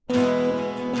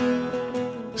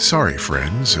Sorry,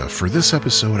 friends, for this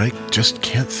episode I just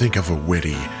can't think of a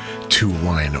witty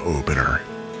two-line opener.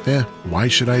 Why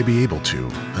should I be able to?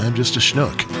 I'm just a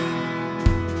schnook.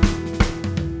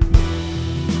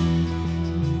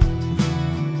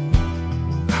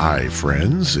 Hi,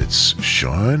 friends, it's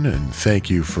Sean, and thank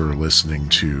you for listening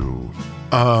to,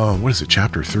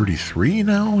 chapter 33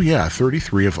 now? Yeah,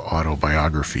 33 of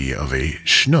Autobiography of a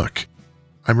Schnook.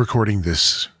 I'm recording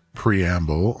this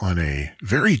preamble on a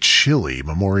very chilly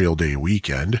Memorial Day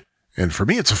weekend, and for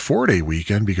me it's a 4-day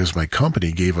weekend because my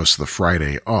company gave us the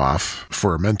Friday off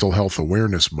for Mental Health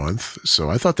Awareness Month, so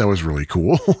I thought that was really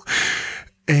cool,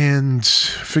 and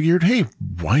figured, hey,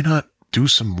 why not do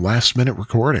some last-minute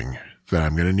recording that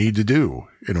I'm going to need to do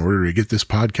in order to get this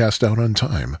podcast out on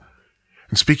time.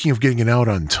 And speaking of getting it out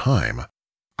on time,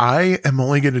 I am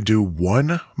only going to do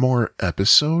one more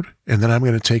episode, and then I'm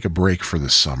going to take a break for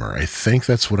the summer. I think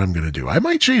that's what I'm going to do. I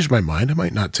might change my mind. I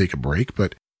might not take a break,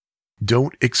 but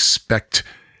don't expect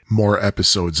more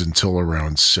episodes until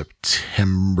around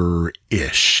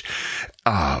September-ish.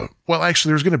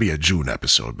 Actually, there's going to be a June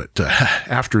episode, but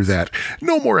after that,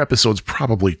 no more episodes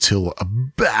probably till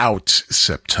about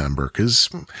September, because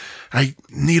I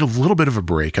need a little bit of a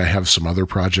break. I have some other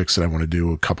projects that I want to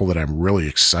do, a couple that I'm really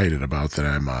excited about that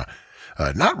I'm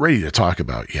not ready to talk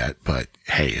about yet, but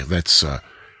hey, that's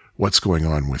what's going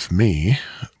on with me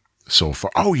so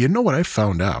far. Oh, you know what I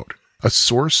found out? A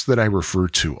source that I refer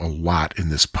to a lot in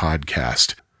this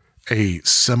podcast, a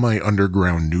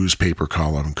semi-underground newspaper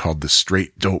column called The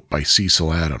Straight Dope by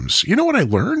Cecil Adams. You know what I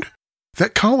learned?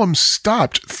 That column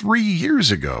stopped 3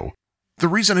 years ago. The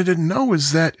reason I didn't know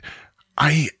is that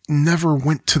I never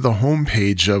went to the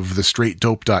homepage of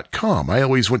thestraightdope.com. I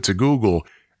always went to Google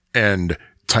and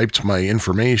typed my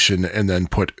information and then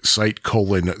put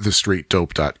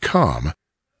site:"thestraightdope.com.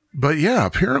 But yeah,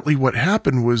 apparently what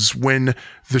happened was when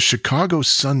the Chicago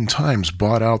Sun-Times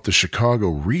bought out the Chicago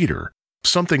Reader,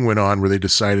 something went on where they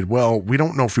decided, well, we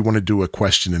don't know if we want to do a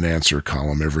question and answer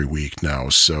column every week now.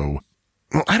 So,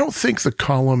 I don't think the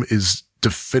column is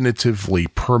definitively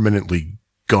permanently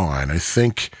gone. I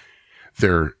think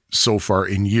they're so far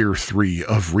in year 3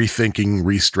 of rethinking,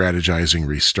 re-strategizing,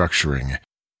 restructuring.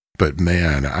 But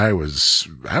man, I was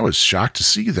shocked to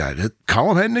see that. The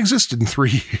column hadn't existed in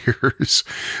 3 years.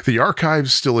 The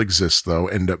archives still exist, though.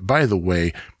 And by the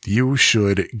way, you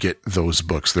should get those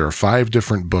books. There are 5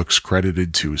 different books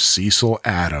credited to Cecil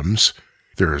Adams.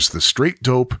 There's The Straight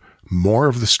Dope, More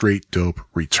of the Straight Dope,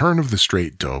 Return of the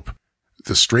Straight Dope,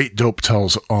 The Straight Dope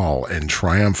Tells All, and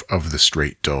Triumph of the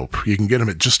Straight Dope. You can get them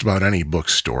at just about any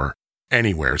bookstore,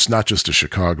 anywhere. It's not just a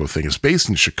Chicago thing. It's based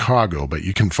in Chicago, but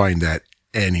you can find that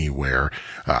anywhere.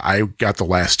 I got the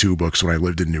last 2 books when I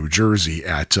lived in New Jersey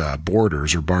at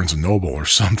Borders or Barnes & Noble or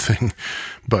something,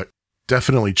 but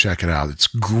definitely check it out. It's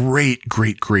great,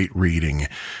 great, great reading.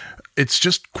 It's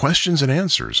just questions and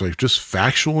answers, like just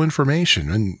factual information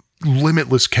and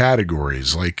limitless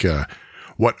categories, like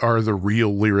what are the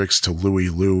real lyrics to Louie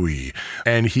Louie?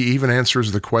 And he even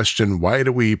answers the question, why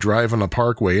do we drive on the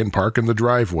parkway and park in the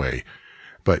driveway?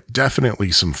 But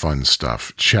definitely some fun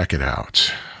stuff. Check it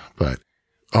out. But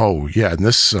oh, yeah, and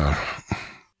this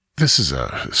is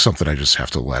something I just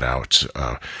have to let out.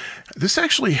 This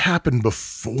actually happened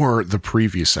before the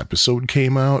previous episode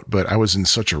came out, but I was in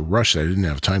such a rush that I didn't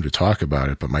have time to talk about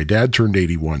it. But my dad turned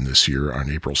 81 this year on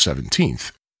April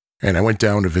 17th, and I went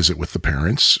down to visit with the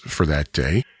parents for that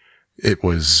day. It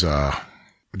was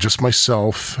just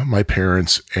myself, my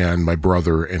parents, and my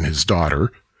brother and his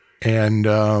daughter, and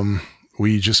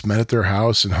we just met at their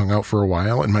house and hung out for a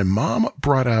while, and my mom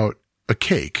brought out a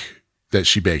cake that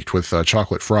she baked with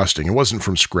chocolate frosting. It wasn't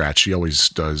from scratch. She always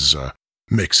does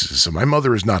mixes. My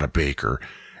mother is not a baker.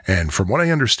 And from what I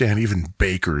understand, even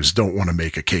bakers don't want to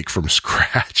make a cake from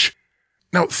scratch.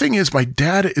 Now, the thing is, my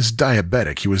dad is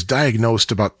diabetic. He was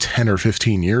diagnosed about 10 or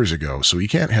 15 years ago, so he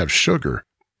can't have sugar.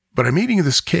 But I'm eating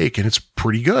this cake, and it's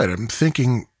pretty good. I'm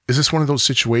thinking, is this one of those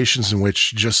situations in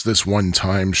which just this one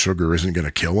time sugar isn't going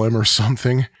to kill him or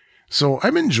something? So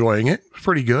I'm enjoying it.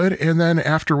 Pretty good. And then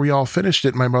after we all finished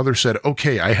it, my mother said,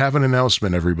 okay, I have an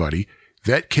announcement, everybody.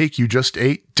 That cake you just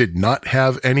ate did not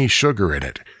have any sugar in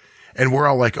it. And we're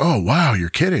all like, oh, wow, you're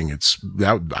kidding.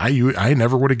 I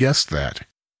never would have guessed that.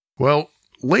 Well,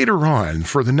 later on,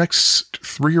 for the next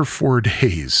 3 or 4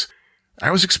 days, I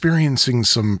was experiencing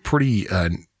some pretty,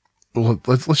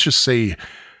 let's just say,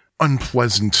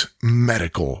 unpleasant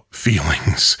medical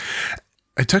feelings.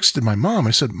 I texted my mom.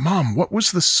 I said, Mom, what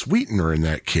was the sweetener in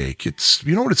that cake? You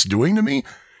know what it's doing to me?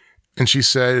 And she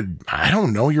said, I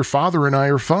don't know. Your father and I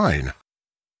are fine.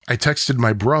 I texted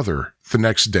my brother the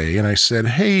next day and I said,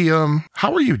 hey,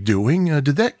 how are you doing?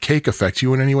 Did that cake affect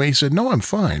you in any way? He said, no, I'm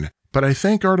fine, but I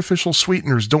think artificial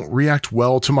sweeteners don't react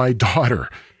well to my daughter.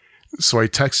 So I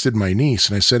texted my niece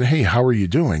and I said, hey, how are you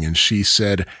doing? And she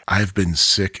said, I've been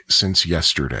sick since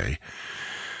yesterday.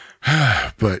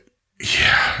 But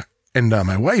yeah. And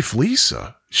my wife,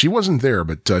 Lisa, she wasn't there,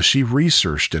 but she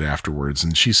researched it afterwards.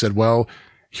 And she said, well,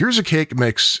 here's a cake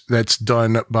mix that's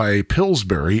done by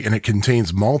Pillsbury and it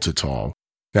contains maltitol.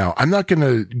 Now, I'm not going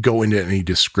to go into any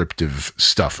descriptive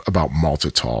stuff about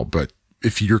maltitol, but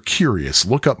if you're curious,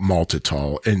 look up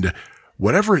maltitol, and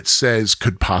whatever it says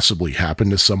could possibly happen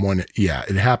to someone. Yeah,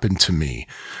 it happened to me.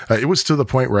 It was to the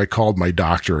point where I called my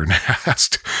doctor and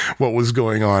asked what was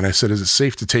going on. I said, is it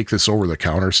safe to take this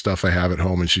over-the-counter stuff I have at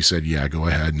home? And she said, yeah, go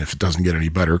ahead. And if it doesn't get any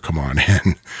better, come on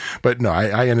in. But no,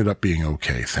 I ended up being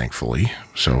okay, thankfully.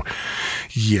 So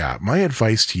yeah, my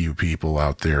advice to you people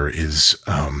out there is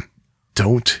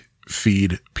don't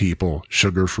feed people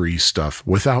sugar-free stuff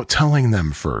without telling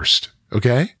them first.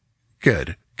 Okay?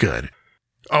 Good.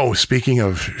 Oh, speaking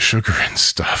of sugar and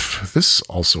stuff, this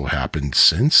also happened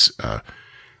since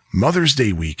Mother's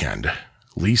Day weekend.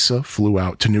 Lisa flew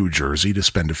out to New Jersey to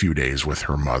spend a few days with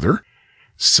her mother.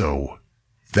 So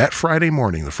that Friday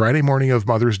morning, the Friday morning of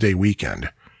Mother's Day weekend,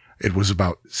 it was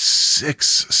about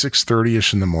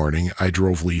 6:30ish in the morning. I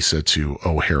drove Lisa to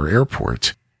O'Hare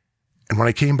Airport. And when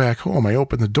I came back home, I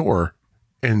opened the door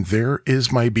and there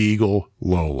is my beagle,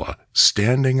 Lola,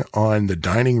 standing on the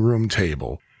dining room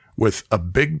table with a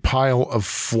big pile of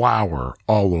flour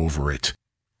all over it.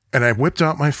 And I whipped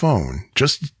out my phone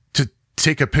just to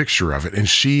take a picture of it. And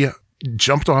she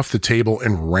jumped off the table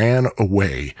and ran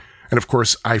away. And of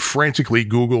course, I frantically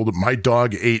Googled, my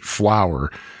dog ate flour,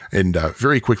 and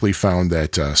very quickly found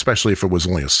that, especially if it was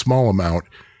only a small amount,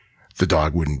 the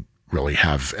dog wouldn't really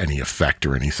have any effect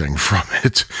or anything from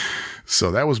it.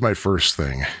 So that was my first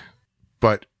thing.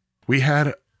 But we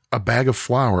had a bag of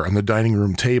flour on the dining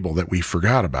room table that we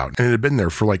forgot about. And it had been there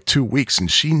for like 2 weeks, and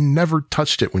she never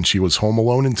touched it when she was home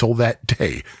alone until that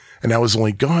day. And I was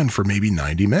only gone for maybe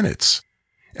 90 minutes.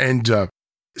 And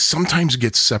sometimes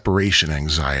gets separation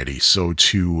anxiety. So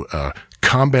to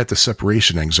combat the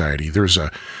separation anxiety, there's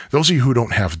those of you who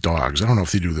don't have dogs, I don't know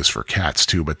if they do this for cats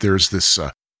too, but there's this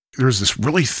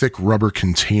really thick rubber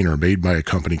container made by a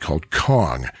company called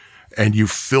Kong, and you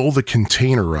fill the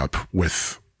container up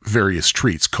with various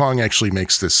treats. Kong actually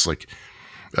makes this like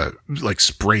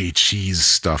spray cheese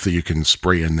stuff that you can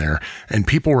spray in there, and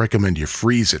people recommend you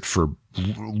freeze it for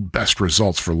best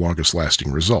results, for longest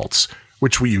lasting results,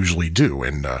 which we usually do.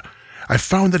 And I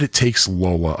found that it takes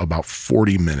Lola about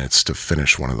 40 minutes to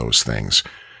finish one of those things.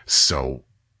 So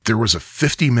there was a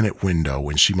 50-minute window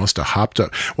when she must have hopped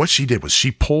up. What she did was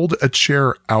she pulled a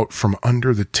chair out from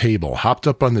under the table, hopped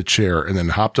up on the chair, and then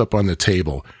hopped up on the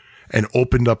table and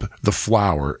opened up the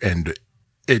flour, and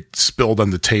it spilled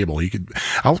on the table.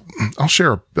 I'll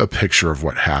share a picture of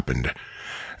what happened.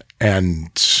 And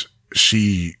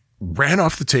she ran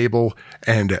off the table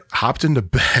and hopped into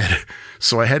bed.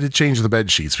 So I had to change the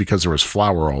bed sheets because there was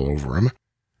flour all over them.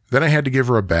 Then I had to give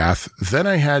her a bath. Then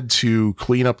I had to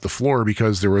clean up the floor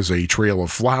because there was a trail of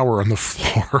flour on the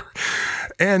floor,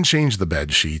 and change the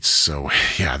bed sheets. So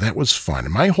yeah, that was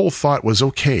fun. My whole thought was,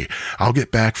 okay, I'll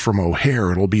get back from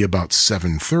O'Hare. It'll be about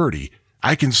 7:30.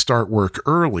 I can start work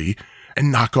early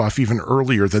and knock off even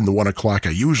earlier than the 1 o'clock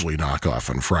I usually knock off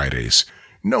on Fridays.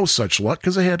 No such luck,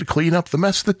 because I had to clean up the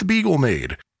mess that the beagle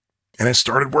made. And I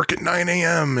started work at 9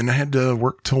 a.m. and I had to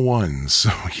work till 1. So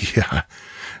yeah.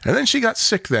 And then she got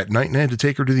sick that night and I had to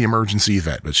take her to the emergency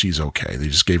vet, but she's okay. They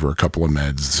just gave her a couple of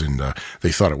meds, and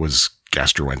they thought it was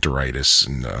gastroenteritis,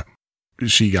 and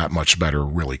she got much better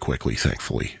really quickly,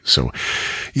 thankfully. So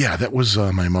yeah, that was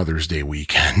my Mother's Day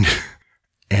weekend.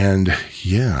 And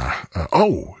yeah,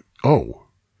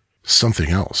 something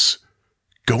else.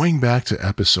 Going back to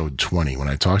episode 20, when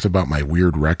I talked about my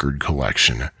weird record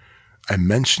collection, I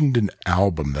mentioned an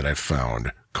album that I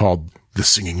found called The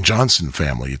Singing Johnson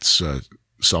Family. It's a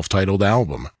self-titled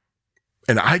album.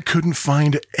 And I couldn't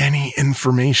find any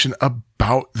information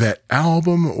about that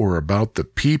album or about the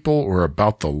people or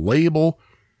about the label.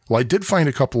 Well, I did find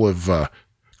a couple of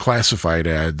classified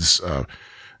ads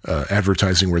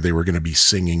advertising where they were going to be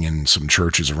singing in some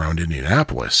churches around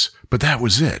Indianapolis, but that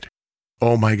was it.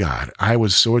 Oh my God, I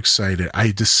was so excited. I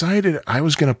decided I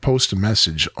was going to post a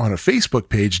message on a Facebook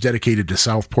page dedicated to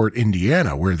Southport,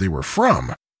 Indiana, where they were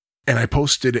from. And I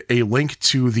posted a link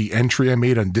to the entry I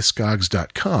made on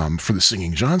Discogs.com for the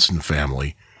Singing Johnson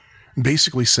Family.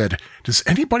 Basically said, does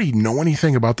anybody know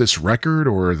anything about this record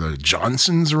or the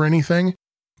Johnsons or anything?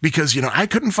 Because, I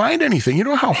couldn't find anything. You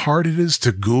know how hard it is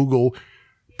to Google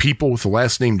people with the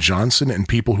last name Johnson and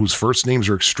people whose first names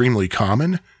are extremely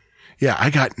common? Yeah,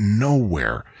 I got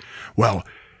nowhere. Well,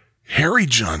 Harry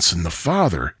Johnson, the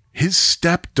father, his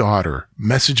stepdaughter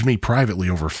messaged me privately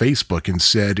over Facebook and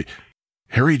said,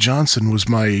 Harry Johnson was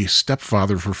my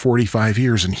stepfather for 45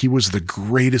 years, and he was the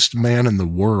greatest man in the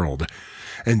world.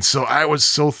 And so I was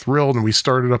so thrilled, and we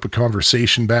started up a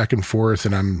conversation back and forth,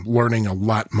 and I'm learning a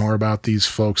lot more about these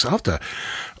folks. I'll have to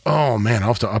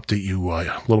update you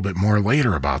a little bit more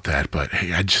later about that. But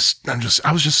hey, I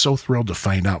was just so thrilled to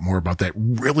find out more about that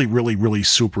really, really, really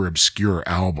super obscure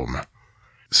album.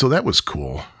 So that was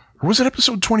cool. Or was it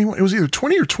episode 21? It was either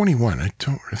 20 or 21. I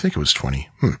think it was 20.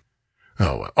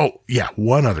 Oh yeah.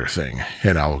 One other thing,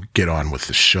 and I'll get on with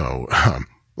the show.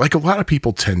 Like a lot of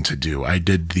people tend to do, I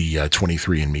did the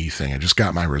 23andMe thing. I just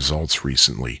got my results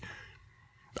recently.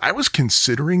 I was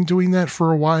considering doing that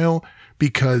for a while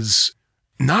because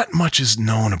not much is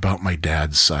known about my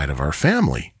dad's side of our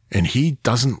family, and he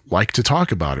doesn't like to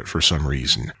talk about it for some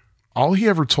reason. All he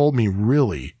ever told me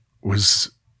really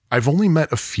was I've only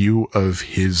met a few of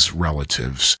his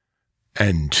relatives,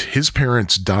 and his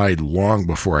parents died long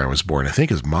before I was born. I think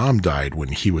his mom died when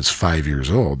he was 5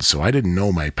 years old, so I didn't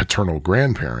know my paternal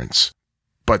grandparents.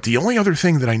 But the only other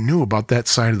thing that I knew about that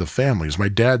side of the family is my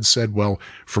dad said, well,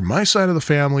 from my side of the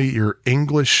family, you're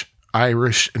English,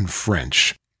 Irish, and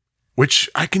French, which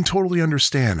I can totally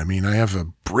understand. I mean, I have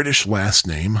a British last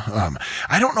name.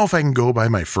 I don't know if I can go by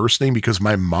my first name because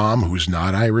my mom, who's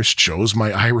not Irish, chose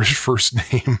my Irish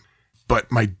first name. But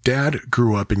my dad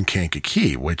grew up in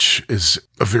Kankakee, which is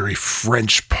a very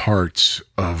French part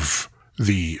of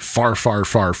the far, far,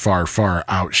 far, far, far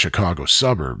out Chicago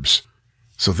suburbs.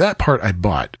 So that part I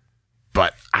bought,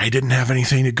 but I didn't have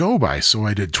anything to go by. So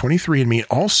I did 23andMe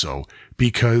also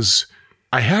because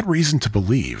I had reason to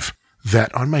believe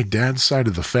that on my dad's side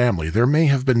of the family, there may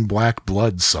have been black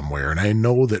blood somewhere. And I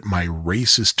know that my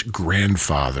racist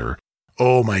grandfather,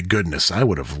 oh my goodness, I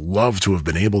would have loved to have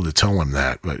been able to tell him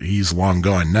that, but he's long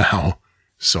gone now,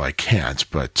 so I can't.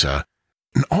 But,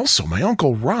 and also my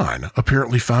Uncle Ron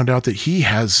apparently found out that he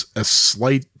has a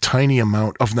slight tiny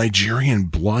amount of Nigerian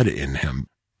blood in him.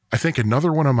 I think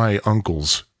another one of my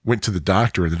uncles went to the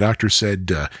doctor, and the doctor said,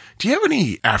 do you have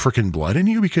any African blood in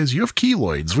you? Because you have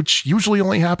keloids, which usually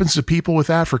only happens to people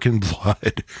with African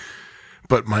blood.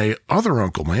 But my other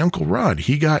uncle, my Uncle Rod,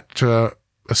 he got a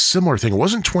similar thing. It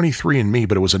wasn't 23andMe,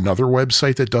 but it was another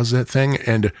website that does that thing,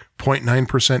 and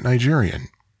 0.9% Nigerian.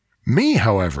 Me,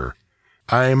 however,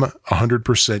 I'm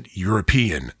 100%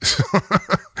 European.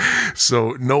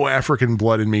 So no African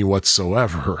blood in me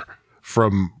whatsoever,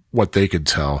 from what they could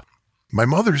tell. My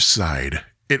mother's side,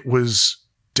 it was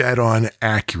dead on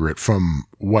accurate from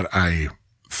what I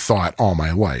thought all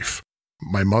my life.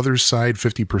 My mother's side,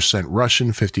 50%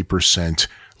 Russian, 50%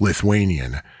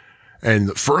 Lithuanian. And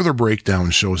the further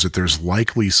breakdown shows that there's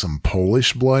likely some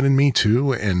Polish blood in me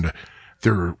too, and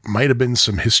there might have been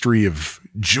some history of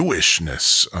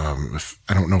Jewishness.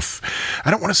 I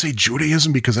don't want to say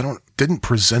Judaism because didn't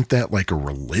present that like a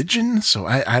religion, so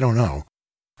I don't know.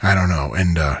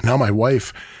 And now my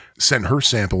wife sent her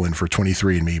sample in for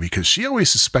 23andMe because she always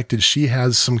suspected she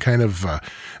has some kind of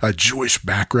a Jewish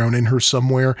background in her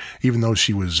somewhere, even though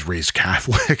she was raised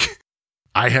Catholic.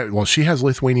 She has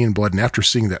Lithuanian blood, and after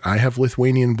seeing that I have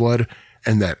Lithuanian blood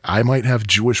and that I might have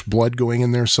Jewish blood going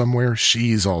in there somewhere,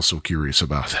 she's also curious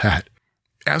about that.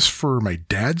 As for my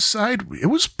dad's side, it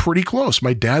was pretty close.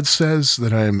 My dad says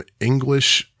that I'm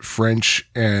English, French,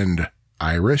 and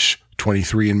Irish.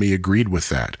 23andMe agreed with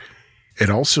that. It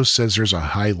also says there's a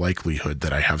high likelihood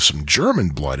that I have some German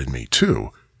blood in me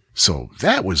too. So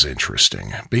that was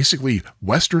interesting. Basically,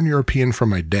 Western European from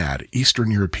my dad,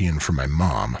 Eastern European from my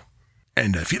mom.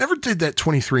 And if you never did that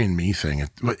 23andMe thing,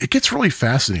 it gets really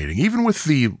fascinating. Even with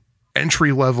the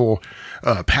entry-level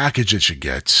package that you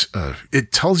get,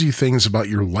 it tells you things about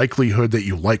your likelihood that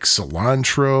you like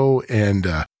cilantro and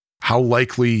how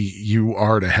likely you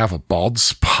are to have a bald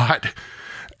spot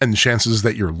and the chances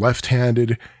that you're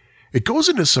left-handed. It goes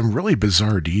into some really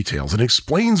bizarre details and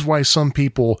explains why some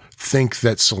people think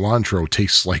that cilantro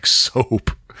tastes like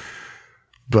soap.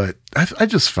 But I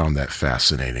just found that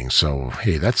fascinating. So,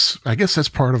 hey, I guess that's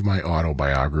part of my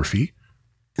autobiography.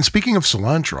 And speaking of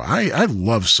cilantro, I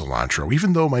love cilantro,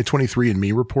 even though my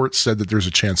 23andMe report said that there's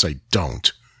a chance I don't.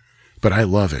 But I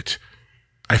love it.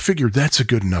 I figured that's a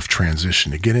good enough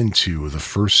transition to get into the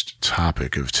first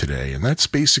topic of today. And that's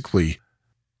basically,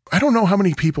 I don't know how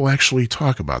many people actually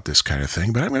talk about this kind of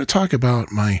thing, but I'm going to talk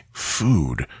about my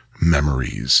food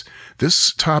memories.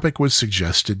 This topic was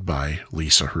suggested by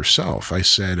Lisa herself. I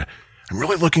said, I'm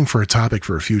really looking for a topic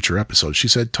for a future episode. She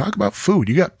said, talk about food.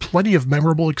 You got plenty of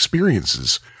memorable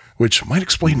experiences which might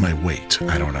explain my weight.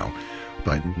 I don't know.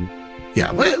 But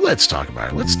yeah, let's talk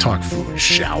about it. Let's talk food,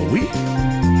 shall we?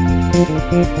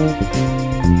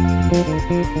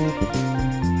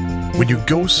 When you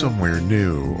go somewhere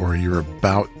new, or you're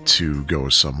about to go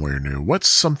somewhere new, what's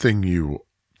something you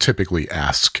typically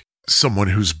ask someone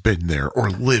who's been there or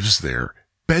lives there?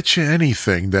 Betcha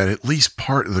anything that at least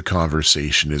part of the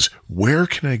conversation is, where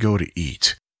can I go to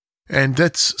eat? And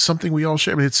that's something we all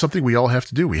share. I mean, it's something we all have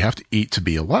to do. We have to eat to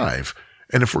be alive.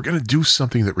 And if we're going to do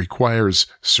something that requires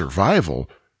survival,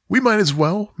 we might as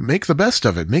well make the best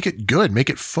of it, make it good, make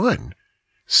it fun.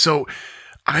 So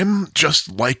I'm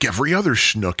just like every other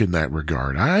schnook in that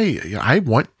regard. I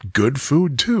want good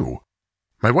food too.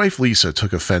 My wife, Lisa,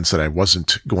 took offense that I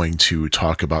wasn't going to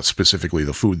talk about specifically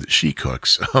the food that she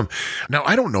cooks. Now,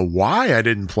 I don't know why I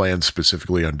didn't plan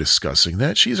specifically on discussing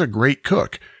that. She's a great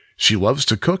cook. She loves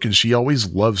to cook, and she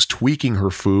always loves tweaking her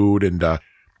food and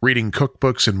reading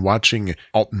cookbooks and watching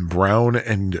Alton Brown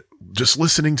and just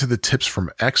listening to the tips from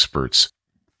experts.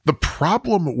 The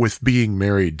problem with being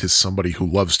married to somebody who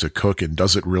loves to cook and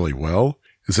does it really well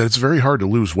is that it's very hard to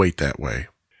lose weight that way.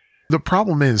 The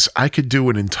problem is I could do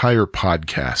an entire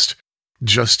podcast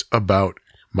just about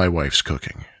my wife's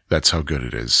cooking. That's how good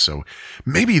it is. So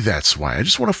maybe that's why I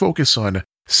just want to focus on,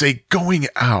 say, going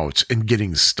out and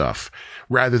getting stuff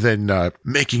rather than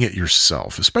making it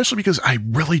yourself, especially because I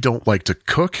really don't like to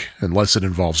cook unless it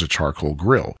involves a charcoal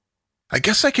grill. I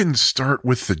guess I can start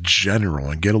with the general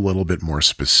and get a little bit more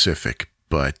specific,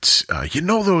 but you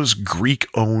know those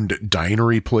Greek-owned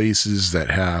dinery places that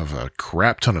have a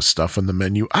crap ton of stuff on the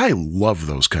menu? I love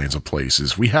those kinds of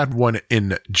places. We had one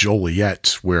in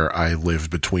Joliet where I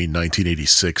lived between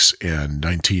 1986 and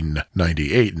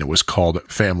 1998, and it was called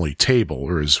Family Table,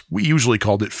 or as we usually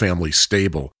called it, Family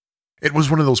Stable. It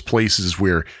was one of those places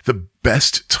where the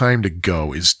best time to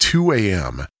go is 2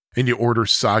 a.m., and you order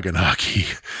saganaki.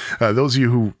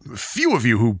 Few of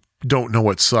you who don't know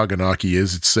what saganaki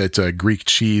is, it's that Greek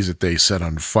cheese that they set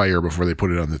on fire before they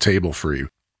put it on the table for you.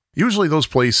 Usually those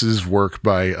places work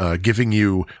by giving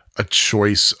you a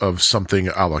choice of something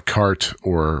a la carte,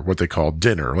 or what they call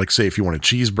dinner. Like, say, if you want a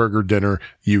cheeseburger dinner,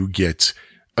 you get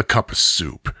a cup of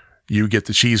soup. You get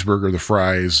the cheeseburger, the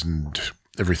fries, and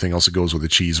everything else that goes with a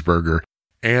cheeseburger,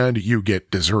 and you get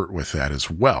dessert with that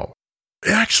as well.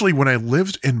 Actually, when I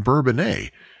lived in Bourbonnais,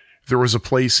 there was a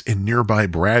place in nearby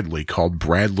Bradley called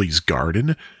Bradley's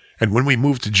Garden. And when we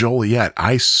moved to Joliet,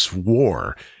 I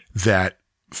swore that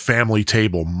Family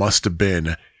Table must have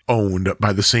been owned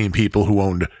by the same people who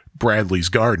owned Bradley's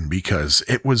Garden, because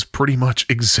it was pretty much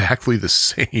exactly the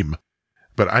same.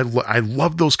 But I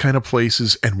love those kind of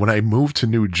places. And when I moved to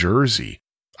New Jersey,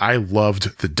 I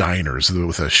loved the diners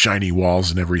with the shiny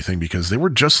walls and everything, because they were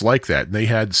just like that. And they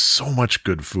had so much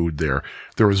good food there.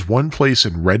 There was one place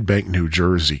in Red Bank, New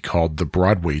Jersey called the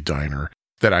Broadway Diner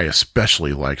that I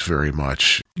especially liked very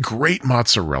much. Great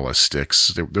mozzarella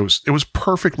sticks. It was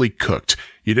perfectly cooked.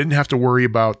 You didn't have to worry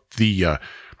about the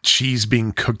cheese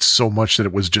being cooked so much that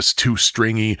it was just too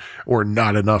stringy, or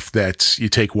not enough that you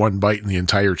take one bite and the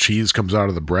entire cheese comes out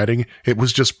of the breading. It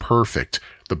was just perfect.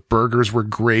 The burgers were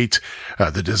great.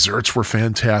 The desserts were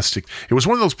fantastic. It was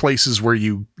one of those places where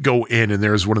you go in and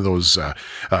there's one of those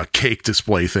cake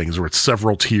display things where it's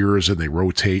several tiers and they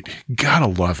rotate. Gotta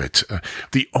love it.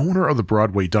 The owner of the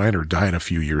Broadway Diner died a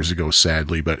few years ago,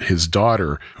 sadly, but his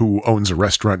daughter, who owns a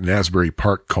restaurant in Asbury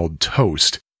Park called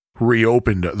Toast,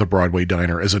 reopened the Broadway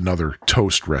Diner as another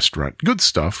toast restaurant. Good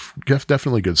stuff.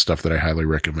 Definitely good stuff that I highly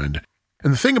recommend.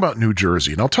 And the thing about New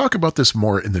Jersey, and I'll talk about this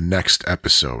more in the next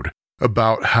episode,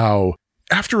 about how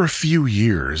after a few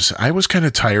years, I was kind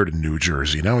of tired of New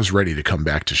Jersey and I was ready to come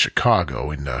back to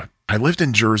Chicago. And I lived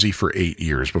in Jersey for 8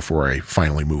 years before I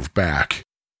finally moved back.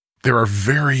 There are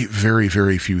very, very,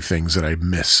 very few things that I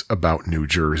miss about New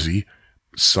Jersey.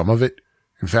 Some of it,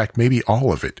 in fact, maybe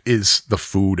all of it, is the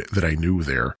food that I knew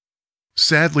there.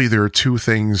 Sadly, there are two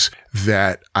things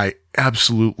that I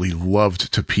absolutely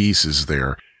loved to pieces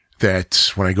there,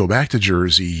 that when I go back to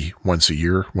Jersey once a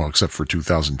year, well, except for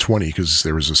 2020, because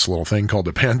there was this little thing called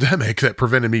a pandemic that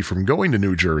prevented me from going to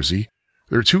New Jersey,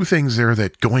 there are two things there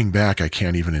that going back I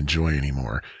can't even enjoy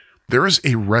anymore. There is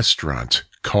a restaurant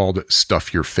called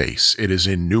Stuff Your Face. It is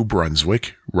in New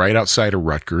Brunswick, right outside of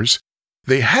Rutgers.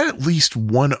 They had at least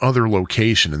one other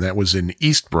location, and that was in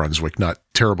East Brunswick, not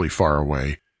terribly far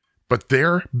away. But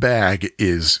their bag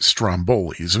is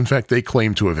Strombolis. In fact, they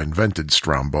claim to have invented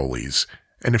Strombolis.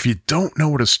 And if you don't know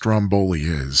what a Stromboli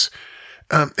is,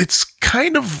 it's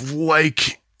kind of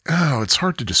like, it's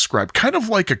hard to describe, kind of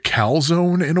like a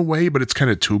calzone in a way, but it's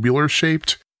kind of tubular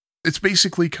shaped. It's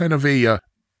basically kind of a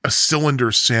a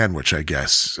cylinder sandwich, I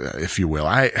guess, if you will.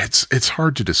 It's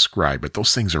hard to describe, but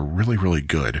those things are really, really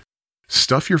good.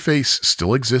 Stuff Your Face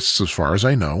still exists as far as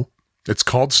I know. It's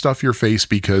called Stuff Your Face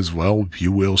because, well,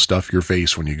 you will stuff your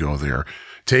face when you go there.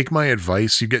 Take my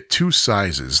advice. You get two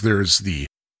sizes. There's the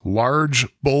large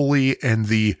bowlie and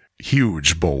the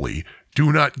huge bowlie.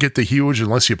 Do not get the huge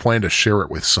unless you plan to share it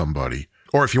with somebody.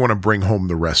 Or if you want to bring home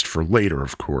the rest for later,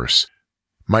 of course.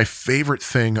 My favorite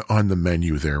thing on the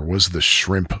menu there was the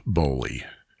shrimp bowlie.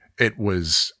 It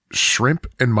was shrimp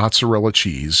and mozzarella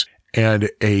cheese and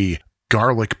a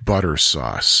garlic butter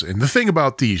sauce. And the thing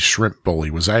about the shrimp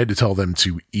bowlie was I had to tell them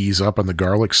to ease up on the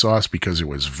garlic sauce because it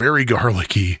was very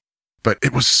garlicky, but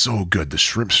it was so good. The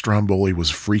shrimp stromboli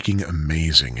was freaking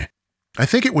amazing. I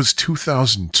think it was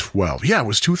 2012. Yeah, it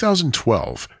was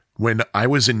 2012 when I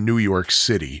was in New York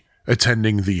City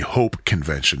attending the HOPE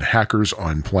convention, Hackers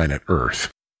on Planet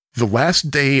Earth. The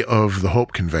last day of the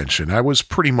HOPE convention, I was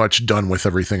pretty much done with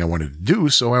everything I wanted to do,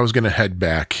 so I was going to head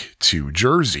back to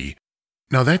Jersey.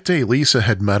 Now, that day, Lisa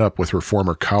had met up with her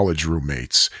former college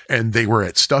roommates, and they were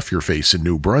at Stuff Your Face in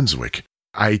New Brunswick.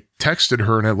 I texted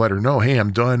her and I let her know, hey,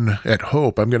 I'm done at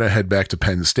HOPE. I'm going to head back to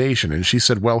Penn Station. And she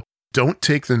said, well, don't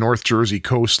take the North Jersey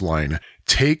coastline.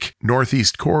 Take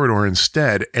Northeast Corridor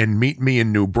instead and meet me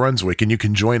in New Brunswick, and you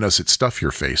can join us at Stuff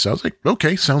Your Face. I was like,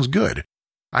 okay, sounds good.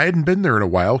 I hadn't been there in a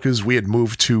while because we had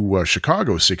moved to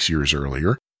Chicago 6 years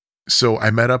earlier. So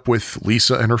I met up with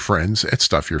Lisa and her friends at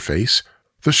Stuff Your Face.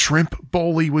 The shrimp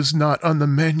bowlie was not on the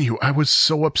menu. I was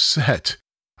so upset.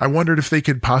 I wondered if they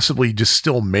could possibly just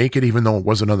still make it even though it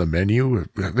wasn't on the menu.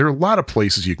 There are a lot of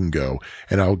places you can go,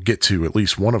 and I'll get to at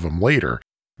least one of them later,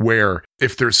 where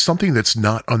if there's something that's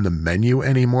not on the menu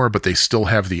anymore, but they still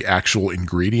have the actual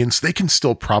ingredients, they can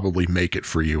still probably make it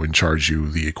for you and charge you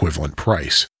the equivalent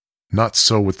price. Not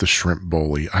so with the shrimp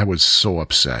bowlie. I was so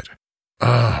upset.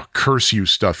 Oh, curse you,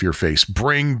 Stuff Your Face.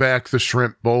 Bring back the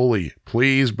shrimp bowlie.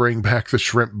 Please bring back the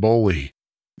shrimp bowlie.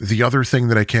 The other thing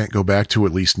that I can't go back to,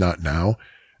 at least not now,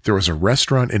 there was a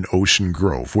restaurant in Ocean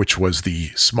Grove, which was the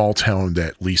small town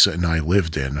that Lisa and I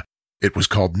lived in. It was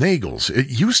called Nagel's. It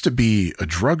used to be a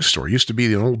drugstore. It used to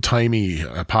be an old-timey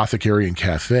apothecary and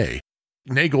cafe.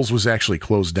 Nagel's was actually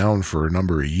closed down for a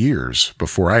number of years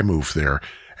before I moved there.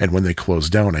 And when they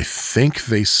closed down, I think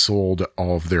they sold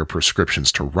all of their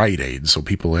prescriptions to Rite Aid. So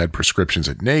people who had prescriptions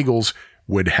at Nagel's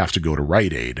would have to go to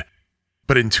Rite Aid.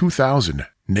 But in 2000,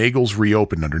 Nagel's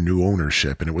reopened under new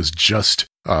ownership, and it was just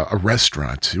a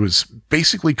restaurant. It was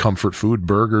basically comfort food,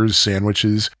 burgers,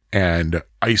 sandwiches, and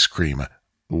ice cream.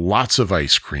 Lots of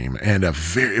ice cream, and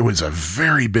it was a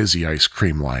very busy ice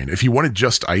cream line. If you wanted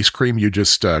just ice cream, you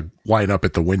just line up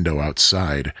at the window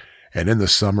outside. And in the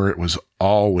summer, it was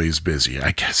always busy.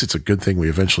 I guess it's a good thing we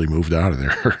eventually moved out of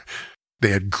there.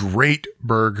 They had great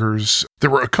burgers. There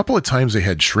were a couple of times they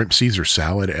had shrimp Caesar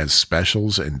salad as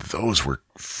specials, and those were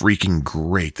freaking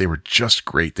great. They were just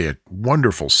great. They had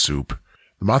wonderful soup.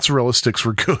 The mozzarella sticks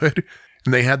were good.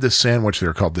 And they had this sandwich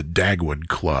there called the Dagwood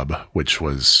Club, which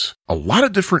was a lot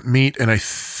of different meat, and I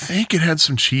think it had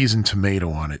some cheese and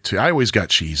tomato on it, too. I always got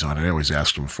cheese on it. I always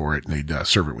asked them for it, and they'd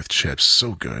serve it with chips.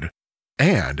 So good.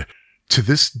 And to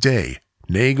this day,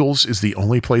 Nagel's is the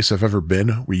only place I've ever been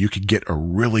where you could get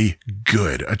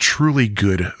a truly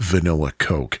good vanilla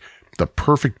Coke. The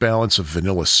perfect balance of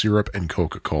vanilla syrup and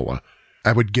Coca-Cola.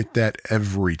 I would get that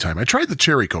every time. I tried the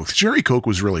cherry Coke. The cherry Coke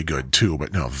was really good too,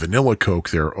 but no, vanilla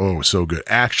Coke there, oh, so good.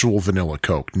 Actual vanilla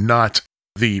Coke, not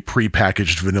the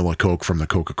prepackaged vanilla Coke from the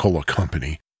Coca-Cola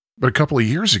company. But a couple of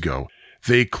years ago,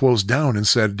 they closed down and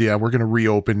said, yeah, we're going to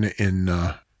reopen in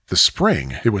the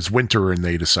spring. It was winter and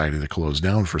they decided to close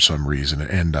down for some reason.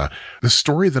 And the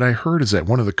story that I heard is that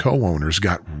one of the co-owners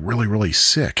got really, really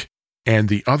sick. And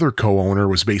the other co-owner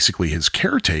was basically his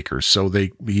caretaker. So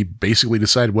he basically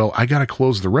decided, well, I got to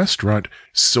close the restaurant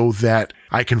so that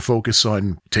I can focus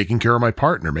on taking care of my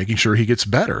partner, making sure he gets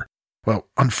better. Well,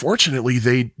 unfortunately,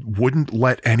 they wouldn't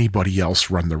let anybody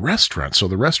else run the restaurant. So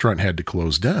the restaurant had to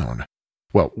close down.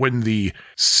 Well, when the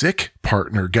sick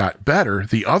partner got better,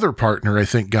 the other partner, I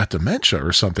think, got dementia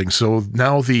or something. So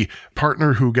now the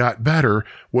partner who got better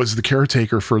was the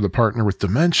caretaker for the partner with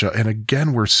dementia. And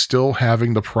again, we're still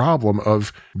having the problem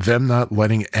of them not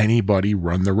letting anybody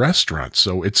run the restaurant.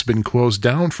 So it's been closed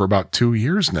down for about 2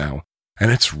 years now.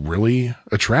 And it's really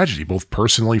a tragedy, both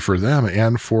personally for them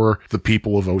and for the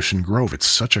people of Ocean Grove. It's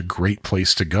such a great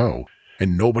place to go.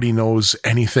 And nobody knows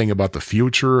anything about the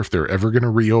future, if they're ever going to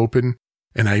reopen.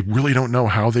 And I really don't know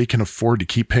how they can afford to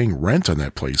keep paying rent on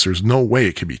that place. There's no way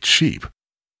it can be cheap.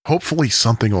 Hopefully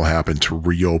something will happen to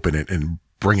reopen it and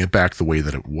bring it back the way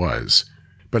that it was.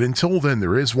 But until then,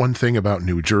 there is one thing about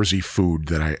New Jersey food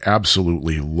that I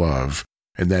absolutely love.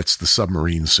 and that's the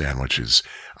submarine sandwiches.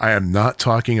 I am not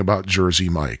talking about Jersey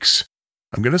Mike's.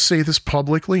 I'm going to say this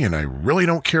publicly, and I really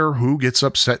don't care who gets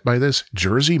upset by this.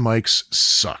 Jersey Mike's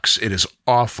sucks. It is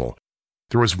awful.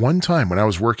 There was one time when I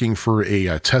was working for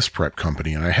a test prep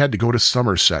company, and I had to go to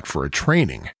Somerset for a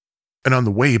training. And on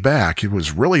the way back, it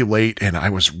was really late, and I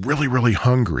was really, really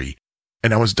hungry.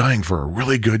 And I was dying for a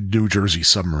really good New Jersey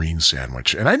submarine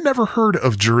sandwich. And I'd never heard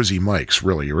of Jersey Mike's,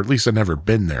 really, or at least I'd never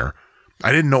been there.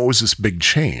 I didn't know it was this big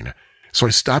chain. So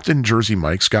I stopped in Jersey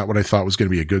Mike's, got what I thought was going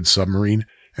to be a good submarine.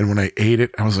 And when I ate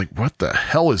it, I was like, what the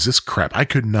hell is this crap? I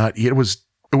could not eat it.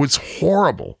 It was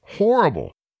horrible,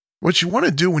 horrible. What you want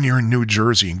to do when you're in New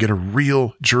Jersey and get a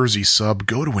real Jersey sub,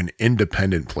 go to an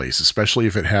independent place, especially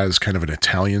if it has kind of an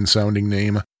Italian-sounding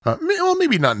name. Well,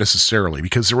 maybe not necessarily,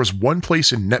 because there was one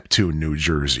place in Neptune, New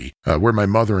Jersey, where my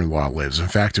mother-in-law lives. In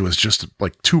fact, it was just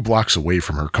like 2 blocks away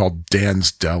from her, called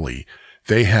Dan's Deli.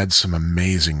 They had some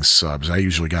amazing subs. I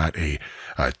usually got a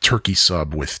turkey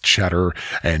sub with cheddar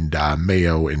and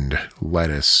mayo and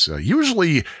lettuce.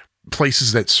 Usually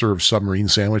places that serve submarine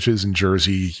sandwiches in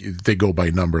Jersey, they go by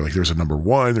number. Like there's a number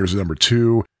 1, there's a number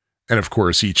 2. And of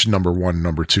course, each number 1,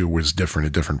 number 2 was different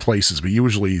at different places. But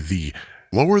usually the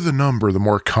lower the number, the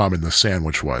more common the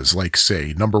sandwich was. Like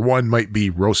say, number 1 might be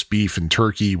roast beef and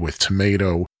turkey with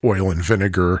tomato, oil and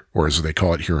vinegar, or as they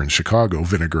call it here in Chicago,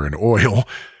 vinegar and oil,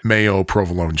 mayo,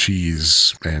 provolone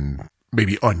cheese, and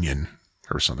maybe onion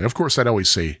or something. Of course, I'd always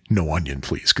say no onion,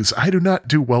 please, because I do not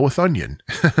do well with onion.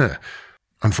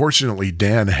 Unfortunately,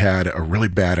 Dan had a really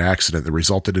bad accident that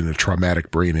resulted in a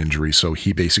traumatic brain injury, so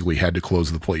he basically had to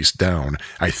close the place down.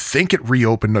 I think it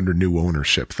reopened under new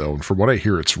ownership, though, and from what I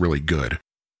hear, it's really good.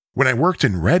 When I worked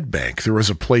in Red Bank, there was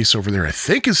a place over there I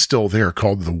think is still there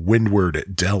called the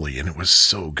Windward Deli, and it was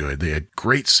so good. They had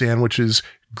great sandwiches,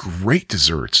 great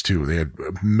desserts, too. They had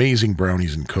amazing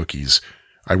brownies and cookies.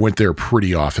 I went there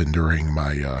pretty often during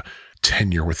my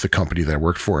tenure with the company that I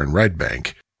worked for in Red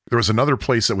Bank. There was another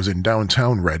place that was in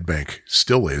downtown Red Bank,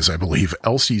 still is, I believe,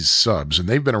 Elsie's Subs, and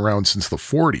they've been around since the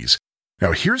 40s.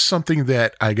 Now, here's something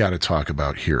that I got to talk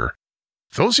about here.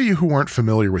 Those of you who aren't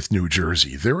familiar with New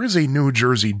Jersey, there is a New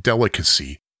Jersey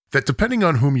delicacy that, depending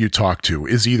on whom you talk to,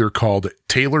 is either called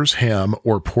Taylor's ham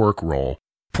or pork roll.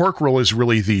 Pork roll is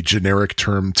really the generic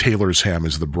term. Taylor's ham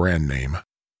is the brand name.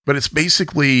 But it's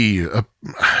basically,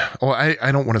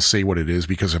 I don't want to say what it is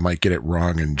because I might get it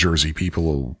wrong and Jersey people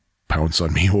will pounce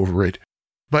on me over it.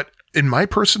 But in my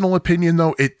personal opinion,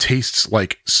 though, it tastes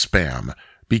like Spam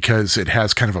because it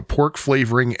has kind of a pork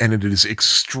flavoring and it is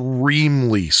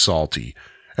extremely salty.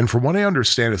 And from what I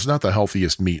understand, it's not the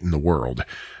healthiest meat in the world,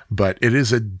 but it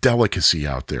is a delicacy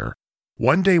out there.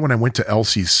 One day when I went to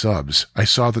Elsie's Subs, I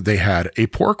saw that they had a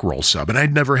pork roll sub, and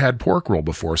I'd never had pork roll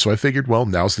before, so I figured, well,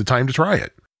 now's the time to try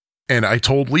it. And I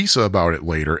told Lisa about it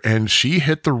later, and she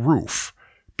hit the roof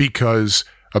because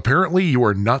apparently you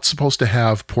are not supposed to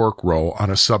have pork roll on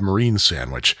a submarine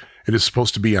sandwich. It is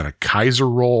supposed to be on a Kaiser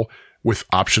roll with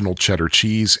optional cheddar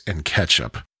cheese and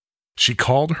ketchup. She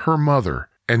called her mother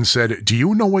and said, "Do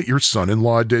you know what your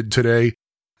son-in-law did today?"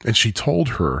 And she told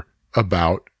her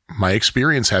about my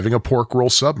experience having a pork roll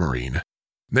submarine.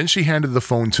 Then she handed the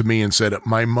phone to me and said,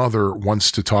 "My mother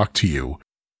wants to talk to you."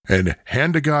 And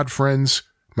hand to God, friends,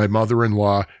 my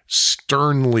mother-in-law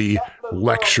sternly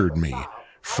lectured me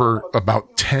for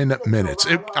about 10 minutes.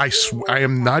 I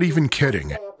am not even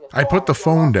kidding. I put the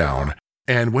phone down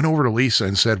and went over to Lisa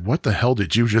and said, "What the hell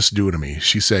did you just do to me?"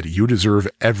 She said, "You deserve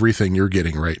everything you're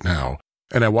getting right now."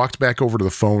 And I walked back over to the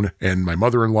phone, and my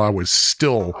mother-in-law was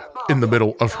still in the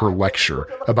middle of her lecture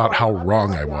about how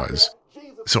wrong I was.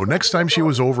 So next time she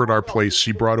was over at our place,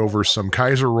 she brought over some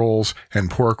Kaiser rolls and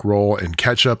pork roll and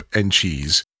ketchup and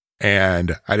cheese,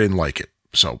 and I didn't like it.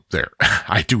 So there.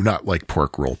 I do not like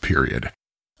pork roll, period.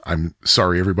 I'm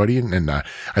sorry, everybody, and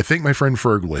I think my friend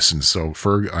Ferg listens, so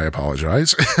Ferg, I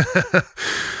apologize.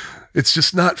 It's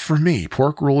just not for me.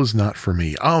 Pork roll is not for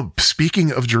me. Oh,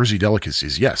 speaking of Jersey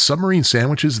delicacies, yes, submarine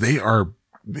sandwiches,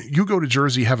 you go to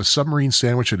Jersey, have a submarine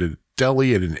sandwich at a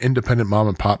deli at an independent mom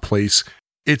and pop place.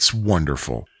 It's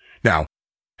wonderful. Now,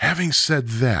 having said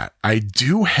that, I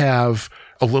do have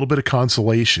a little bit of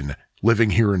consolation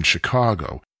living here in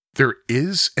Chicago. There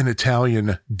is an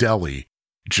Italian deli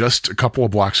just a couple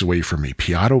of blocks away from me,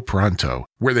 Piatto Pronto,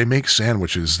 where they make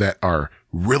sandwiches that are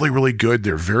really, really good.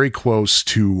 They're very close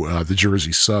to the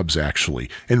Jersey Subs, actually.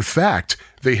 In fact,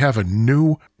 they have a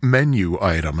new menu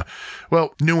item.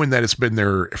 Well, new in that it's been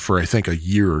there for, I think, a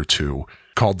year or two,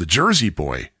 called the Jersey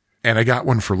Boy. And I got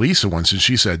one for Lisa once, and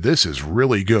she said, "This is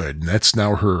really good." And that's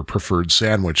now her preferred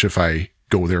sandwich if I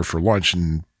go there for lunch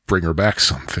and bring her back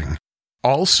something.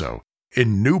 Also,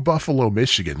 in New Buffalo,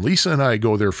 Michigan. Lisa and I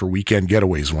go there for weekend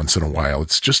getaways once in a while.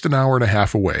 It's just an hour and a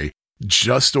half away,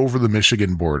 just over the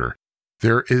Michigan border.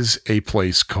 There is a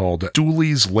place called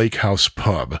Dooley's Lake House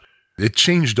Pub. It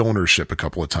changed ownership a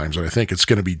couple of times, and I think it's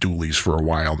going to be Dooley's for a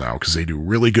while now because they do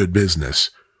really good business.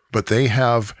 But they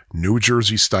have New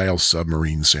Jersey-style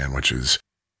submarine sandwiches.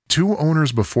 2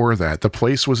 owners before that, the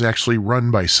place was actually run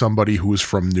by somebody who was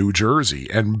from New Jersey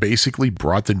and basically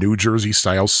brought the New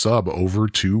Jersey-style sub over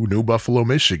to New Buffalo,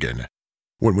 Michigan.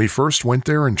 When we first went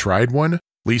there and tried one,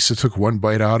 Lisa took one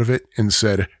bite out of it and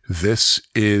said, "This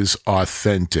is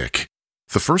authentic."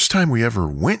 The first time we ever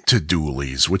went to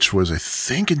Dooley's, which was I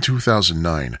think in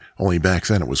 2009, only back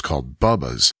then it was called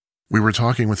Bubba's, we were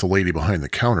talking with the lady behind the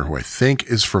counter who I think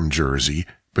is from Jersey,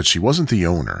 but she wasn't the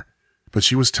owner. But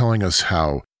she was telling us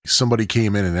how somebody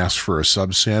came in and asked for a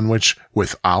sub sandwich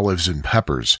with olives and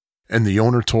peppers. And the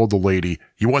owner told the lady,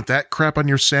 "You want that crap on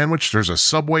your sandwich? There's a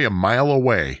Subway a mile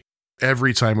away."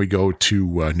 Every time we go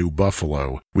to New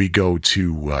Buffalo, we go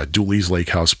to Dooley's Lake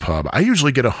House Pub. I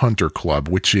usually get a Hunter Club,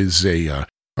 which is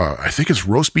I think it's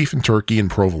roast beef and turkey and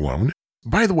provolone.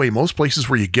 By the way, most places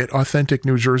where you get authentic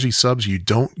New Jersey subs, you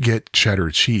don't get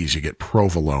cheddar cheese, you get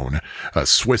provolone.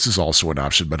 Swiss is also an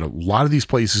option, but a lot of these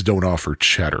places don't offer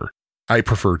cheddar. I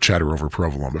prefer cheddar over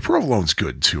provolone, but provolone's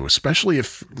good too, especially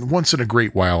if once in a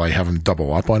great while I have them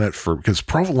double up on it because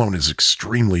provolone is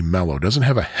extremely mellow, doesn't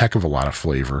have a heck of a lot of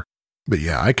flavor. But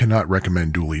yeah, I cannot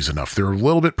recommend Dooley's enough. They're a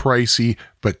little bit pricey,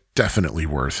 but definitely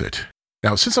worth it.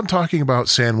 Now, since I'm talking about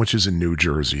sandwiches in New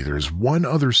Jersey, there's one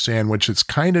other sandwich that's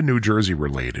kind of New Jersey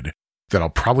related that I'll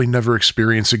probably never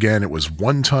experience again. It was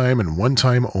one time and one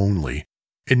time only.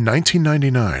 In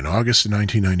 1999, August of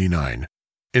 1999,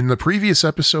 in the previous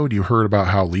episode, you heard about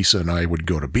how Lisa and I would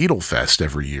go to Beetlefest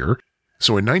every year.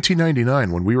 So in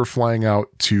 1999, when we were flying out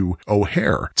to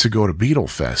O'Hare to go to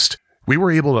Beetlefest, we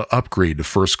were able to upgrade to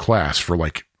first class for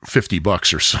like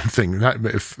 $50 or something, not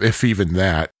if even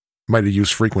that. Might have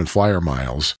used frequent flyer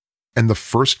miles. And the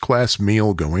first class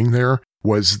meal going there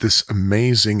was this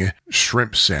amazing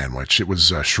shrimp sandwich. It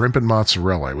was shrimp and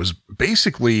mozzarella. It was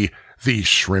basically the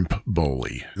shrimp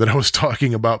bowlie that I was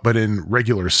talking about, but in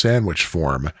regular sandwich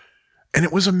form. And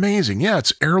it was amazing. Yeah,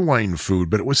 it's airline food,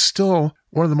 but it was still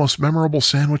one of the most memorable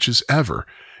sandwiches ever.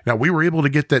 Now, we were able to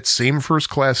get that same first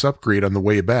class upgrade on the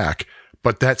way back,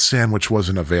 but that sandwich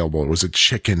wasn't available. It was a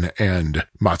chicken and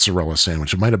mozzarella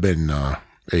sandwich. It might have been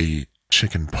a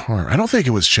chicken parm. I don't think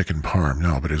it was chicken parm,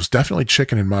 no, but it was definitely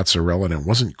chicken and mozzarella, and it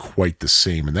wasn't quite the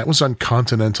same. And that was on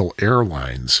Continental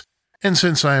Airlines. And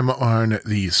since I'm on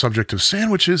the subject of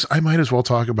sandwiches, I might as well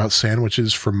talk about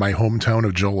sandwiches from my hometown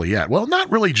of Joliet. Well, not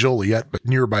really Joliet, but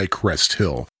nearby Crest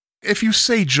Hill. If you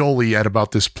say Joliet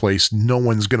about this place, no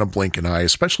one's going to blink an eye,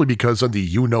 especially because of the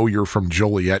You Know You're From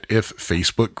Joliet If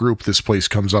Facebook group. This place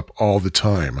comes up all the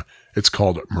time. It's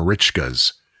called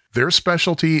Marichka's. Their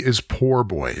specialty is poor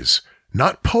boys.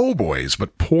 Not po' boys,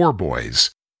 but poor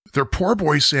boys. Their poor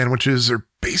boy sandwiches are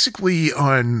basically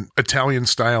on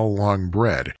Italian-style long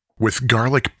bread with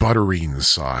garlic butterine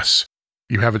sauce.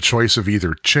 You have a choice of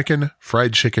either chicken,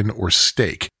 fried chicken, or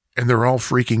steak, and they're all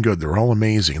freaking good. They're all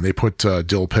amazing, and they put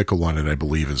dill pickle on it, I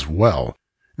believe, as well.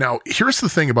 Now, here's the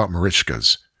thing about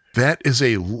Marichka's. That is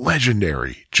a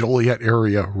legendary Joliet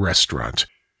area restaurant.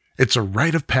 It's a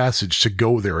rite of passage to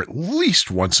go there at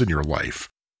least once in your life.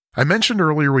 I mentioned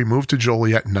earlier we moved to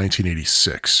Joliet in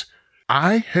 1986.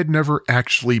 I had never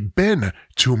actually been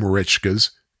to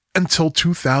Marichka's until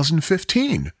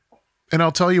 2015. And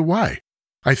I'll tell you why.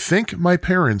 I think my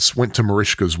parents went to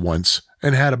Marichka's once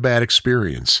and had a bad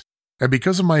experience. And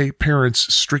because of my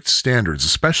parents' strict standards,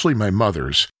 especially my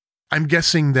mother's, I'm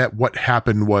guessing that what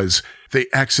happened was they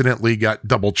accidentally got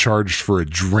double charged for a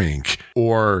drink,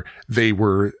 or they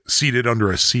were seated under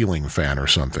a ceiling fan or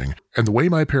something. And the way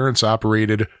my parents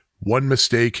operated, one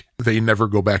mistake, they never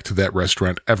go back to that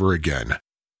restaurant ever again.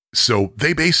 So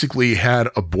they basically had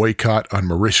a boycott on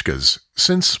Marichka's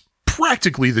since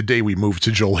practically the day we moved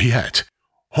to Joliet.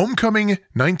 Homecoming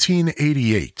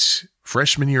 1988,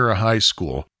 freshman year of high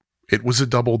school, it was a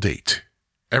double date.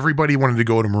 Everybody wanted to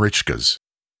go to Marichka's.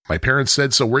 My parents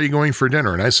said, "So where are you going for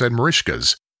dinner?" And I said,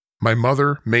 "Marichka's." My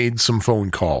mother made some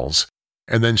phone calls.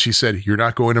 And then she said, "You're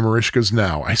not going to Marichka's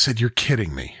now." I said, "You're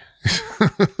kidding me."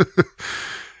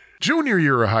 Junior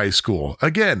year of high school,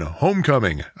 again,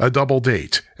 homecoming, a double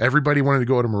date. Everybody wanted to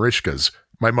go to Marichka's.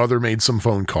 My mother made some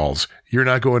phone calls. "You're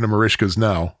not going to Marichka's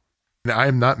now." And I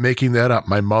am not making that up.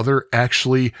 My mother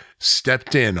actually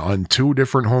stepped in on 2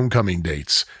 different homecoming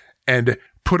dates and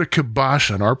put a kibosh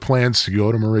on our plans to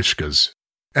go to Marichka's.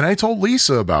 And I told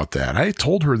Lisa about that. I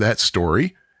told her that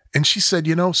story, and she said,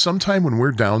 "You know, sometime when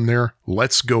we're down there,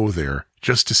 let's go there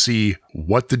just to see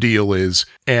what the deal is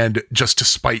and just to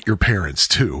spite your parents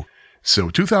too. So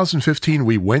 2015,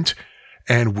 we went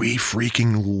and we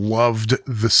freaking loved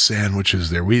the sandwiches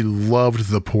there. We loved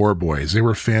the po' boys. They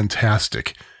were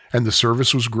fantastic. And the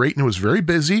service was great and it was very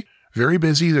busy,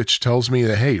 which tells me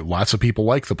that, hey, lots of people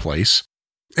like the place.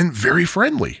 And very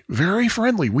friendly, very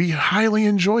friendly. We highly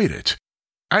enjoyed it.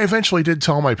 I eventually did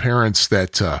tell my parents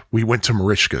that we went to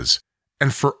Merichka's.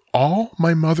 And for all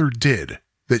my mother did,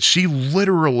 that she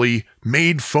literally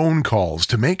made phone calls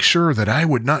to make sure that I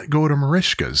would not go to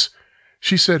Merichka's.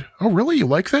 She said, "Oh, really? You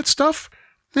like that stuff?"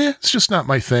 It's just not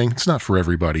my thing. It's not for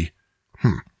everybody.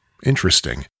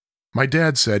 Interesting. My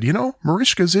dad said,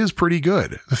 Merichka's is pretty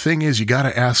good. The thing is, you got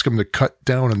to ask them to cut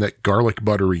down on that garlic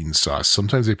butterine sauce.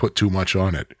 Sometimes they put too much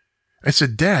on it. I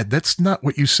said, "Dad, that's not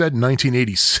what you said in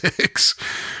 1986.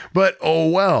 But oh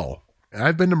well.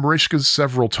 I've been to Merichka's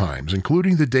several times,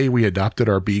 including the day we adopted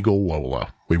our beagle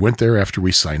Lola. We went there after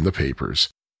we signed the papers.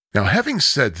 Now, having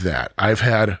said that, I've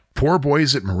had po'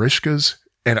 boys at Merichka's,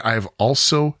 and I've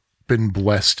also been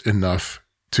blessed enough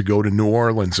to go to New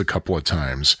Orleans a couple of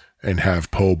times and have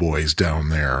po' boys down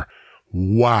there.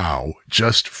 Wow.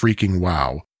 Just freaking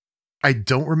wow. I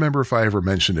don't remember if I ever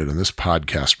mentioned it in this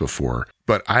podcast before,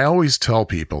 but I always tell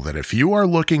people that if you are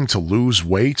looking to lose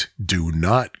weight, do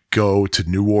not go to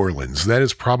New Orleans. That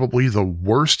is probably the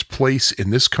worst place in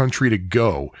this country to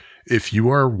go if you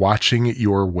are watching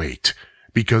your weight,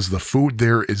 because the food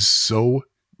there is so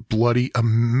bloody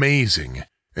amazing,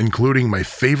 including my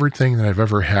favorite thing that I've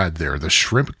ever had there, the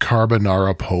shrimp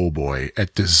carbonara po' boy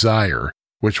at Desire,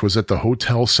 which was at the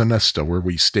Hotel Sonesta where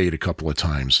we stayed a couple of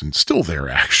times, and still there,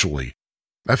 actually.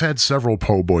 I've had several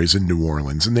po' boys in New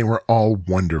Orleans, and they were all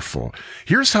wonderful.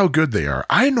 Here's how good they are.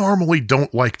 I normally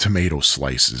don't like tomato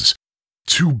slices.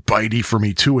 Too bitey for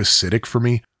me, too acidic for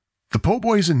me. The po'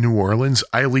 boys in New Orleans,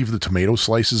 I leave the tomato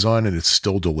slices on, and it's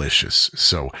still delicious.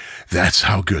 So that's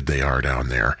how good they are down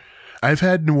there. I've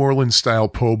had New Orleans-style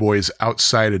po' boys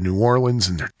outside of New Orleans,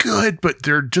 and they're good, but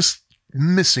they're just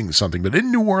missing something. But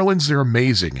in New Orleans, they're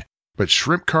amazing. But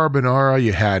shrimp carbonara,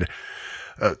 you had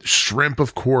shrimp,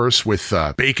 of course, with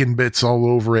bacon bits all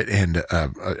over it and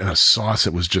a sauce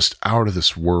that was just out of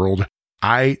this world.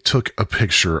 I took a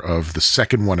picture of the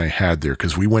second one I had there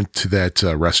because we went to that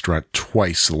restaurant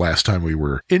twice the last time we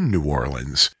were in New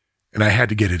Orleans. And I had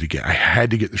to get it again. I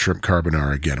had to get the shrimp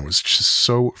carbonara again. It was just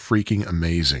so freaking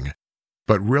amazing.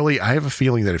 But really, I have a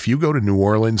feeling that if you go to New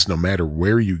Orleans, no matter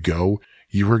where you go,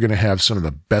 you are going to have some of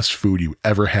the best food you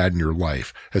ever had in your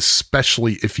life,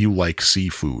 especially if you like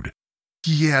seafood.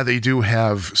 Yeah, they do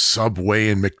have Subway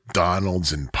and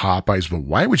McDonald's and Popeyes, but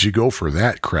why would you go for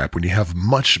that crap when you have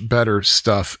much better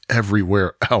stuff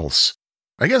everywhere else?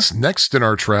 I guess next in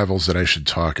our travels that I should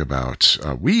talk about,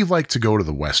 we like to go to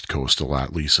the West Coast a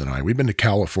lot, Lisa and I. We've been to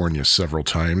California several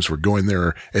times. We're going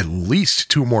there at least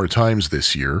 2 more times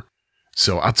this year.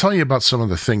 So I'll tell you about some of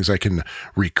the things I can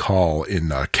recall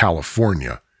in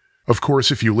California. Of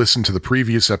course, if you listened to the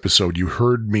previous episode, you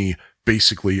heard me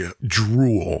basically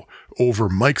drool over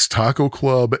Mike's Taco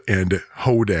Club and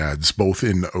Hodad's, both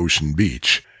in Ocean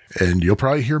Beach. And you'll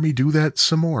probably hear me do that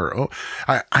some more. Oh,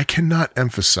 I cannot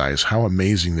emphasize how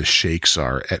amazing the shakes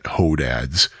are at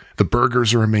Hodad's. The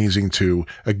burgers are amazing too.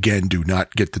 Again, do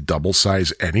not get the double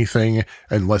size anything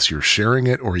unless you're sharing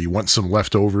it or you want some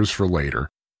leftovers for later.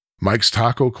 Mike's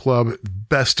Taco Club,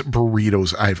 best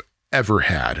burritos I've ever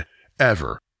had.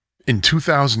 Ever. In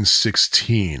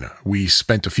 2016, we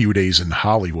spent a few days in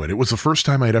Hollywood. It was the first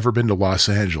time I'd ever been to Los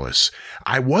Angeles.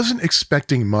 I wasn't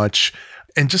expecting much,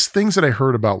 and just things that I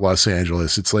heard about Los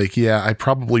Angeles, it's like, yeah, I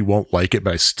probably won't like it,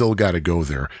 but I still got to go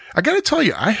there. I got to tell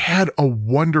you, I had a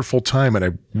wonderful time, and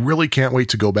I really can't wait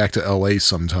to go back to LA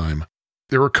sometime.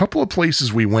 There were a couple of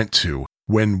places we went to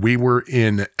when we were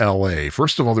in LA.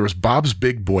 First of all, there was Bob's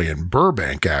Big Boy in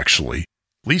Burbank, actually.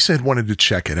 Lisa had wanted to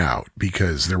check it out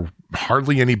because there were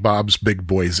hardly any Bob's Big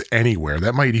Boys anywhere.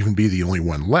 That might even be the only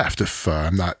one left, if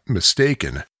I'm not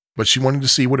mistaken. But she wanted to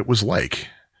see what it was like.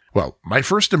 Well, my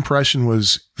first impression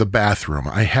was the bathroom.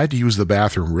 I had to use the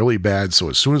bathroom really bad, so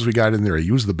as soon as we got in there, I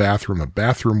used the bathroom. The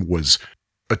bathroom was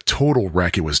a total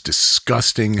wreck. It was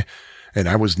disgusting, and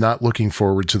I was not looking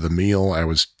forward to the meal. I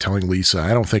was telling Lisa,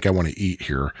 I don't think I want to eat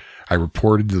here. I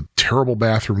reported the terrible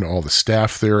bathroom to all the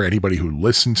staff there, anybody who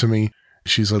listened to me.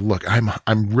 She said, look,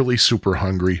 I'm really super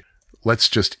hungry. Let's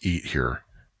just eat here.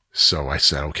 So I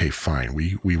said, okay, fine.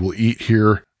 We will eat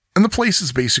here. And the place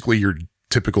is basically your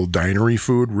typical dinery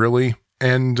food, really.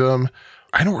 And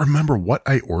I don't remember what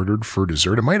I ordered for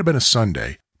dessert. It might have been a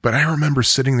sundae. But I remember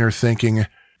sitting there thinking,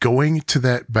 going to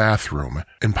that bathroom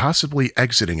and possibly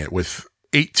exiting it with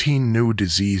 18 new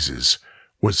diseases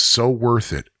was so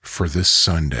worth it for this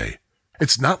Sunday.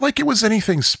 It's not like it was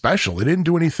anything special. It didn't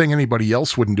do anything anybody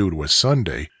else wouldn't do to a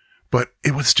Sunday, but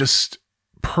it was just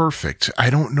perfect. I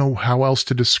don't know how else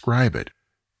to describe it.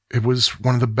 It was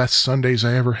one of the best Sundays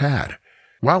I ever had.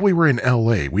 While we were in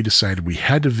LA, we decided we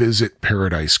had to visit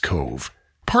Paradise Cove,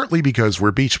 partly because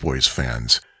we're Beach Boys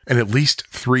fans, and at least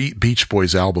 3 Beach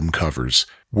Boys album covers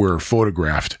were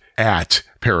photographed at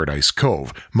Paradise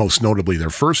Cove, most notably their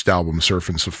first album,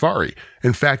 Surfin' Safari.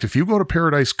 In fact, if you go to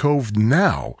Paradise Cove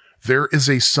now, there is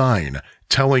a sign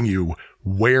telling you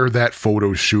where that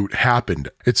photo shoot happened.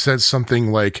 It says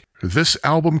something like, this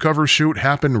album cover shoot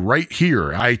happened right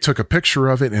here. I took a picture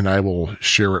of it and I will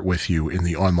share it with you in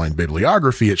the online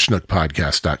bibliography at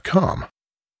schnookpodcast.com.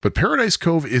 But Paradise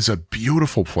Cove is a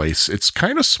beautiful place. It's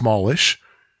kind of smallish.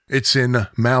 It's in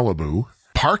Malibu.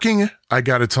 Parking, I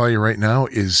gotta tell you right now,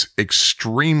 is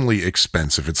extremely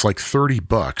expensive. It's like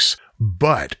 $30.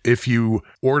 But if you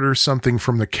order something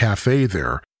from the cafe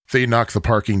there, they knock the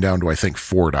parking down to, I think,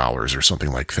 $4 or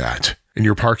something like that. And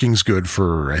your parking's good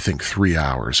for, I think, 3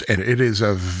 hours. And it is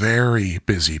a very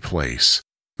busy place.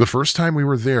 The first time we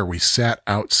were there, we sat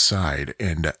outside.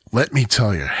 And let me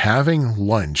tell you, having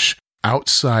lunch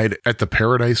outside at the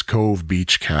Paradise Cove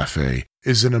Beach Cafe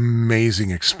is an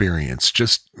amazing experience.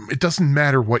 Just, it doesn't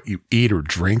matter what you eat or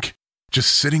drink.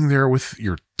 Just sitting there with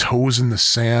your toes in the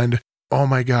sand. Oh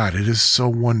my God, it is so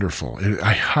wonderful.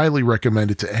 I highly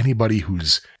recommend it to anybody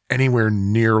who's anywhere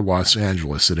near Los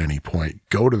Angeles at any point.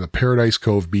 Go to the Paradise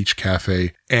Cove Beach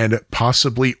Cafe and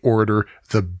possibly order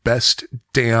the best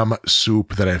damn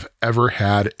soup that I've ever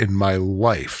had in my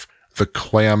life. The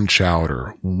clam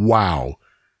chowder. Wow.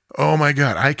 Oh my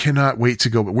God, I cannot wait to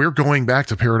go. But we're going back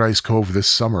to Paradise Cove this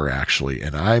summer, actually,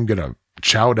 and I'm going to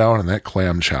chow down on that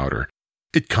clam chowder.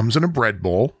 It comes in a bread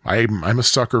bowl. I'm a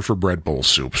sucker for bread bowl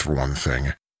soups, for one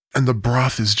thing. And the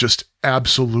broth is just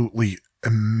absolutely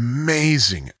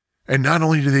amazing. And not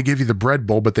only do they give you the bread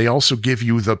bowl, but they also give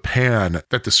you the pan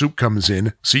that the soup comes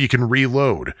in so you can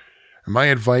reload. My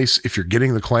advice, if you're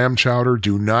getting the clam chowder,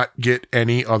 do not get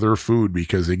any other food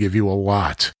because they give you a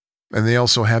lot. And they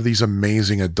also have these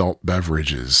amazing adult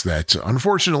beverages that,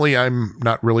 unfortunately, I'm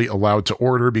not really allowed to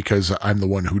order because I'm the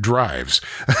one who drives.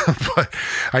 But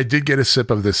I did get a sip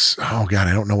of this. Oh, God,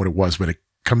 I don't know what it was, but it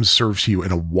comes served to you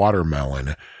in a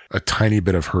watermelon, a tiny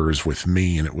bit of hers with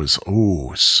me. And it was,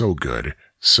 oh, so good.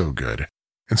 So good.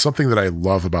 And something that I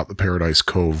love about the Paradise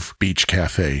Cove Beach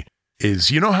Cafe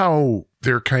is, you know how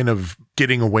they're kind of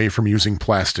getting away from using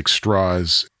plastic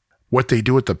straws? What they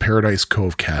do at the Paradise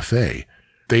Cove Cafe,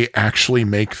 they actually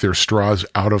make their straws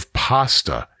out of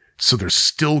pasta. So they're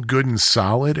still good and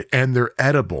solid and they're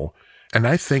edible. And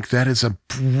I think that is a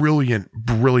brilliant,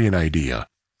 brilliant idea.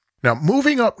 Now,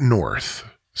 moving up north,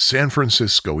 San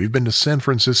Francisco. We've been to San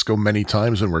Francisco many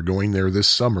times and we're going there this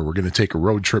summer. We're going to take a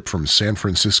road trip from San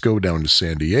Francisco down to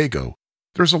San Diego.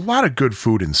 There's a lot of good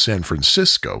food in San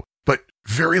Francisco, but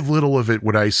very little of it,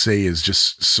 would I say, is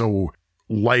just so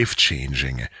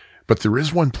life-changing. But there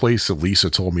is one place that Lisa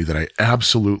told me that I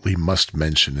absolutely must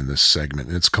mention in this segment,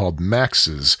 and it's called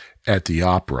Max's at the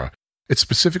Opera. It's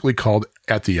specifically called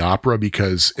At the Opera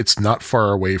because it's not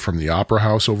far away from the Opera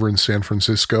House over in San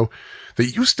Francisco. They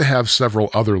used to have several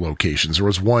other locations. There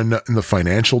was one in the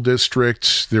financial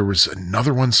district. There was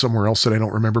another one somewhere else that I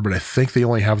don't remember, but I think they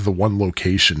only have the one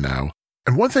location now.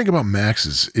 And one thing about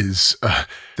Max's is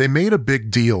they made a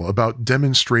big deal about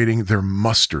demonstrating their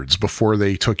mustards before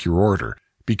they took your order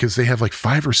because they have like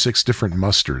 5 or 6 different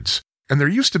mustards. And there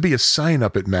used to be a sign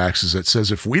up at Max's that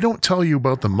says, if we don't tell you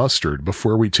about the mustard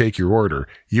before we take your order,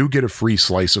 you get a free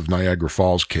slice of Niagara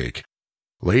Falls cake.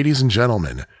 Ladies and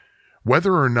gentlemen,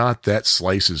 whether or not that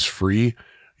slice is free,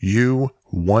 you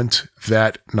want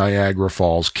that Niagara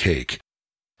Falls cake.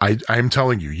 I'm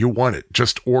telling you, you want it.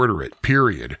 Just order it,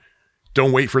 period.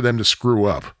 Don't wait for them to screw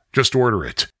up. Just order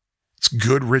it. It's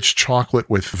good, rich chocolate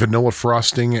with vanilla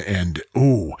frosting and,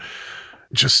 ooh,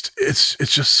 it's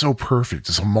just so perfect.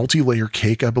 It's a multi-layer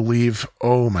cake, I believe.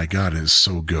 Oh my God, it is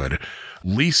so good.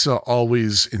 Lisa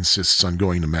always insists on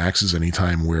going to Max's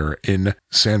anytime we're in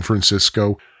San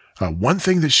Francisco. One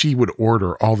thing that she would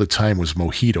order all the time was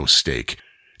mojito steak.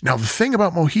 Now, the thing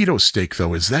about mojito steak,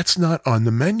 though, is that's not on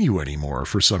the menu anymore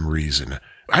for some reason.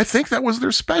 I think that was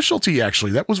their specialty,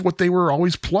 actually. That was what they were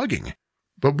always plugging.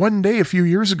 But one day, a few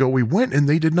years ago, we went and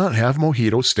they did not have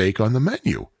mojito steak on the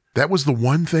menu. That was the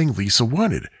one thing Lisa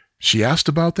wanted. She asked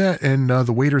about that, and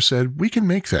the waiter said, we can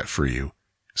make that for you.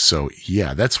 So,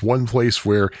 yeah, that's one place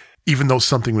where, even though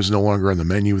something was no longer on the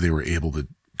menu, they were able to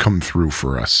come through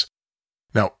for us.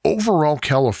 Now, overall,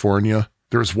 California,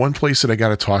 there's one place that I got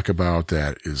to talk about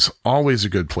that is always a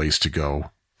good place to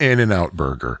go, In-N-Out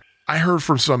Burger. I heard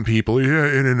from some people, yeah,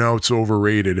 In-N-Out's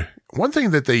overrated. One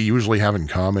thing that they usually have in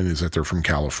common is that they're from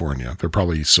California. They're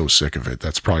probably so sick of it.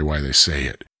 That's probably why they say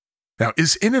it. Now,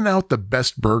 is In-N-Out the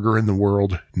best burger in the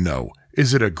world? No.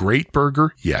 Is it a great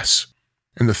burger? Yes.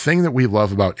 And the thing that we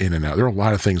love about In-N-Out, there are a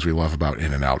lot of things we love about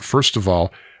In-N-Out. First of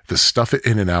all, the stuff at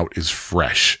In-N-Out is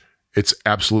fresh. It's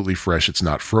absolutely fresh. It's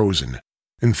not frozen.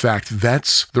 In fact,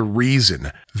 that's the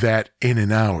reason that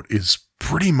In-N-Out is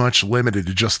pretty much limited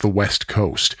to just the West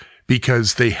Coast,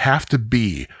 because they have to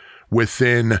be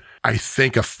within, I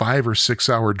think, a 5 or 6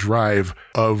 hour drive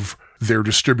of their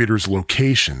distributors'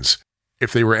 locations.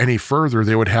 If they were any further,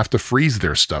 they would have to freeze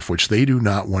their stuff, which they do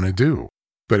not want to do.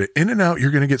 But at In-N-Out,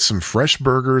 you're going to get some fresh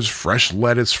burgers, fresh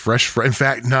lettuce, in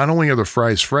fact, not only are the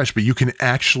fries fresh, but you can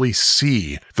actually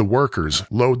see the workers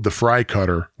load the fry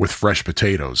cutter with fresh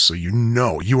potatoes. So you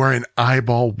know you are an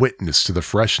eyeball witness to the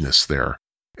freshness there.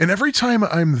 And every time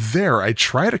I'm there, I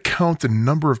try to count the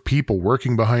number of people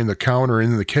working behind the counter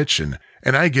in the kitchen,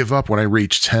 and I give up when I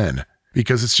reach 10,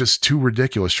 because it's just too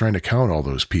ridiculous trying to count all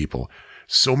those people.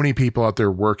 So many people out there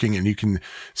working, and you can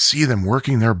see them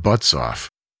working their butts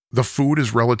off. The food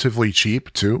is relatively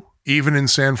cheap, too. Even in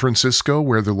San Francisco,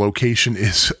 where the location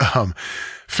is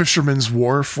Fisherman's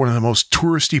Wharf, one of the most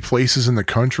touristy places in the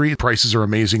country, prices are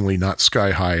amazingly not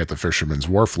sky high at the Fisherman's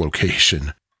Wharf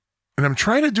location. And I'm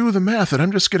trying to do the math, and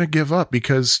I'm just going to give up,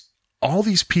 because all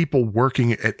these people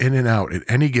working at In-N-Out at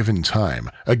any given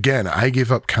time, again, I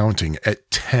give up counting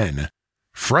at 10.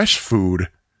 Fresh food,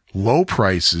 low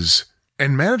prices,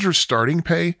 and manager's starting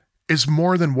pay is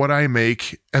more than what I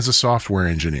make as a software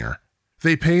engineer.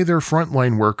 They pay their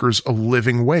frontline workers a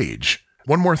living wage.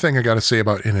 One more thing I got to say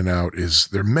about In-N-Out is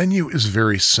their menu is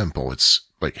very simple. It's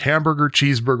like hamburger,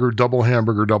 cheeseburger, double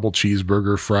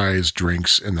cheeseburger, fries,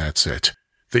 drinks, and that's it.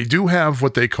 They do have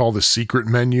what they call the secret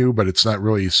menu, but it's not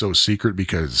really so secret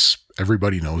because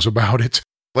everybody knows about it.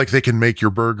 Like they can make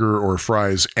your burger or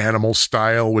fries animal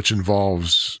style, which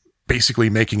involves basically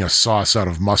making a sauce out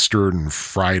of mustard and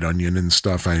fried onion and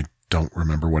stuff. I don't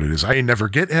remember what it is. I never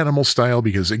get animal style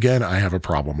because, again, I have a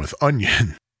problem with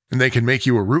onion. And they can make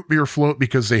you a root beer float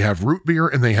because they have root beer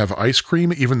and they have ice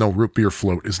cream, even though root beer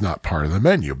float is not part of the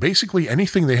menu. Basically,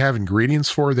 anything they have ingredients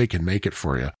for, they can make it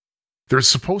for you. There's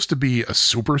supposed to be a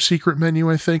super secret menu,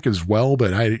 I think, as well,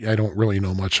 but I don't really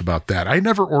know much about that. I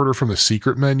never order from the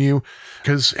secret menu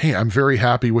because, hey, I'm very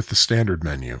happy with the standard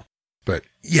menu. But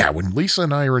yeah, when Lisa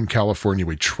and I are in California,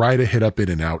 we try to hit up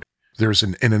In-N-Out. There's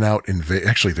an In-N-Out in Vegas.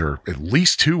 Actually, there are at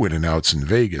least 2 In-N-Outs in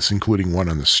Vegas, including one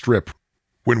on the Strip.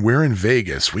 When we're in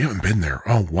Vegas, we haven't been there.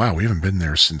 Oh, wow. We haven't been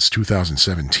there since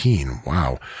 2017.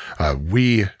 Wow.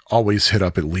 We always hit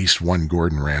up at least one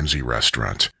Gordon Ramsay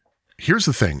restaurant. Here's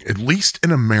the thing, at least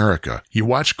in America, you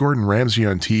watch Gordon Ramsay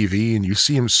on TV and you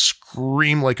see him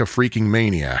scream like a freaking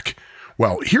maniac.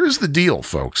 Well, here's the deal,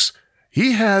 folks.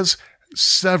 He has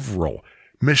several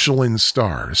Michelin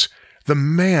stars. The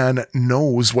man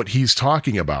knows what he's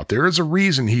talking about. There is a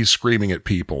reason he's screaming at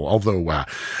people, although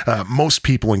most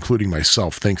people, including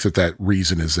myself, think that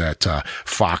reason is that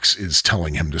Fox is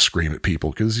telling him to scream at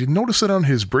people, because you notice that on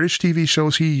his British TV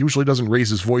shows, he usually doesn't raise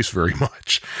his voice very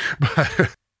much.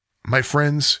 But my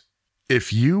friends,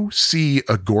 if you see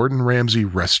a Gordon Ramsay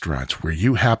restaurant where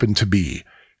you happen to be,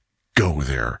 go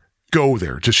there. Go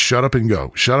there. Just shut up and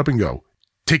go. Shut up and go.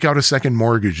 Take out a second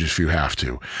mortgage if you have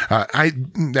to.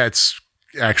 That's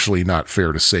actually not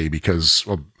fair to say because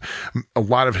a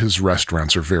lot of his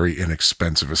restaurants are very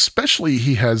inexpensive. Especially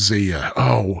he has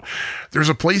there's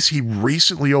a place he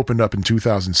recently opened up in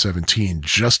 2017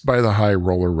 just by the High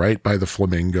Roller, right by the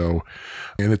Flamingo.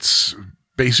 And it's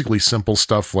basically simple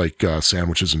stuff like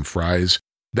sandwiches and fries.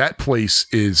 That place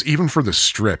is, even for the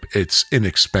Strip, it's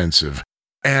inexpensive.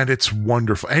 And it's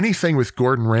wonderful. Anything with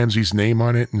Gordon Ramsay's name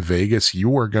on it in Vegas,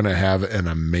 you are going to have an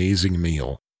amazing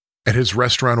meal. At his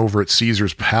restaurant over at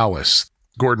Caesar's Palace,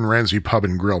 Gordon Ramsay Pub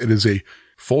and Grill, it is a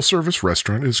full-service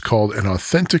restaurant. It is called an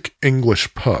Authentic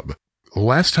English Pub.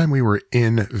 Last time we were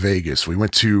in Vegas, we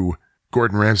went to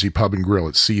Gordon Ramsay Pub and Grill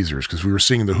at Caesar's because we were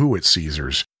seeing The Who at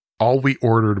Caesar's. All we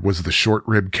ordered was the short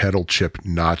rib kettle chip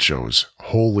nachos.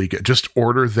 Just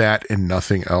order that and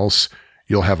nothing else.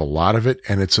 You'll have a lot of it,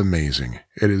 and it's amazing.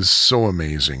 It is so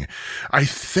amazing. I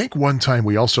think one time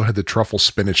we also had the truffle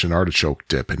spinach and artichoke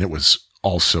dip, and it was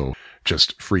also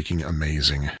just freaking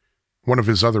amazing. One of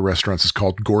his other restaurants is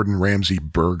called Gordon Ramsay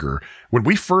Burger. When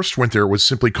we first went there, it was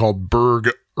simply called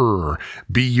Burger,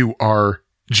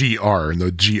 B-U-R-G-R, and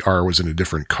the G-R was in a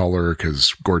different color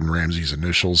because Gordon Ramsay's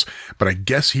initials, but I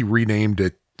guess he renamed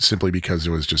it simply because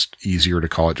it was just easier to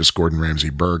call it just Gordon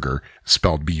Ramsay Burger,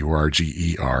 spelled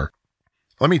B-U-R-G-E-R.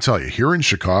 Let me tell you, here in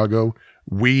Chicago,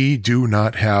 We do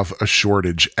not have a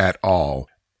shortage at all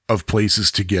of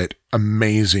places to get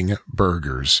amazing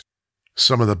burgers.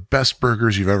 Some of the best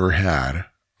burgers you've ever had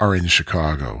are in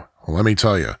Chicago. Well, let me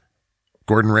tell you,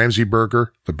 Gordon Ramsay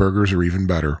Burger, the burgers are even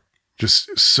better.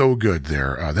 Just so good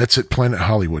there. That's at Planet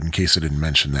Hollywood, in case I didn't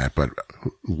mention that. But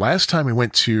last time we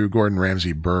went to Gordon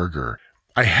Ramsay Burger,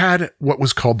 I had what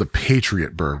was called the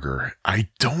Patriot Burger. I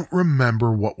don't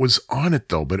remember what was on it,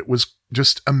 though, but it was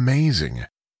just amazing.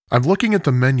 I'm looking at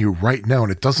the menu right now,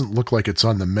 and it doesn't look like it's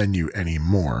on the menu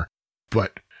anymore.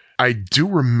 But I do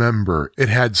remember it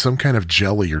had some kind of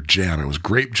jelly or jam. It was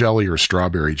grape jelly or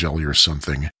strawberry jelly or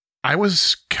something. I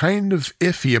was kind of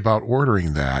iffy about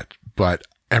ordering that, but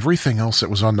everything else that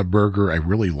was on the burger I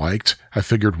really liked. I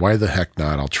figured, why the heck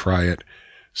not? I'll try it.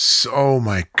 So,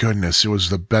 my goodness, it was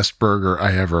the best burger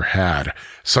I ever had.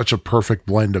 Such a perfect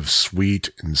blend of sweet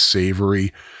and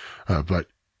savory. But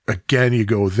again, you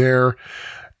go there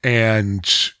and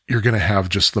you're going to have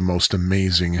just the most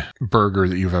amazing burger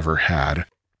that you've ever had.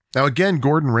 Now, again,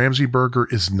 Gordon Ramsay Burger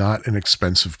is not an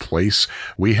expensive place.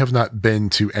 We have not been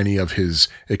to any of his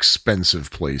expensive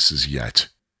places yet.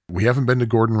 We haven't been to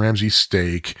Gordon Ramsay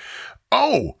Steak.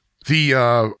 Oh,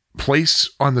 the place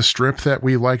on the Strip that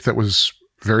we liked that was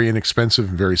very inexpensive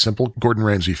and very simple, Gordon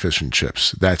Ramsay Fish and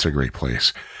Chips. That's a great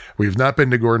place. We've not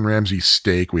been to Gordon Ramsay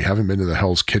Steak. We haven't been to the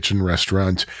Hell's Kitchen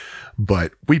restaurant,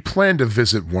 but we plan to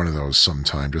visit one of those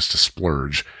sometime just to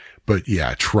splurge. But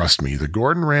yeah, trust me, the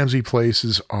Gordon Ramsay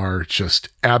places are just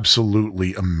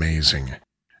absolutely amazing.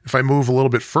 If I move a little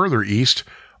bit further east,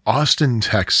 Austin,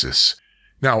 Texas.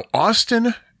 Now,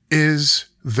 Austin is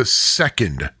the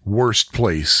second worst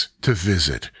place to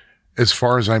visit, as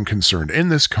far as I'm concerned, in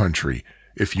this country,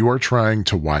 if you are trying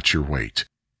to watch your weight.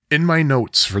 In my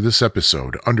notes for this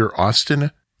episode, under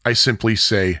Austin, I simply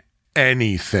say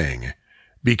anything,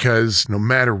 because no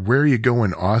matter where you go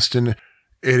in Austin,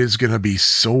 it is going to be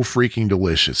so freaking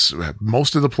delicious.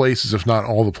 Most of the places, if not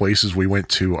all the places we went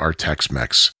to, are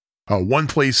Tex-Mex. One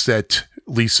place that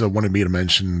Lisa wanted me to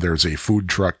mention, there's a food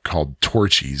truck called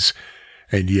Torchy's.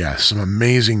 And yes, some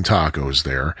amazing tacos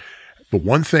there. But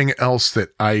one thing else that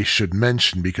I should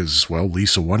mention, because, well,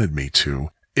 Lisa wanted me to,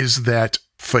 is that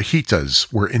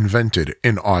fajitas were invented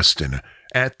in Austin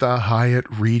at the Hyatt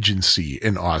Regency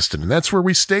in Austin. And that's where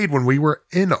we stayed when we were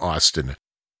in Austin.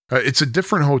 It's a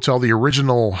different hotel. The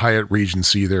original Hyatt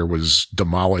Regency there was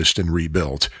demolished and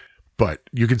rebuilt, but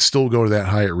you can still go to that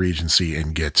Hyatt Regency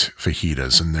and get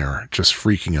fajitas, and they're just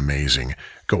freaking amazing.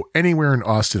 Go anywhere in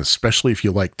Austin, especially if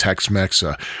you like Tex-Mex.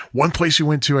 One place you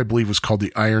went to, I believe, was called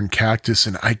the Iron Cactus,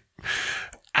 and I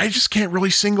just can't really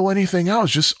single anything out.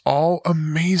 It's just all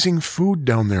amazing food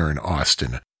down there in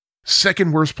Austin.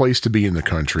 Second worst place to be in the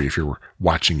country if you're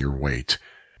watching your weight.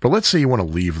 But let's say you want to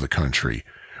leave the country.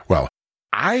 Well,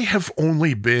 I have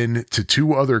only been to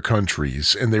two other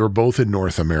countries, and they were both in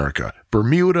North America,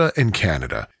 Bermuda and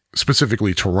Canada,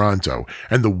 specifically Toronto.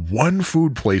 And the one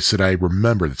food place that I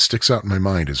remember that sticks out in my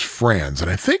mind is Franz.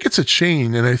 And I think it's a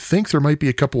chain, and I think there might be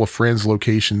a couple of Franz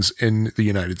locations in the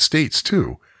United States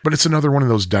too. But it's another one of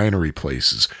those dinery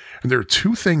places. And there are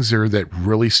two things there that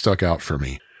really stuck out for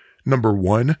me. Number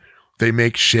one, they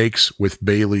make shakes with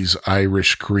Bailey's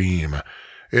Irish Cream.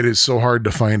 It is so hard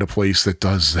to find a place that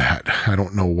does that. I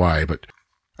don't know why, but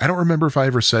I don't remember if I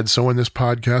ever said so in this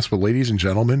podcast, but ladies and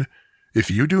gentlemen, if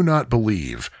you do not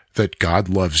believe that God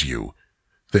loves you,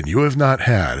 then you have not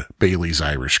had Bailey's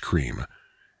Irish Cream.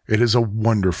 It is a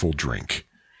wonderful drink.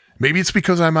 Maybe it's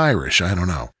because I'm Irish, I don't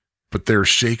know. But their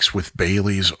shakes with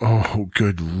Bailey's, oh,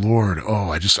 good Lord.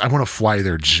 Oh, I want to fly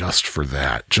there just for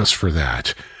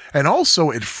that. And also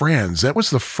at Franz, that was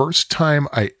the first time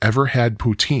I ever had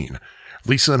poutine.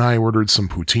 Lisa and I ordered some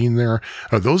poutine there.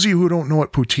 Those of you who don't know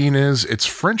what poutine is, it's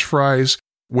French fries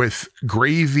with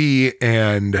gravy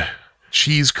and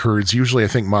cheese curds, usually I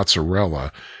think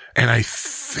mozzarella, and I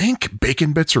think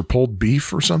bacon bits or pulled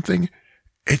beef or something.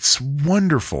 It's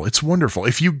wonderful. It's wonderful.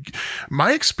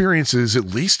 My experience is, at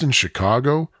least in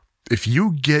Chicago, if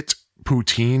you get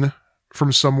poutine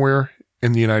from somewhere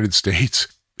in the United States,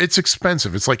 it's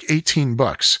expensive. It's like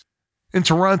 $18. In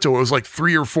Toronto, it was like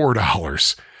 $3 or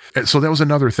 $4. So that was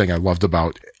another thing I loved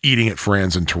about eating at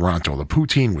Franz in Toronto. The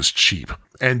poutine was cheap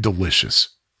and delicious.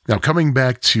 Now, coming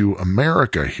back to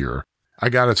America here, I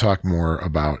got to talk more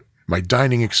about my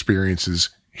dining experiences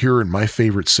here in my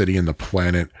favorite city on the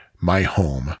planet, my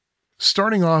home.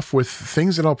 Starting off with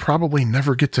things that I'll probably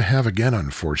never get to have again,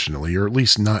 unfortunately, or at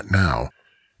least not now.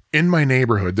 In my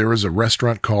neighborhood, there is a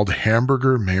restaurant called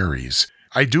Hamburger Mary's.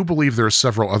 I do believe there are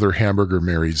several other Hamburger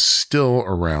Marys still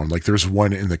around, like there's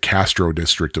one in the Castro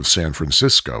district of San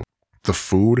Francisco. The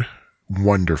food,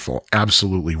 wonderful,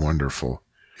 absolutely wonderful.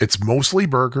 It's mostly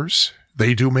burgers.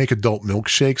 They do make adult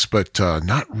milkshakes, but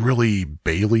not really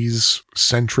Bailey's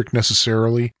centric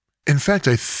necessarily. In fact,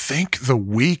 I think the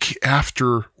week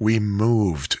after we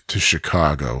moved to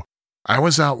Chicago, I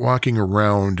was out walking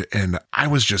around and I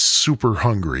was just super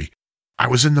hungry. I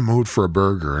was in the mood for a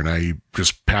burger and I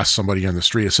just passed somebody on the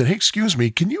street. I said, "Hey, excuse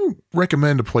me, can you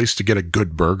recommend a place to get a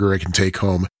good burger I can take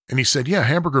home?" And he said, "Yeah,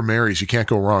 Hamburger Mary's, you can't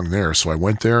go wrong there." So I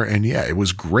went there and yeah, it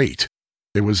was great.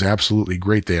 It was absolutely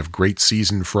great. They have great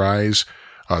seasoned fries.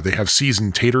 They have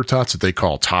seasoned tater tots that they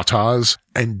call tatas.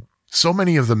 And so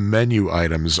many of the menu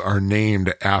items are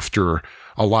named after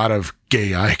a lot of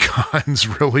gay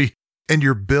icons, really. And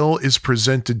your bill is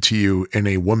presented to you in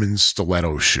a woman's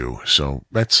stiletto shoe. So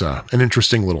that's an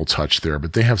interesting little touch there.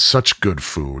 But they have such good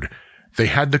food. They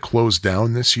had to close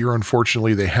down this year,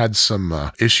 unfortunately. They had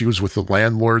some issues with the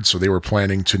landlord, so they were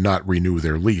planning to not renew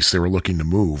their lease. They were looking to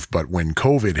move. But when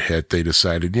COVID hit, they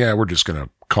decided, yeah, we're just going to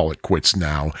call it quits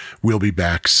now. We'll be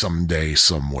back someday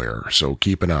somewhere. So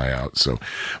keep an eye out. So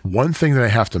one thing that I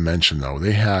have to mention, though,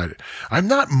 I'm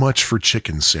not much for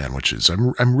chicken sandwiches.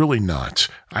 I'm really not.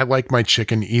 I like my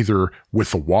chicken either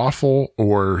with a waffle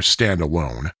or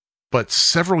standalone. But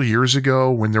several years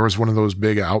ago, when there was one of those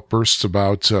big outbursts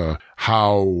about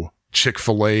how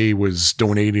Chick-fil-A was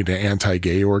donating to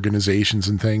anti-gay organizations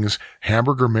and things,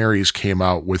 Hamburger Mary's came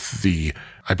out with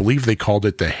I believe they called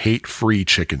it the hate-free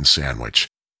chicken sandwich.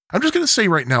 I'm just going to say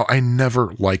right now, I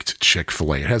never liked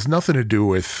Chick-fil-A. It has nothing to do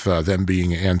with them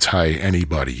being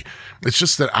anti-anybody. It's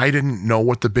just that I didn't know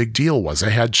what the big deal was.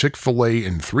 I had Chick-fil-A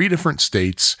in 3 different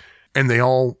states, and they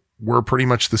all were pretty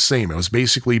much the same. It was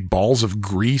basically balls of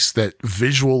grease that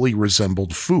visually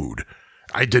resembled food.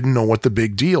 I didn't know what the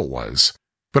big deal was.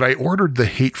 But I ordered the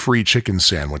hate-free chicken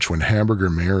sandwich when Hamburger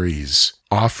Mary's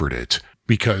offered it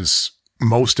because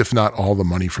most, if not all, the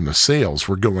money from the sales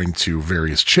were going to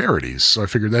various charities. So I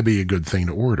figured that'd be a good thing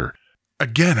to order.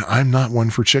 Again, I'm not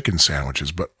one for chicken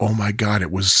sandwiches, but oh my God,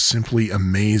 it was simply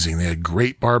amazing. They had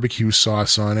great barbecue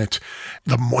sauce on it.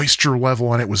 The moisture level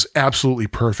on it was absolutely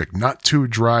perfect. Not too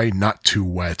dry, not too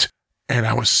wet. And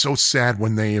I was so sad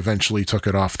when they eventually took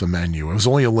it off the menu. It was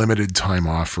only a limited time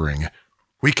offering.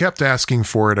 We kept asking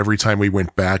for it every time we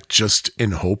went back, just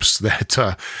in hopes that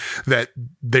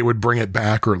they would bring it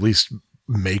back or at least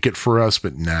make it for us,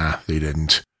 but nah, they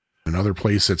didn't. Another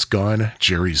place that's gone,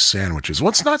 Jerry's Sandwiches. Well,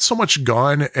 it's not so much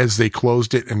gone as they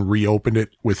closed it and reopened it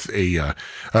with a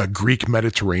Greek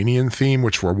Mediterranean theme,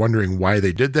 which we're wondering why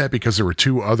they did that because there were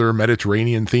 2 other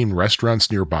Mediterranean themed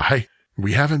restaurants nearby.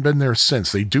 We haven't been there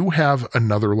since. They do have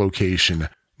another location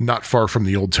not far from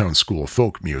the Old Town School of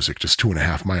Folk Music, just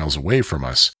 2.5 miles away from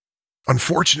us.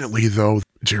 Unfortunately, though,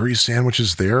 Jerry's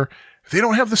Sandwiches there, they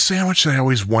don't have the sandwich that I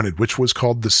always wanted, which was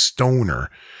called the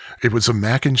Stoner. It was a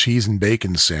mac and cheese and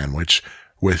bacon sandwich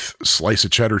with a slice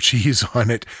of cheddar cheese on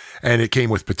it, and it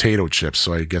came with potato chips,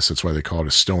 so I guess that's why they call it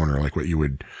a stoner, like what you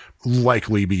would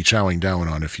likely be chowing down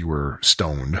on if you were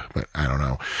stoned, but I don't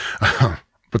know.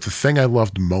 But the thing I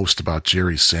loved most about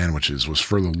Jerry's Sandwiches was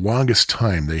for the longest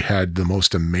time they had the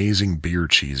most amazing beer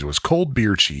cheese. It was cold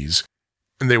beer cheese,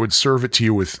 and they would serve it to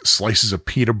you with slices of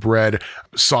pita bread,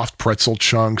 soft pretzel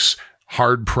chunks,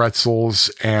 hard pretzels,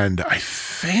 and I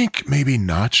think maybe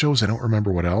nachos. I don't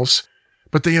remember what else.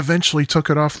 But they eventually took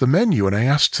it off the menu, and I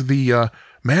asked the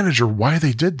manager why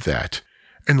they did that.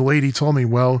 And the lady told me,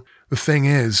 well, the thing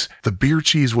is, the beer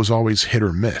cheese was always hit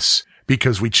or miss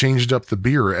because we changed up the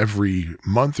beer every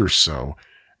month or so,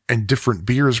 and different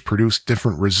beers produced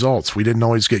different results. We didn't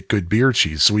always get good beer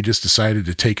cheese, so we just decided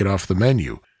to take it off the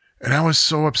menu. And I was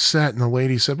so upset, and the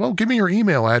lady said, well, give me your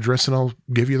email address, and I'll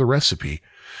give you the recipe.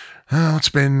 Oh, it's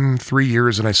been 3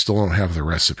 years and I still don't have the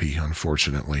recipe,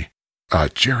 unfortunately.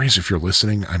 Jerry's, if you're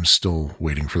listening, I'm still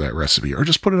waiting for that recipe. Or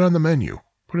just put it on the menu.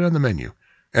 Put it on the menu.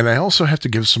 And I also have to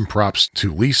give some props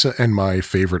to Lisa and my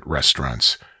favorite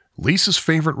restaurants. Lisa's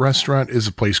favorite restaurant is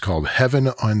a place called Heaven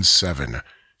on 7.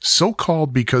 So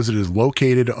called because it is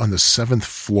located on the 7th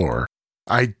floor.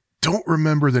 I don't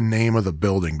remember the name of the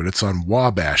building, but it's on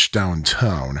Wabash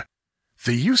downtown.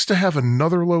 They used to have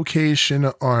another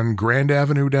location on Grand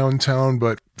Avenue downtown,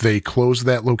 but they closed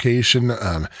that location.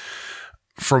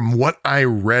 From what I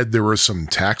read, there were some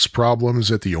tax problems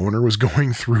that the owner was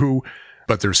going through,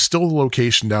 but there's still a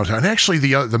location downtown. Actually,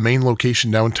 the main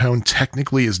location downtown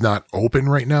technically is not open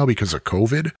right now because of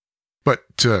COVID. But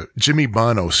Jimmy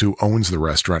Bonos, who owns the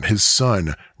restaurant, his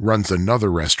son runs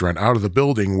another restaurant out of the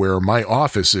building where my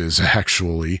office is,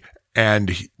 actually.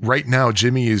 And right now,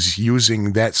 Jimmy is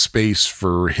using that space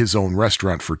for his own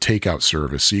restaurant for takeout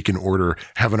service. So you can order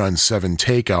Heaven on 7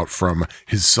 takeout from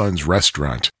his son's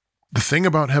restaurant. The thing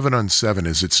about Heaven on 7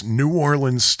 is it's New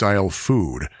Orleans style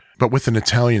food, but with an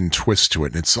Italian twist to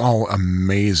it. And it's all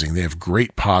amazing. They have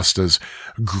great pastas,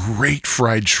 great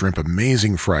fried shrimp,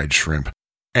 amazing fried shrimp,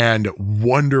 and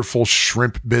wonderful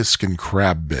shrimp bisque and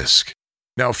crab bisque.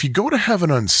 Now, if you go to Heaven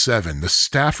on 7, the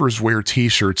staffers wear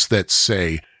t-shirts that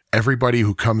say, everybody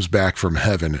who comes back from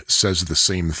heaven says the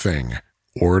same thing.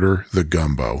 Order the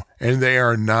gumbo. And they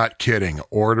are not kidding.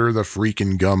 Order the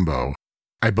freaking gumbo.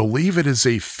 I believe it is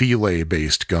a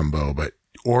filet-based gumbo, but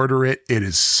order it. It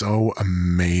is so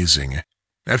amazing.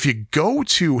 Now, if you go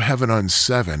to Heaven on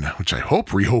 7, which I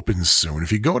hope reopens soon,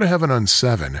 if you go to Heaven on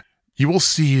 7, you will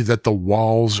see that the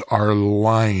walls are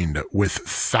lined with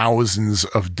thousands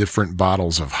of different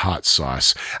bottles of hot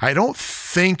sauce. I don't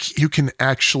think you can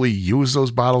actually use those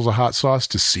bottles of hot sauce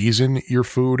to season your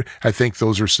food. I think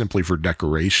those are simply for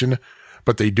decoration,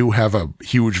 but they do have a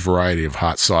huge variety of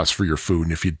hot sauce for your food.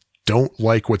 And if you don't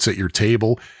like what's at your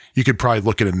table, you could probably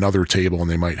look at another table and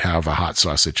they might have a hot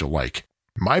sauce that you like.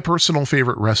 My personal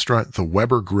favorite restaurant, the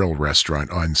Weber Grill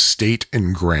restaurant on State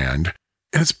and Grand.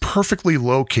 And it's perfectly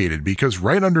located because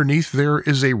right underneath there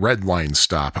is a Red Line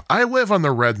stop. I live on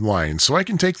the Red Line, so I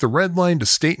can take the Red Line to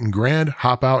State and Grand,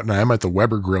 hop out, and I'm at the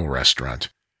Weber Grill restaurant.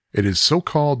 It is so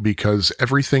called because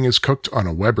everything is cooked on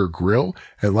a Weber grill,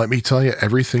 and let me tell you,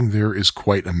 everything there is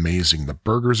quite amazing. The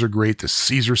burgers are great, the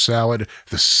Caesar salad,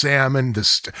 the salmon,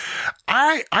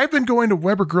 I've been going to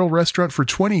Weber Grill restaurant for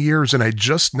 20 years, and I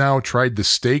just now tried the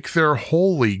steak there.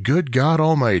 Holy good God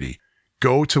almighty.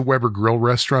 Go to Weber Grill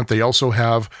restaurant. They also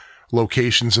have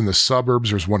locations in the suburbs.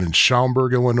 There's one in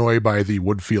Schaumburg, Illinois by the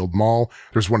Woodfield Mall.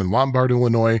 There's one in Lombard,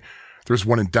 Illinois. There's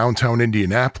one in downtown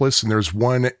Indianapolis, and there's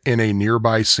one in a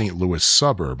nearby St. Louis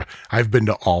suburb. I've been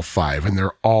to all 5, and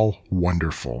they're all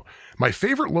wonderful. My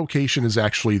favorite location is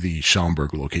actually the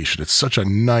Schaumburg location. It's such a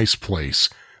nice place.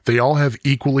 They all have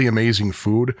equally amazing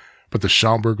food, but the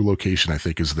Schaumburg location, I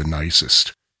think, is the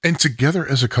nicest. And together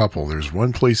as a couple, there's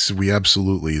one place that we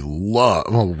absolutely love.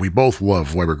 Well, we both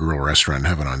love Weber Grill Restaurant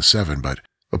Heaven on 7, but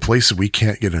a place that we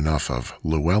can't get enough of,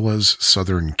 Luella's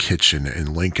Southern Kitchen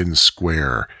in Lincoln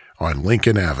Square on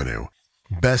Lincoln Avenue.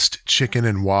 Best chicken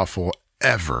and waffle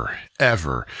ever.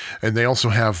 And they also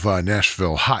have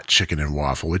Nashville hot chicken and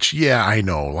waffle, which, yeah, I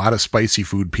know. A lot of spicy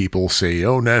food people say,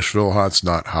 oh, Nashville hot's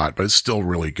not hot, but it's still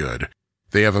really good.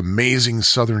 They have amazing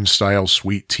Southern-style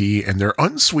sweet tea, and their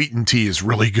unsweetened tea is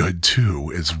really good, too,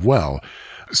 as well.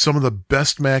 Some of the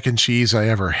best mac and cheese I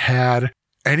ever had.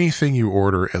 Anything you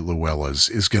order at Luella's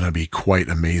is going to be quite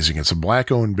amazing. It's a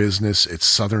Black-owned business. It's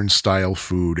Southern-style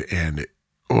food, and,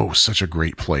 oh, such a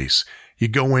great place. You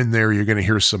go in there, you're going to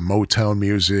hear some Motown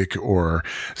music, or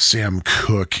Sam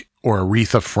Cooke, or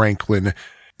Aretha Franklin.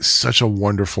 Such a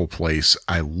wonderful place.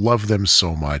 I love them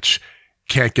so much.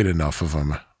 Can't get enough of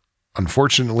them.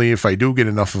 Unfortunately, if I do get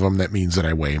enough of them, that means that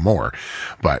I weigh more.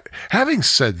 But having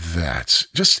said that,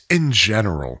 just in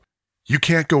general, you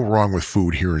can't go wrong with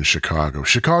food here in Chicago.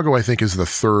 Chicago, I think, is the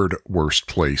 3rd worst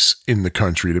place in the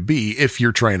country to be if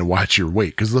you're trying to watch your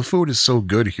weight, because the food is so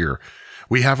good here.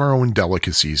 We have our own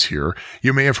delicacies here.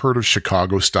 You may have heard of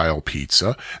Chicago-style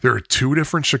pizza. There are 2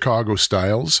 different Chicago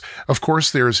styles. Of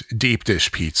course, there's deep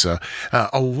dish pizza.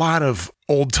 A lot of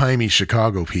old-timey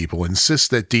Chicago people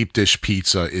insist that deep dish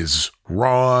pizza is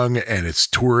wrong and it's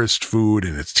tourist food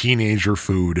and it's teenager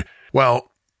food.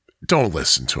 Well, don't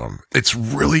listen to them. It's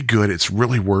really good. It's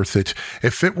really worth it.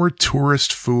 If it were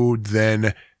tourist food,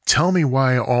 then tell me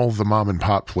why all the mom and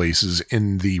pop places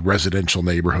in the residential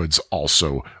neighborhoods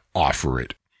also offer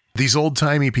it. These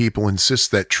old-timey people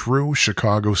insist that true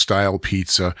Chicago-style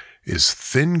pizza is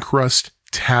thin crust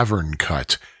tavern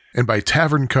cut. And by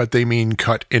tavern cut, they mean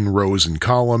cut in rows and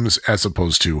columns as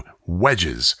opposed to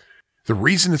wedges. The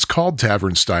reason it's called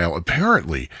tavern style,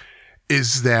 apparently,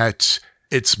 is that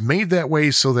it's made that way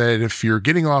so that if you're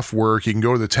getting off work, you can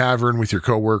go to the tavern with your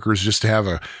coworkers just to have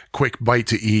a quick bite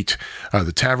to eat.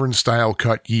 The tavern style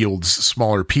cut yields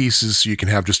smaller pieces so you can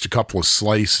have just a couple of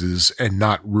slices and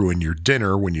not ruin your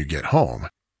dinner when you get home.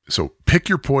 So pick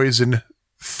your poison,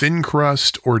 thin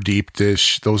crust or deep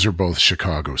dish. Those are both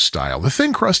Chicago style. The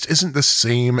thin crust isn't the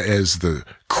same as the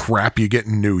crap you get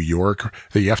in New York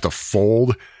that you have to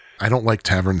fold. I don't like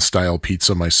tavern style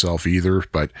pizza myself either,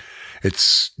 but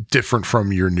it's different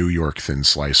from your New York thin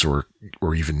slice or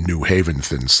even New Haven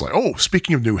thin slice. Oh,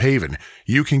 speaking of New Haven,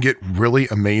 you can get really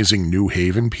amazing New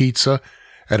Haven pizza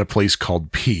at a place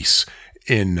called Peace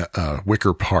in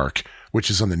Wicker Park, which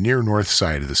is on the near north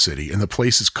side of the city. And the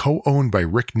place is co-owned by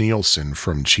Rick Nielsen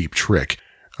from Cheap Trick.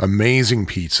 Amazing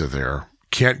pizza there.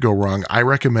 Can't go wrong. I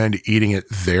recommend eating it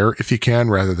there if you can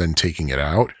rather than taking it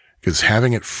out, because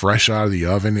having it fresh out of the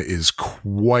oven is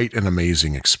quite an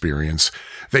amazing experience.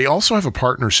 They also have a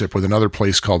partnership with another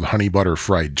place called Honey Butter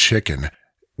Fried Chicken.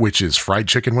 which is fried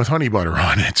chicken with honey butter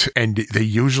on it. And they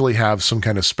usually have some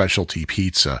kind of specialty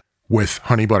pizza with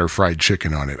honey butter fried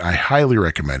chicken on it. I highly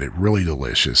recommend it. Really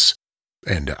delicious.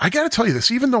 And I got to tell you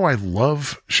this, even though I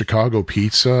love Chicago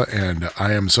pizza and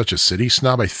I am such a city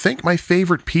snob, I think my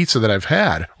favorite pizza that I've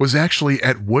had was actually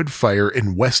at Woodfire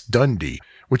in West Dundee,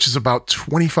 which is about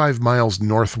 25 miles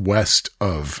northwest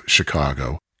of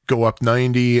Chicago. Go up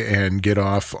 90 and get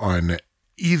off on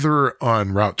either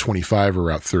on Route 25 or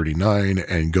Route 39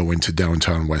 and go into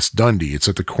downtown West Dundee. It's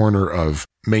at the corner of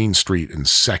Main Street and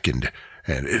 2nd.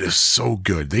 And it is so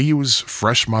good. They use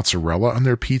fresh mozzarella on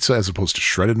their pizza as opposed to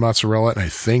shredded mozzarella, and I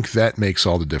think that makes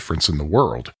all the difference in the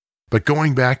world. But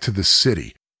going back to the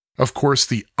city, of course,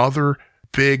 the other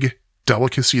big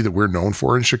delicacy that we're known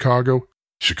for in Chicago,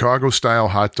 Chicago-style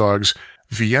hot dogs.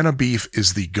 Vienna beef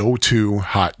is the go-to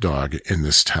hot dog in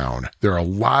this town. There are a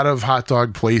lot of hot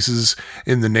dog places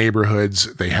in the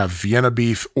neighborhoods. They have Vienna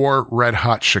beef, or Red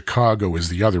Hot Chicago is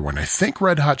the other one. I think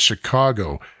Red Hot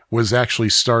Chicago was actually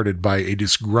started by a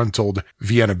disgruntled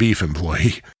Vienna beef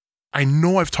employee. I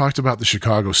know I've talked about the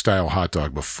Chicago-style hot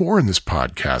dog before in this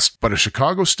podcast, but a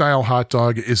Chicago-style hot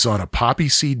dog is on a poppy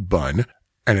seed bun,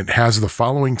 and it has the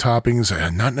following toppings,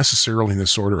 and not necessarily in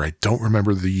this order. I don't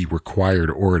remember the required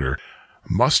order.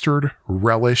 Mustard,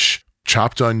 relish,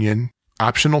 chopped onion,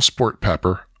 optional sport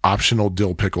pepper, optional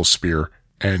dill pickle spear,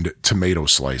 and tomato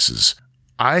slices.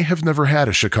 I have never had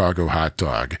a Chicago hot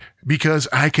dog because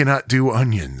I cannot do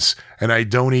onions and I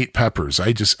don't eat peppers.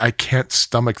 I can't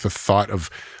stomach the thought of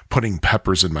putting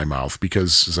peppers in my mouth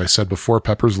because, as I said before,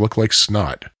 peppers look like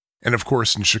snot. And of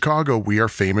course, in Chicago, we are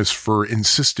famous for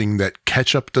insisting that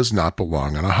ketchup does not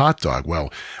belong on a hot dog.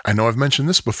 Well, I know I've mentioned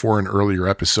this before in earlier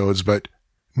episodes, but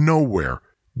nowhere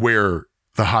where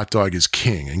the hot dog is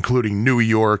king, including New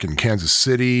York and Kansas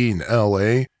City and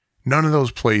LA, none of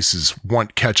those places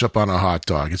want ketchup on a hot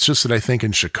dog. It's just that I think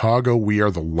in Chicago, we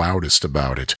are the loudest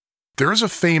about it. There is a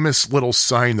famous little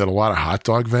sign that a lot of hot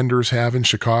dog vendors have in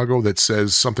Chicago that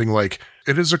says something like,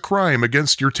 "It is a crime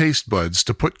against your taste buds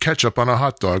to put ketchup on a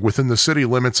hot dog within the city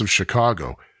limits of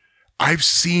Chicago." I've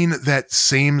seen that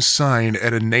same sign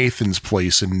at a Nathan's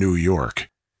place in New York.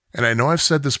 And I know I've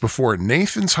said this before,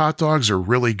 Nathan's hot dogs are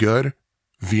really good.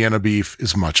 Vienna beef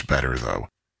is much better, though.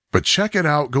 But check it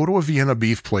out. Go to a Vienna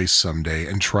beef place someday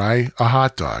and try a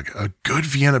hot dog. A good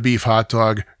Vienna beef hot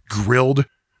dog grilled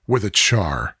with a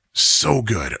char. So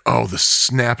good. Oh, the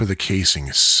snap of the casing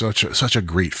is such a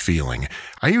great feeling.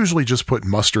 I usually just put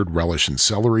mustard, relish, and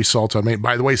celery salt on it.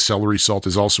 By the way, celery salt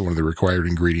is also one of the required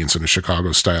ingredients in a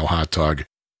Chicago-style hot dog.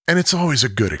 And it's always a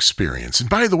good experience. And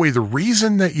by the way, the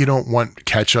reason that you don't want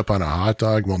ketchup on a hot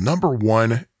dog, well, number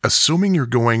one, assuming you're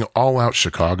going all out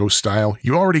Chicago style,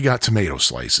 you already got tomato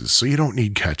slices, so you don't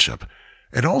need ketchup.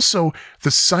 And also,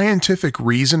 the scientific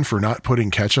reason for not putting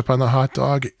ketchup on the hot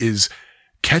dog is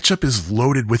ketchup is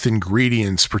loaded with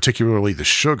ingredients, particularly the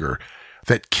sugar,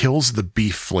 that kills the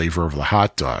beef flavor of the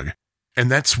hot dog. And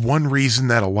that's one reason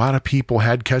that a lot of people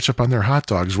had ketchup on their hot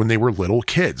dogs when they were little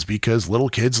kids, because little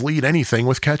kids eat anything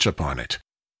with ketchup on it.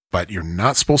 But you're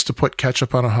not supposed to put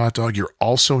ketchup on a hot dog. You're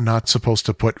also not supposed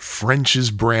to put French's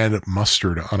brand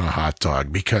mustard on a hot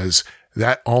dog, because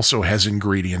that also has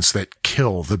ingredients that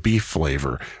kill the beef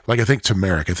flavor. Like I think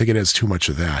turmeric, I think it has too much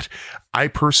of that. I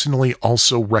personally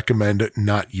also recommend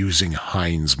not using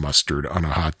Heinz mustard on a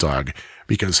hot dog,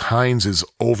 because Heinz is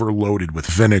overloaded with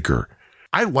vinegar.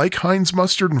 I like Heinz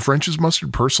mustard and French's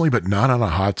mustard personally, but not on a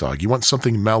hot dog. You want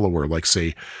something mellower, like,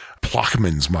 say,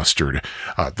 Plochman's mustard.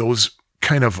 Those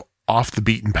kind of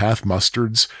off-the-beaten-path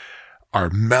mustards are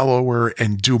mellower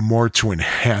and do more to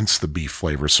enhance the beef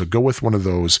flavor. So go with one of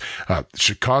those.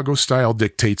 Chicago style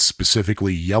dictates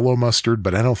specifically yellow mustard,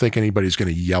 but I don't think anybody's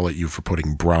going to yell at you for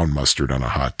putting brown mustard on a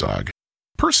hot dog.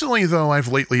 Personally, though, I've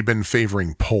lately been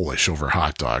favoring Polish over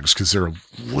hot dogs because they're a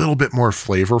little bit more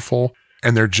flavorful.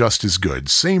 And they're just as good.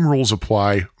 Same rules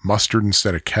apply, mustard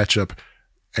instead of ketchup,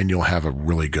 and you'll have a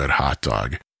really good hot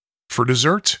dog. For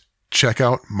dessert, check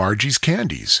out Margie's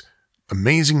Candies.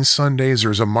 Amazing sundaes.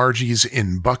 There's a Margie's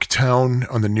in Bucktown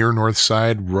on the near north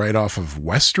side, right off of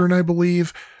Western, I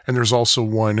believe. And there's also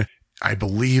one, I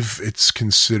believe it's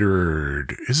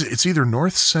considered, it's either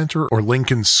North Center or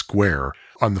Lincoln Square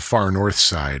on the far north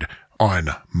side on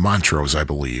Montrose, I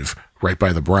believe, right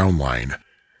by the Brown Line.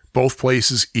 Both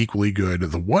places equally good.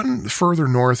 The one further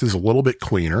north is a little bit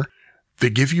cleaner. They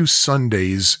give you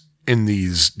sundaes in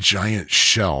these giant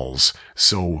shells,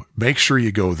 so make sure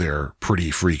you go there pretty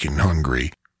freaking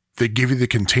hungry. They give you the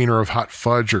container of hot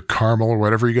fudge or caramel or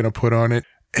whatever you're going to put on it,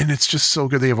 and it's just so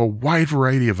good. They have a wide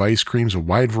variety of ice creams, a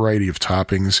wide variety of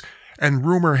toppings, And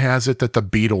rumor has it that the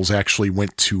Beatles actually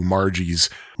went to Margie's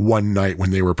one night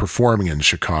when they were performing in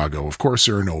Chicago. Of course,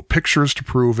 there are no pictures to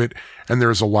prove it, and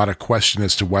there's a lot of question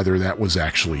as to whether that was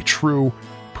actually true.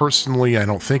 Personally, I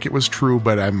don't think it was true,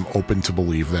 but I'm open to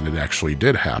believe that it actually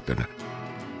did happen.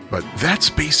 But that's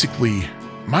basically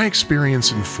my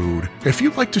experience in food. If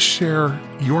you'd like to share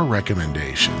your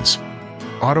recommendations,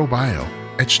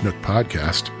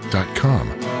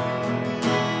 autobio@schnookpodcast.com.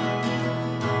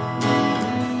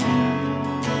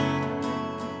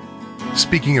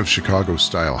 Speaking of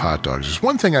Chicago-style hot dogs, there's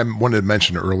one thing I wanted to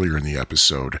mention earlier in the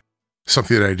episode,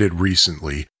 something that I did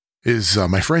recently, is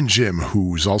my friend Jim,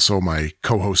 who's also my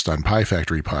co-host on Pie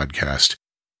Factory podcast.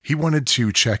 He wanted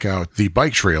to check out the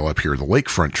bike trail up here, the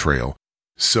Lakefront Trail.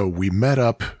 So we met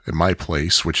up at my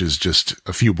place, which is just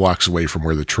a few blocks away from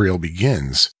where the trail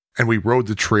begins. And we rode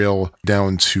the trail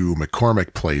down to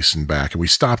McCormick Place and back, and we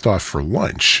stopped off for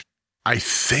lunch. I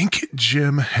think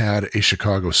Jim had a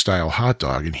Chicago-style hot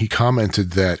dog, and he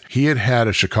commented that he had had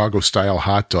a Chicago-style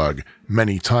hot dog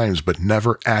many times, but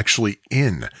never actually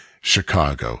in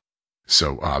Chicago.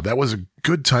 So that was a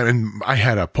good time, and I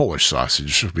had a Polish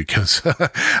sausage because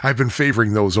I've been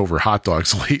favoring those over hot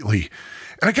dogs lately.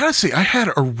 And I gotta say, I had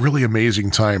a really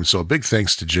amazing time, so a big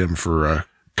thanks to Jim for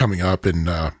coming up and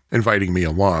inviting me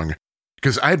along.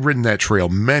 Because I'd ridden that trail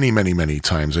many, many, many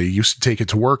times. I used to take it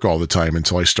to work all the time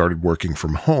until I started working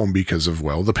from home because of,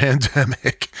 well, the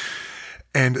pandemic.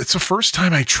 And it's the first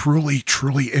time I truly,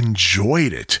 truly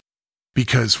enjoyed it.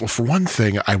 Because, well, for one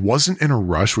thing, I wasn't in a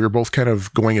rush. We were both kind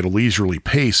of going at a leisurely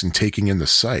pace and taking in the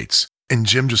sights. And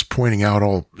Jim just pointing out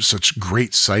all such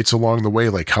great sights along the way,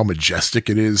 like how majestic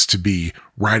it is to be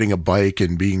riding a bike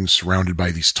and being surrounded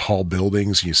by these tall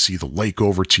buildings. And you see the lake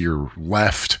over to your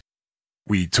left.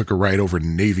 We took a ride over to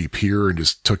Navy Pier and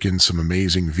just took in some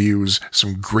amazing views,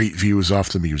 some great views off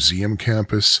the museum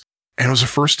campus. And it was the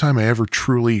first time I ever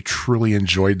truly, truly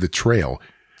enjoyed the trail.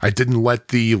 I didn't let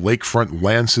the lakefront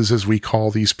lances, as we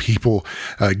call these people,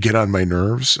 get on my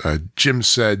nerves. Jim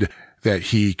said that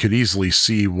he could easily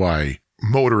see why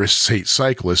motorists hate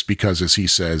cyclists because, as he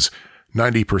says,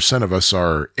 90% of us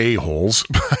are a-holes.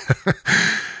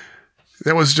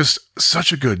 That was just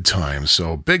such a good time.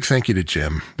 So big thank you to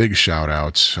Jim. Big shout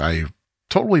out. I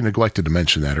totally neglected to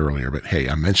mention that earlier, but hey,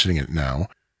 I'm mentioning it now.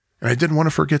 And I didn't want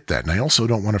to forget that. And I also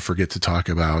don't want to forget to talk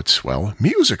about, well,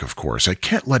 music, of course. I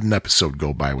can't let an episode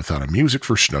go by without a Music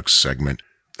for Schnooks segment.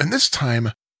 And this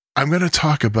time, I'm going to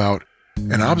talk about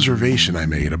an observation I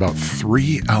made about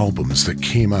 3 albums that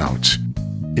came out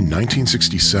in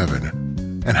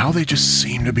 1967 and how they just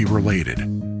seem to be related.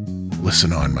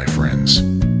 Listen on, my friends.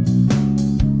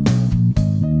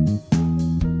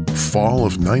 Fall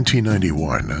of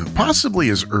 1991, possibly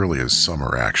as early as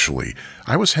summer actually,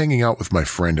 I was hanging out with my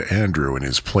friend Andrew in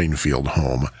his Plainfield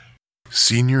home.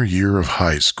 Senior year of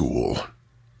high school.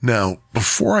 Now,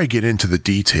 before I get into the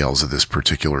details of this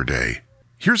particular day,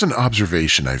 here's an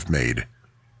observation I've made.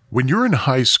 When you're in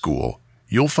high school,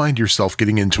 you'll find yourself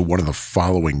getting into one of the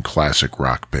following classic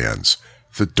rock bands: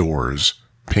 The Doors,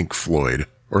 Pink Floyd,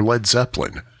 or Led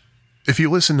Zeppelin. If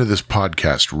you listen to this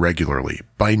podcast regularly,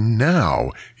 by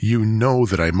now you know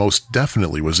that I most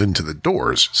definitely was into The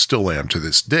Doors, still am to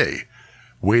this day.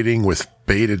 Waiting with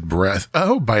bated breath.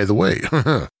 Oh, by the way,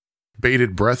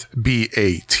 bated breath,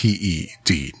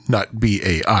 B-A-T-E-D, not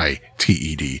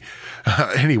B-A-I-T-E-D.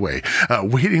 Anyway,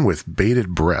 waiting with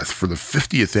bated breath for the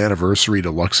 50th anniversary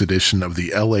deluxe edition of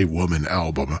the L.A. Woman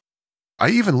album.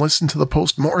 I even listened to the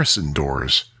post-Morrison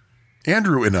Doors.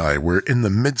 Andrew and I were in the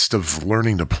midst of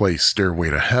learning to play Stairway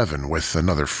to Heaven with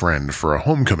another friend for a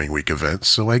homecoming week event,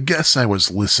 so I guess I was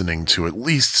listening to at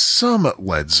least some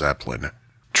Led Zeppelin.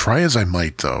 Try as I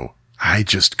might, though, I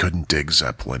just couldn't dig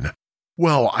Zeppelin.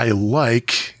 Well, I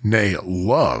like, nay,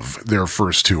 love their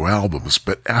first 2 albums,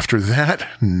 but after that,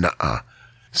 nuh-uh.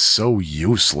 So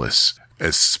useless.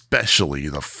 Especially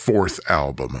the 4th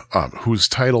album, whose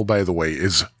title, by the way,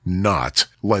 is not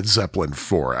Led Zeppelin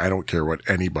 4. I don't care what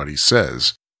anybody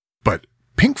says. But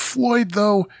Pink Floyd,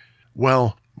 though,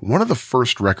 well, one of the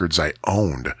first records I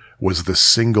owned was the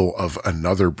single of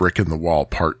Another Brick in the Wall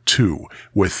Part 2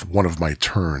 with One of My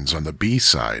Turns on the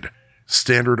B-side.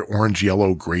 Standard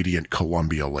orange-yellow gradient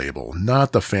Columbia label,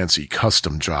 not the fancy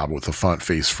custom job with the font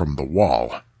face from The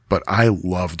Wall. But I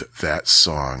loved that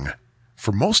song.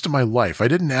 For most of my life, I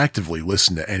didn't actively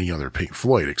listen to any other Pink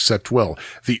Floyd except, well,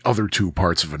 the other 2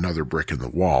 parts of Another Brick in the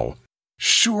Wall.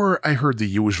 Sure, I heard the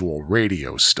usual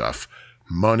radio stuff.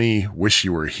 Money, Wish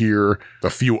You Were Here, a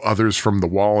few others from The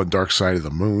Wall and Dark Side of the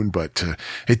Moon, but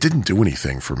it didn't do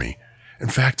anything for me. In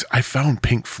fact, I found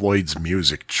Pink Floyd's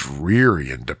music dreary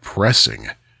and depressing.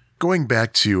 Going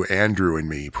back to Andrew and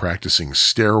me practicing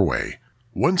Stairway,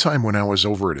 one time when I was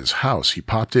over at his house, he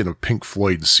popped in a Pink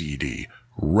Floyd CD,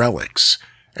 Relics,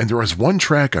 and there was one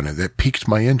track on it that piqued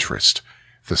my interest,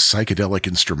 the psychedelic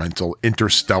instrumental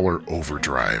Interstellar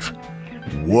Overdrive.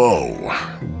 Whoa,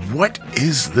 what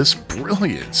is this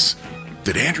brilliance?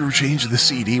 Did Andrew change the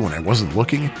CD when I wasn't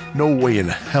looking? No way in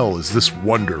hell is this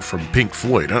wonder from Pink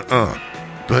Floyd,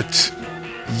 But,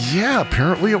 yeah,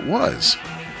 apparently it was.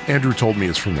 Andrew told me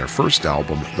it's from their first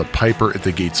album, The Piper at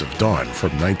the Gates of Dawn, from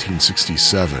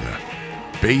 1967.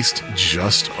 Based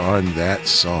just on that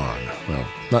song. Well,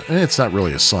 it's not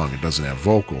really a song, it doesn't have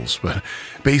vocals, but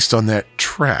based on that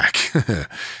track,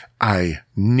 I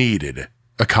needed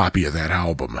a copy of that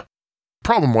album.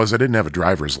 Problem was I didn't have a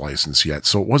driver's license yet,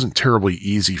 so it wasn't terribly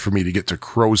easy for me to get to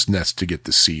Crow's Nest to get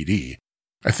the CD.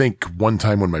 I think one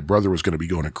time when my brother was going to be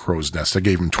going to Crow's Nest, I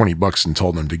gave him $20 and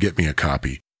told him to get me a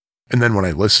copy. And then when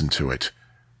I listened to it,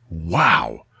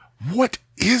 wow, what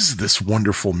is this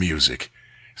wonderful music?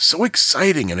 So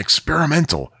exciting and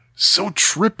experimental, so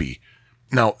trippy.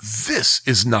 Now, this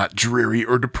is not dreary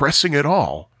or depressing at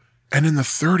all. And in the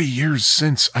 30 years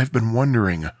since, I've been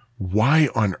wondering why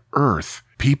on earth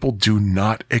people do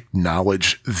not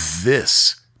acknowledge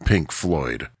this Pink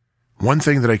Floyd. One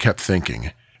thing that I kept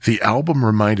thinking, the album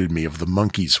reminded me of the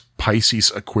Monkees'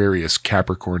 Pisces, Aquarius,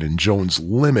 Capricorn, and Jones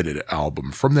Limited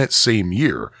album from that same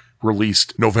year,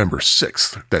 released November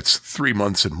 6th. That's 3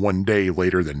 months and 1 day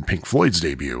later than Pink Floyd's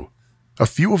debut. A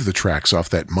few of the tracks off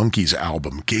that Monkees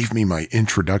album gave me my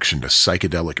introduction to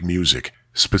psychedelic music,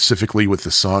 specifically with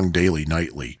the song Daily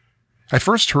Nightly. I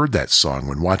first heard that song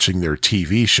when watching their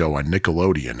TV show on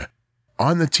Nickelodeon.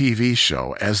 On the TV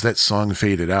show, as that song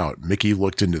faded out, Mickey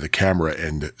looked into the camera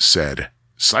and said,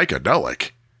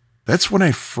 "Psychedelic?" That's when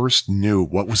I first knew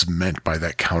what was meant by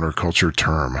that counterculture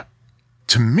term.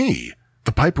 To me,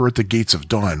 The Piper at the Gates of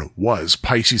Dawn was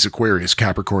Pisces, Aquarius,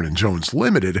 Capricorn, and Jones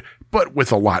Limited, but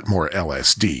with a lot more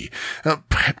LSD.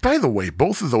 By the way,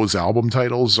 both of those album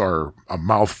titles are a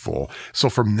mouthful, so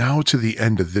from now to the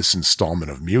end of this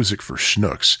installment of Music for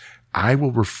Schnooks, I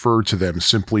will refer to them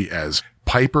simply as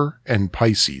Piper and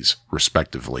Pisces,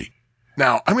 respectively.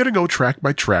 Now, I'm going to go track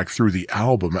by track through the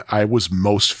album I was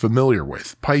most familiar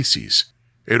with, Pisces.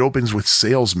 It opens with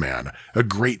Salesman, a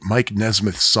great Mike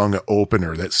Nesmith-sung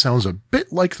opener that sounds a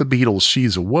bit like the Beatles'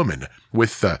 She's a Woman,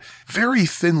 with very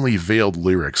thinly veiled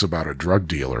lyrics about a drug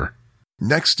dealer.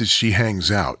 Next is She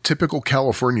Hangs Out, typical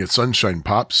California sunshine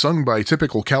pop, sung by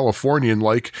typical Californian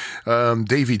like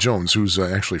Davy Jones, who's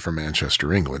actually from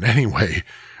Manchester, England. Anyway,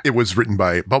 it was written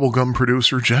by bubblegum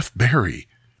producer Jeff Barry.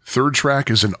 Third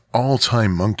track is an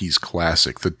all-time Monkees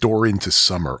classic, The Door into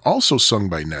Summer, also sung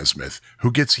by Nesmith,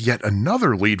 who gets yet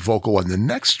another lead vocal on the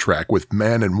next track with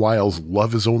Man and Wile's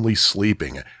Love Is Only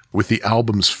Sleeping, with the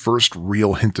album's first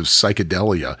real hint of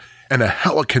psychedelia and a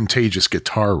hella contagious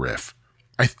guitar riff.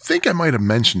 I think I might have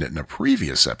mentioned it in a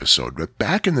previous episode, but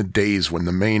back in the days when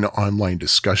the main online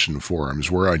discussion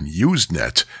forums were on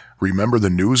Usenet, remember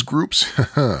the news groups?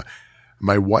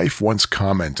 My wife once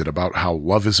commented about how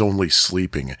Love Is Only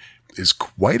Sleeping is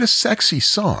quite a sexy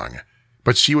song,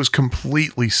 but she was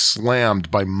completely slammed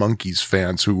by Monkees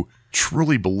fans who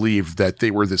truly believed that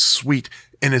they were this sweet,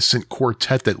 innocent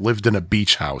quartet that lived in a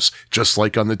beach house, just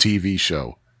like on the TV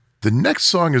show. The next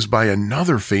song is by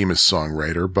another famous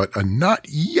songwriter, but a not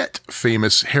yet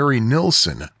famous Harry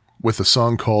Nilsson, with a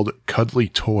song called Cuddly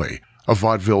Toy, a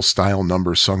vaudeville-style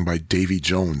number sung by Davy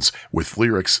Jones, with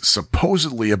lyrics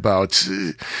supposedly about,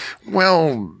 a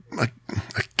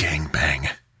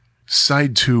gangbang.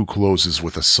 Side 2 closes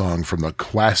with a song from the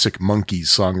classic Monkees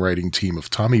songwriting team of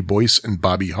Tommy Boyce and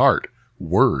Bobby Hart,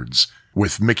 Words,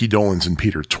 with Mickey Dolenz and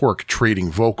Peter Tork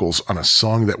trading vocals on a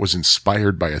song that was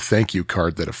inspired by a thank you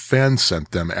card that a fan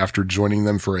sent them after joining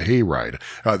them for a hayride,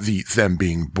 them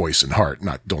being Boyce and Hart,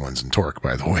 not Dolenz and Tork,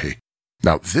 by the way.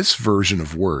 Now, this version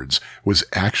of Words was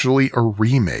actually a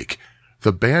remake.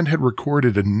 The band had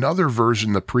recorded another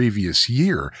version the previous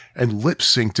year and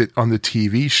lip-synced it on the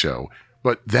TV show,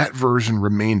 but that version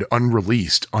remained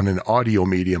unreleased on an audio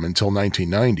medium until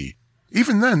 1990.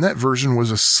 Even then, that version was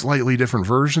a slightly different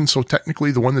version, so technically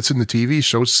the one that's in the TV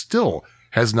show still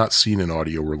has not seen an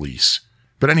audio release.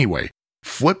 But anyway,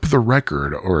 flip the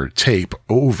record, or tape,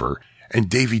 over, and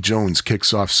Davy Jones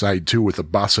kicks off side 2 with a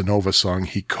bossa nova song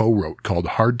he co-wrote called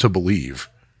Hard to Believe.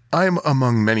 I'm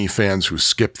among many fans who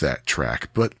skip that track,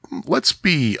 but let's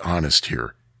be honest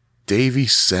here. Davy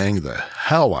sang the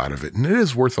hell out of it, and it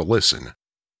is worth a listen.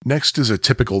 Next is a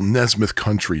typical Nesmith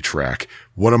country track,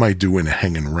 What Am I Doing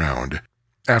Hangin' Round?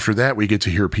 After that, we get to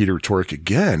hear Peter Tork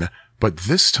again, but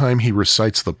this time he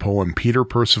recites the poem Peter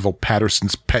Percival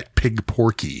Patterson's Pet Pig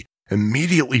Porky,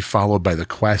 immediately followed by the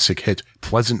classic hit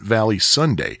Pleasant Valley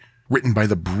Sunday, written by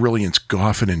the brilliant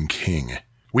Goffin and King.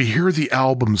 We hear the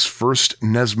album's first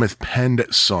Nesmith-penned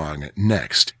song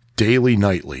next, Daily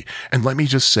Nightly, and let me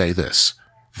just say this.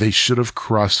 They should have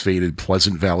crossfaded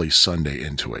Pleasant Valley Sunday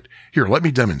into it. Here, let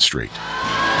me demonstrate.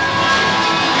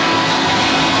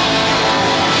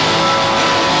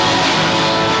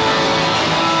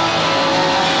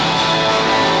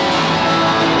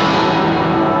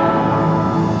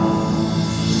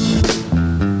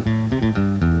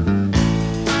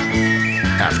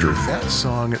 After that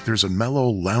song, there's a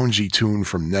mellow, loungy tune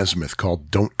from Nesmith called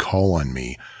Don't Call on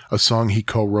Me, a song he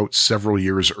co-wrote several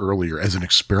years earlier as an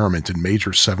experiment in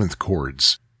major seventh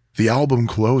chords. The album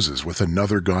closes with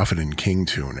another Goffin and King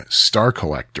tune, Star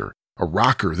Collector, a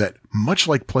rocker that, much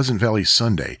like Pleasant Valley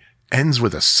Sunday, ends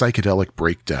with a psychedelic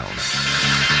breakdown.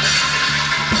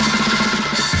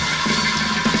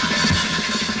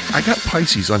 I got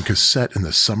Pisces on cassette in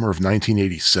the summer of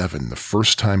 1987, the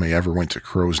first time I ever went to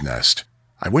Crow's Nest.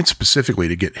 I went specifically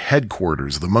to get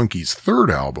Headquarters, the Monkees' third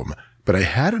album, but I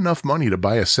had enough money to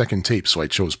buy a second tape, so I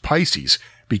chose Pisces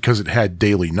because it had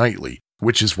Daily Nightly,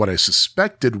 which is what I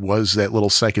suspected was that little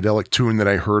psychedelic tune that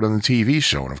I heard on the TV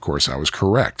show, and of course I was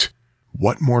correct.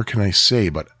 What more can I say,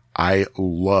 but I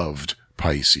loved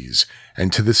Pisces,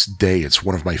 and to this day it's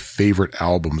one of my favorite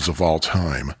albums of all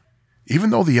time. Even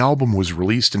though the album was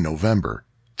released in November,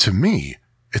 to me,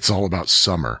 it's all about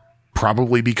summer.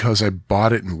 Probably because I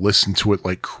bought it and listened to it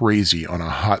like crazy on a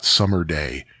hot summer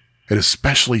day. It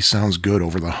especially sounds good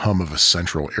over the hum of a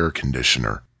central air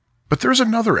conditioner. But there's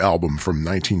another album from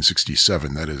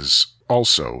 1967 that is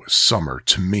also summer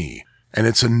to me, and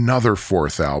it's another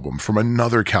fourth album from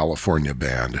another California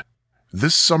band.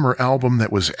 This summer album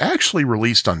that was actually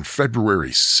released on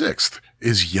February 6th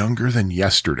is Younger Than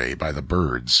Yesterday by the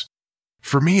Byrds.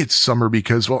 For me, it's summer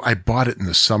because, well, I bought it in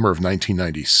the summer of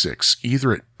 1996,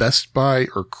 either at Best Buy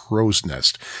or Crow's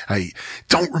Nest. I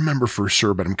don't remember for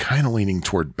sure, but I'm kind of leaning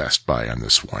toward Best Buy on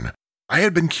this one. I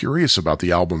had been curious about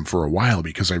the album for a while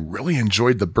because I really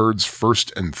enjoyed the Byrds'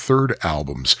 first and third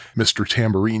albums, Mr.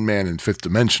 Tambourine Man and Fifth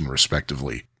Dimension,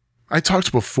 respectively. I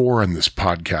talked before on this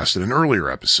podcast in an earlier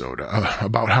episode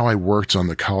about how I worked on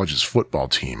the college's football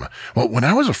team. Well, when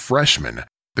I was a freshman,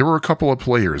 there were a couple of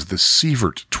players, the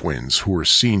Sievert twins, who were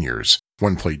seniors.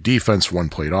 One played defense, one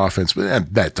played offense,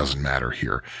 but that doesn't matter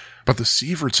here. But the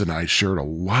Sieverts and I shared a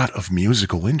lot of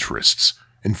musical interests.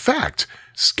 In fact,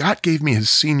 Scott gave me his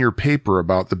senior paper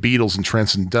about the Beatles and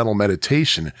Transcendental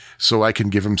Meditation so I can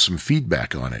give him some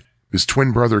feedback on it. His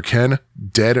twin brother Ken,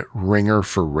 dead ringer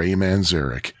for Ray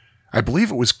Manzarek. I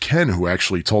believe it was Ken who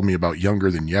actually told me about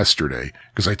Younger Than Yesterday,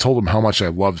 because I told him how much I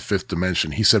loved Fifth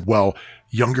Dimension. He said, well,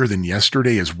 Younger Than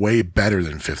Yesterday is way better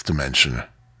than Fifth Dimension.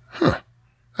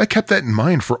 I kept that in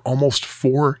mind for almost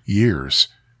 4 years.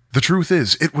 The truth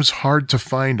is, it was hard to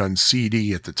find on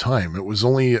CD at the time. It was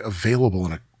only available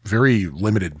in a very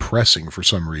limited pressing for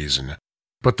some reason.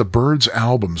 But the Byrds'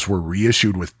 albums were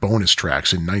reissued with bonus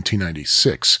tracks in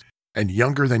 1996, and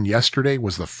Younger Than Yesterday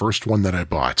was the first one that I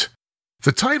bought.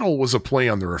 The title was a play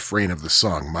on the refrain of the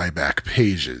song My Back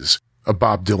Pages, a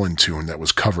Bob Dylan tune that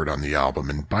was covered on the album,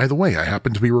 and by the way, I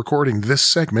happened to be recording this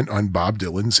segment on Bob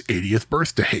Dylan's 80th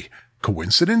birthday.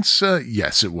 Coincidence?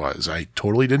 Yes, it was. I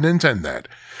totally didn't intend that.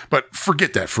 But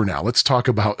forget that for now. Let's talk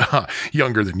about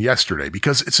Younger Than Yesterday,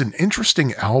 because it's an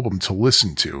interesting album to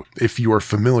listen to if you are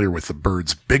familiar with the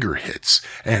Byrds' bigger hits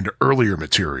and earlier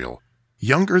material.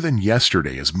 Younger Than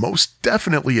Yesterday is most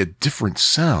definitely a different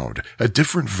sound, a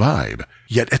different vibe,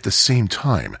 yet at the same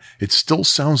time, it still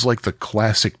sounds like the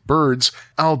classic Byrds,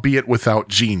 albeit without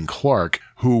Gene Clark,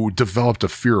 who developed a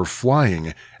fear of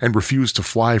flying and refused to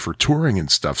fly for touring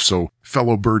and stuff, so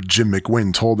fellow Byrd Jim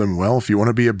McGuinn told him, well, if you want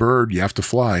to be a Byrd, you have to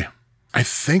fly. I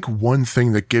think one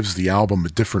thing that gives the album a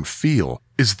different feel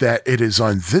is that it is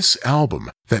on this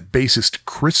album that bassist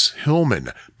Chris Hillman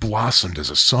blossomed as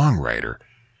a songwriter.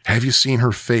 Have You Seen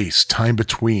Her Face, Time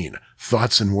Between,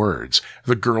 Thoughts and Words,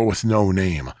 The Girl with No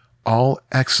Name, all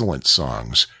excellent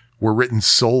songs, were written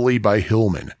solely by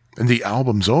Hillman, and the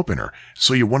album's opener,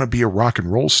 So You Want to Be a Rock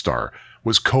and Roll Star,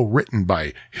 was co-written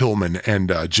by Hillman and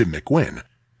Jim McGuinn.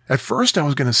 At first I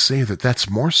was going to say that that's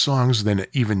more songs than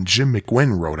even Jim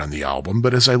McGuinn wrote on the album,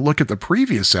 but as I look at the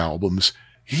previous albums,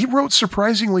 he wrote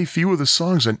surprisingly few of the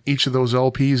songs on each of those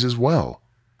LPs as well.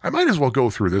 I might as well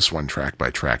go through this one track by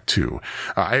track too.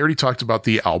 I already talked about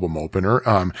the album opener.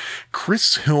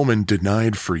 Chris Hillman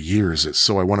denied for years that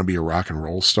So I Want to Be a Rock and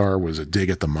Roll Star was a dig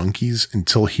at the Monkees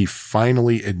until he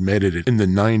finally admitted it in the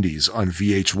 90s on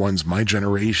VH1's My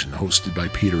Generation, hosted by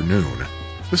Peter Noon.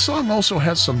 The song also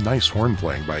has some nice horn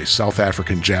playing by South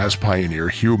African jazz pioneer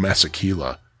Hugh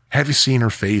Masekela. Have You Seen Her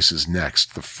Face is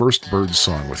next, the first Byrds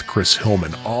song with Chris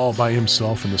Hillman all by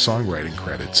himself in the songwriting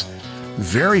credits.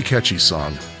 Very catchy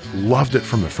song. Loved it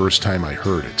from the first time I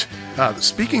heard it.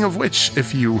 Speaking of which,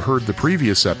 if you heard the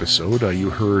previous episode, you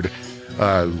heard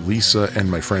Lisa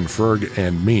and my friend Ferg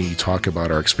and me talk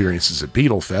about our experiences at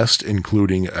Beatlefest,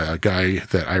 including a guy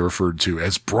that I referred to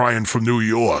as Brian from New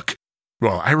York.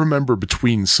 Well, I remember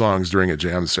between songs during a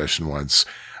jam session once,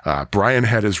 Brian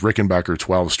had his Rickenbacker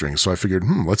 12-string, so I figured,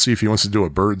 let's see if he wants to do a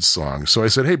Byrds song. So I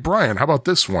said, hey, Brian, how about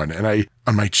this one? And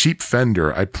on my cheap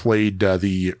Fender, I played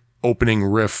the opening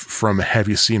riff from Have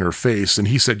You Seen Her Face? And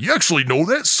he said, you actually know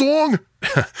that song?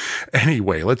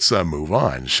 Anyway, let's move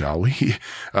on, shall we?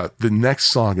 The next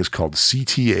song is called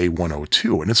CTA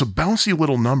 102, and it's a bouncy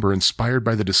little number inspired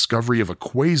by the discovery of a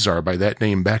quasar by that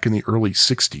name back in the early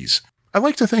 60s. I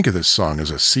like to think of this song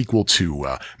as a sequel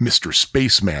to Mr.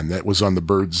 Spaceman that was on the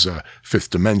Byrds' Fifth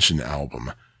Dimension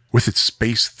album. With its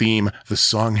space theme, the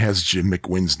song has Jim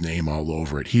McGuinn's name all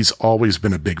over it. He's always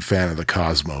been a big fan of the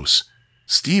cosmos.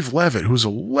 Steve Levitt, who's a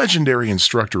legendary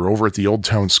instructor over at the Old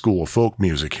Town School of Folk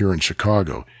Music here in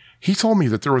Chicago, he told me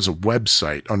that there was a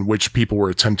website on which people were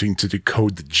attempting to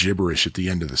decode the gibberish at the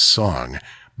end of the song,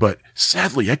 but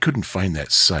sadly I couldn't find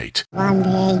that site.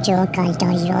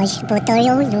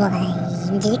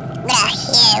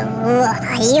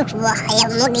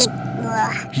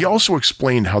 He also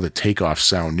explained how the takeoff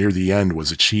sound near the end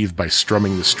was achieved by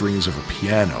strumming the strings of a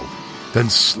piano, then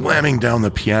slamming down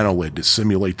the piano lid to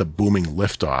simulate the booming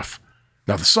liftoff.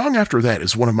 Now, the song after that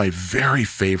is one of my very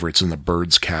favorites in the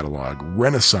Byrds catalog,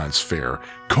 Renaissance Fair,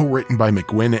 co-written by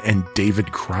McGuinn and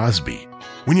David Crosby.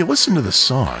 When you listen to the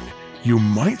song, you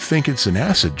might think it's an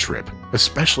acid trip,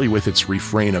 especially with its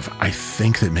refrain of, I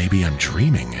think that maybe I'm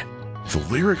dreaming. The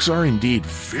lyrics are indeed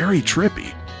very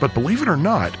trippy, but believe it or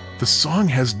not, the song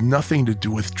has nothing to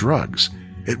do with drugs.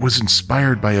 It was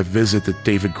inspired by a visit that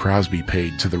David Crosby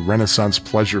paid to the Renaissance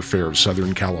Pleasure Fair of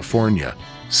Southern California.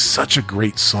 Such a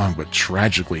great song, but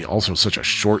tragically also such a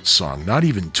short song, not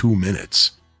even 2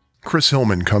 minutes. Chris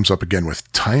Hillman comes up again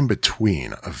with Time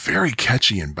Between, a very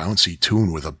catchy and bouncy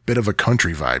tune with a bit of a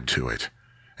country vibe to it.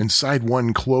 And side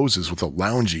one closes with a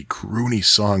loungy, croony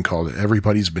song called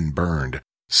Everybody's Been Burned,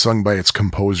 sung by its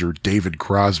composer David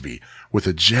Crosby, with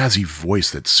a jazzy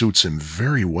voice that suits him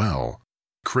very well.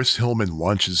 Chris Hillman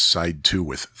launches side 2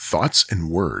 with Thoughts and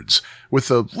Words,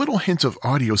 with a little hint of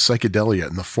audio psychedelia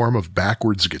in the form of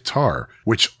backwards guitar,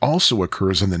 which also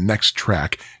occurs on the next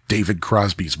track, David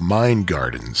Crosby's Mind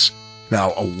Gardens.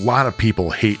 Now, a lot of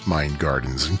people hate Mind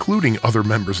Gardens, including other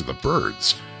members of the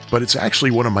Byrds, but it's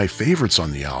actually one of my favorites on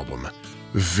the album.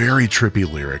 Very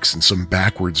trippy lyrics and some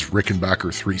backwards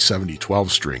Rickenbacker 370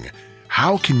 12-string.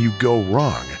 How can you go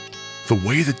wrong? The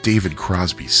way that David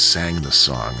Crosby sang the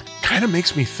song kind of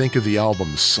makes me think of the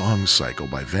album Song Cycle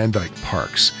by Van Dyke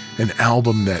Parks, an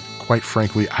album that, quite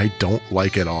frankly, I don't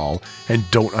like at all and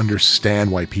don't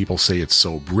understand why people say it's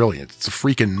so brilliant. It's a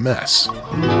freaking mess.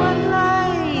 One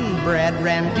line, bread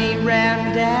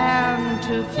ran down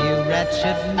to few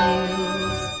wretched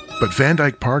meals. But Van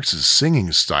Dyke Parks'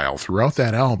 singing style throughout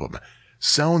that album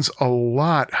sounds a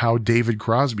lot how David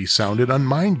Crosby sounded on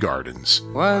Mind Gardens.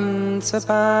 Once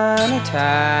upon a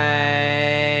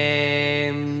time,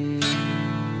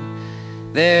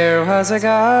 there was a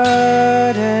garden.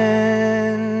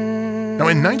 Now,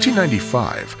 in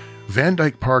 1995, Van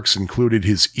Dyke Parks included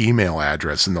his email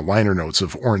address in the liner notes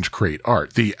of Orange Crate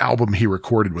Art, the album he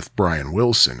recorded with Brian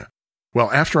Wilson. Well,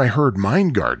 after I heard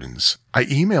Mind Gardens, I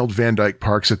emailed Van Dyke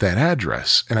Parks at that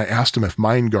address, and I asked him if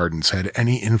Mind Gardens had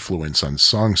any influence on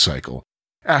Song Cycle.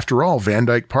 After all, Van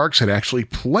Dyke Parks had actually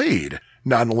played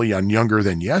not only on Younger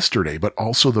Than Yesterday, but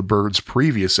also the Byrds'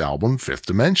 previous album, Fifth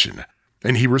Dimension.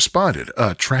 And he responded,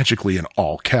 tragically in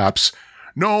all caps,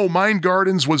 "No, Mind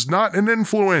Gardens was not an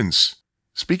influence."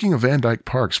 Speaking of Van Dyke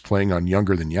Parks playing on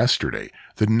Younger Than Yesterday,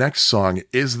 the next song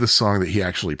is the song that he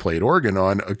actually played organ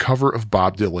on, a cover of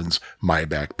Bob Dylan's My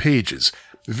Back Pages.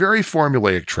 Very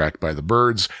formulaic track by the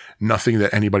Byrds, nothing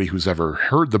that anybody who's ever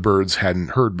heard the Byrds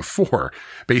hadn't heard before,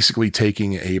 basically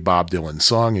taking a Bob Dylan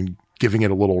song and giving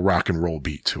it a little rock and roll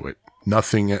beat to it.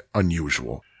 Nothing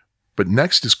unusual. But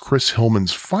next is Chris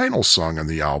Hillman's final song on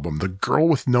the album, The Girl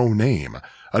with No Name,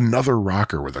 another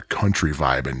rocker with a country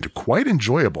vibe and quite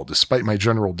enjoyable despite my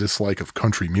general dislike of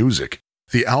country music.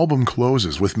 The album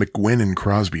closes with McGuinn and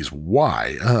Crosby's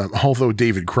Why, although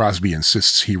David Crosby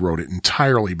insists he wrote it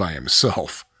entirely by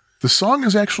himself. The song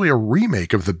is actually a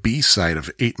remake of the B-side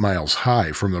of 8 Miles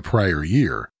High from the prior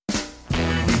year.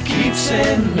 We keep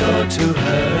saying no to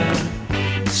her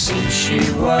since she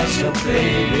was a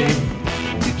baby.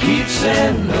 We keep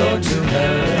saying no to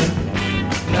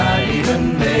her, not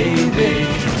even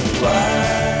maybe.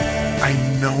 why. I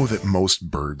know that most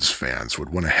Byrds fans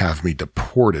would want to have me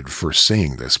deported for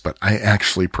saying this, but I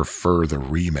actually prefer the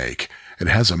remake. It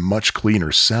has a much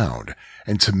cleaner sound,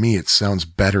 and to me it sounds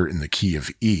better in the key of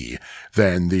E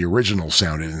than the original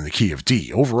sounded in the key of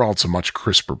D. Overall, it's a much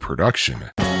crisper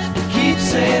production. Keep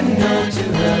saying no to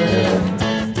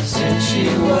her since she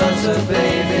was a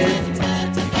baby.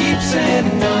 Keep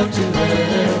saying no to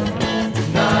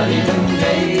her, not even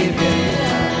baby.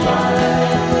 Why?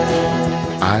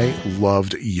 I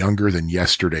loved Younger Than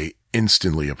Yesterday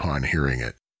instantly upon hearing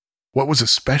it. What was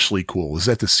especially cool is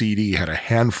that the CD had a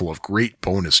handful of great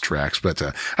bonus tracks, but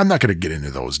I'm not going to get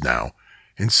into those now.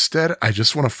 Instead, I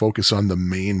just want to focus on the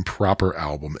main proper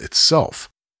album itself.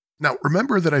 Now,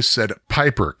 remember that I said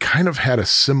Piper kind of had a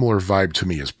similar vibe to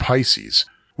me as Pisces?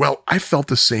 Well, I felt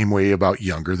the same way about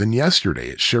Younger Than Yesterday.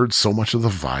 It shared so much of the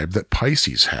vibe that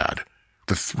Pisces had.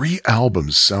 The three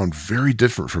albums sound very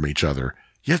different from each other,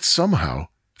 yet somehow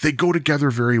they go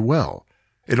together very well.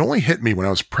 It only hit me when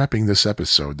I was prepping this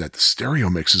episode that the stereo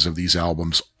mixes of these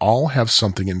albums all have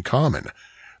something in common.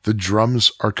 The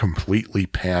drums are completely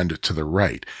panned to the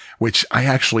right, which I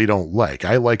actually don't like.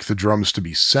 I like the drums to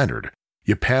be centered.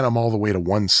 You pan them all the way to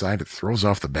one side, it throws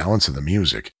off the balance of the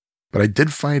music. But I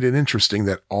did find it interesting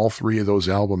that all three of those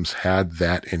albums had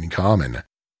that in common.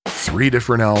 3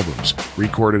 different albums,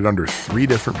 recorded under 3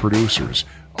 different producers,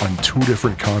 on 2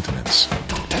 different continents.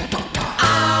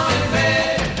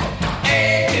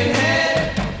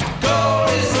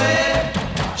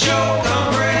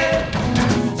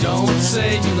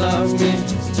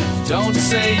 Don't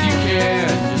say you care,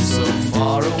 you're so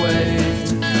far away.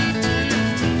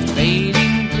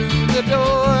 Fading through the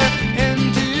door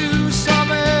into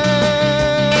summer.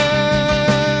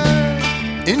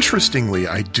 Interestingly,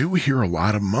 I do hear a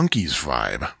lot of Monkees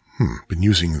vibe. Been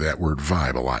using that word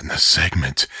vibe a lot in this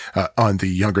segment, on the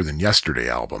Younger Than Yesterday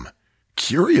album.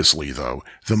 Curiously, though,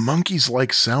 the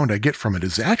Monkees-like sound I get from it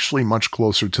is actually much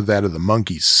closer to that of the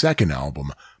Monkees' second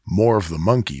album, More of the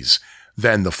Monkees,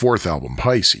 than the 4th album,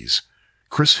 Pisces.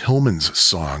 Chris Hillman's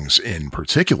songs, in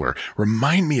particular,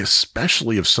 remind me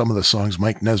especially of some of the songs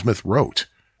Mike Nesmith wrote.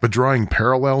 But drawing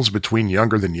parallels between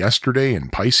Younger Than Yesterday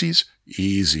and Pisces?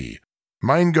 Easy.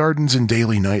 Mind Gardens and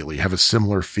Daily Nightly have a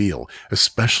similar feel,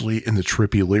 especially in the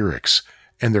trippy lyrics,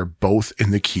 and they're both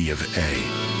in the key of A.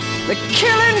 The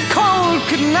killing cold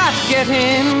could not get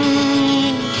in,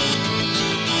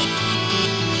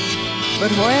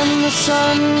 but when the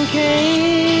sun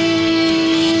came,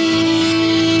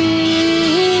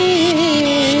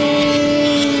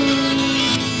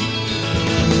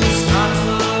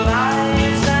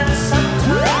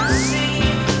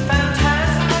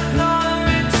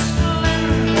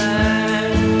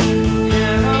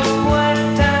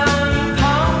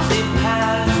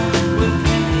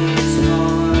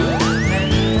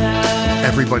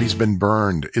 Everybody's Been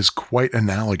Burned is quite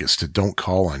analogous to Don't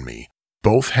Call on Me.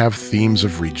 Both have themes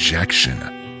of rejection,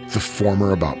 the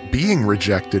former about being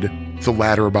rejected, the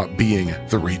latter about being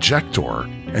the rejector,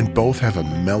 and both have a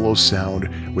mellow sound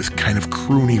with kind of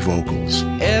croony vocals.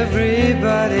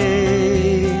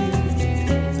 everybody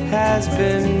has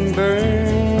been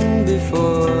burned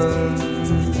before.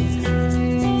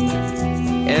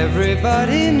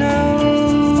 Everybody knows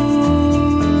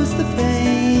the pain.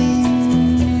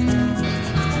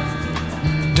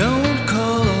 Don't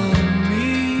call on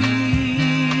me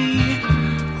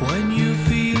when you're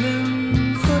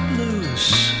feeling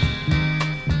footloose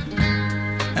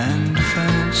and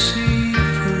fancy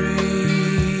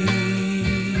free.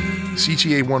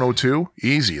 CTA 102?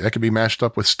 Easy. That can be mashed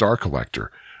up with Star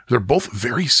Collector. They're both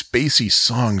very spacey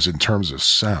songs in terms of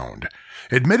sound.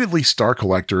 Admittedly, Star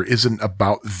Collector isn't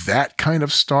about that kind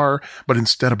of star, but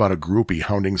instead about a groupie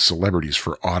hounding celebrities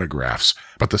for autographs.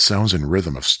 But the sounds and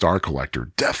rhythm of Star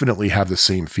Collector definitely have the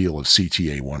same feel of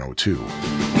CTA 102.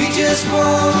 We just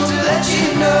want to let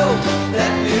you know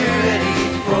that we're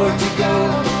ready for to go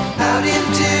out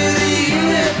into the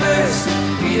universe.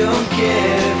 We don't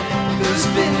care who's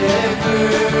been there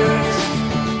first.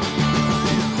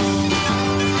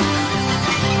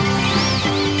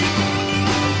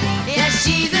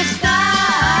 She's a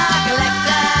star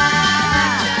collector.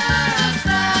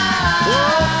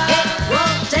 It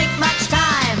won't take much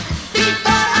time before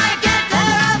I get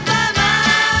her off my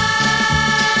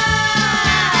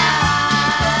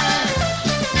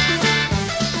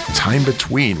mind. Time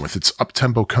Between, with its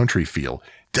up-tempo country feel,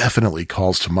 definitely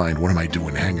calls to mind What Am I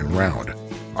Doing Hanging Round?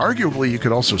 Arguably, you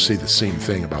could also say the same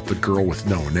thing about The Girl with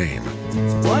No Name.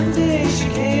 One day she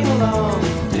came along,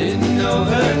 didn't know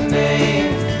her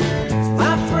name.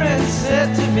 My friend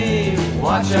said to me,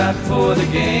 watch out for the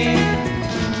game.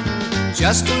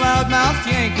 Just a loudmouth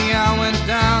Yankee, I went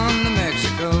down to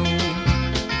Mexico.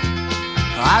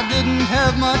 I didn't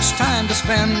have much time to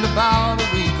spend, about a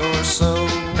week or so.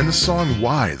 And the song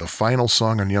Why, the final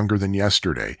song on Younger Than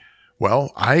Yesterday.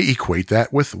 Well, I equate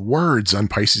that with Words on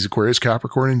Pisces, Aquarius,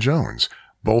 Capricorn, and Jones.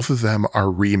 Both of them are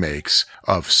remakes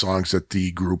of songs that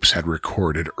the groups had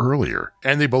recorded earlier.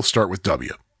 And they both start with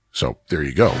W. So there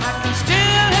you go. I can still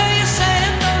hear you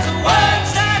saying those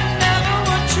words that never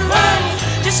were true.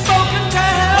 Just spoken to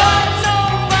help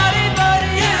nobody but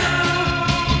you.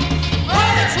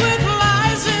 Words with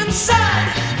lies inside,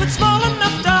 but small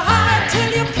enough to hide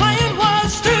till your plan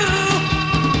was through.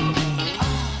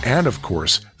 And of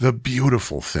course, the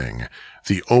beautiful thing,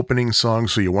 the opening song,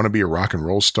 So You Want to Be a Rock and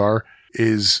Roll Star,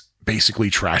 is basically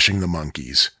trashing the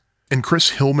Monkees. In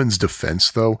Chris Hillman's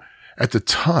defense, though, at the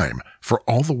time, for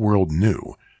all the world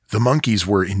knew, the Monkees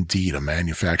were indeed a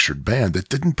manufactured band that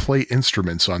didn't play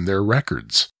instruments on their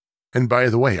records. And by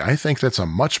the way, I think that's a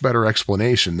much better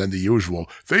explanation than the usual,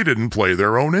 they didn't play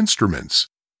their own instruments.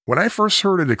 When I first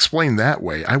heard it explained that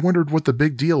way, I wondered what the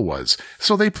big deal was.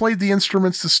 So they played the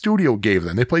instruments the studio gave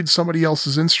them. They played somebody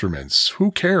else's instruments. Who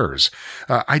cares?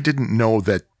 I didn't know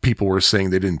that people were saying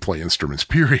they didn't play instruments,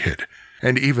 period.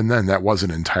 And even then, that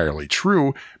wasn't entirely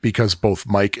true, because both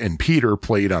Mike and Peter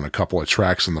played on a couple of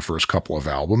tracks in the first couple of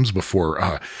albums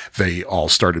before they all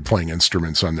started playing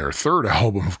instruments on their third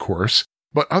album, of course.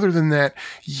 But other than that,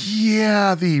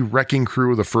 yeah, the Wrecking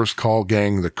Crew, the First Call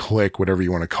Gang, the Clique, whatever you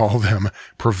want to call them,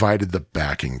 provided the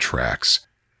backing tracks.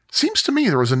 Seems to me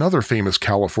there was another famous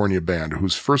California band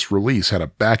whose first release had a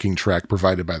backing track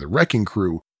provided by the Wrecking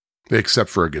Crew, except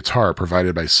for a guitar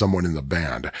provided by someone in the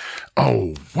band.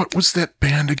 Oh, what was that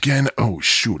band again? Oh,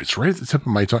 shoot, it's right at the tip of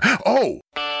my tongue. Oh!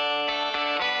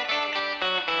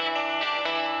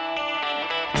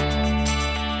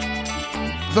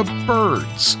 The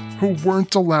Byrds, who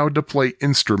weren't allowed to play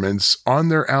instruments on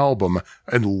their album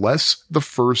unless the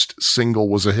first single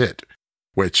was a hit,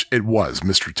 which it was.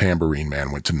 Mr. Tambourine Man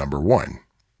went to number 1.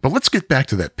 But let's get back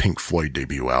to that Pink Floyd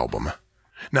debut album.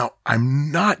 Now,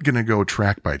 I'm not going to go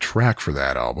track by track for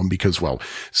that album because, well,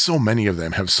 so many of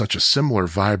them have such a similar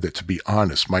vibe that, to be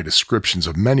honest, my descriptions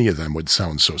of many of them would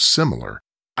sound so similar.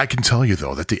 I can tell you,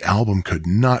 though, that the album could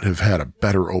not have had a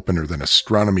better opener than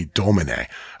Astronomy Domine,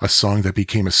 a song that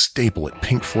became a staple at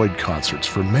Pink Floyd concerts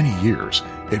for many years.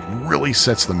 It really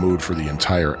sets the mood for the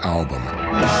entire album.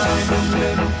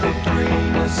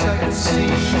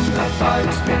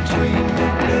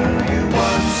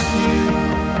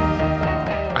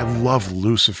 I love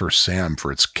Lucifer Sam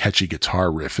for its catchy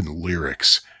guitar riff and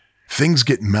lyrics. Things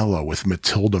get mellow with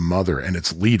Matilda Mother and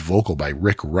its lead vocal by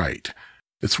Rick Wright.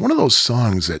 It's one of those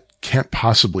songs that can't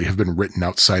possibly have been written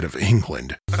outside of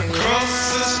England.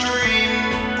 Across the stream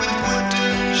with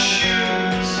wooden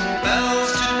shoes,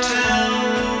 bells to tell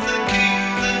the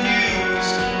king the news,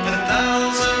 and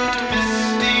 1,000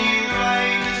 misty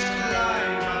brightest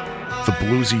light. The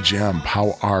bluesy gem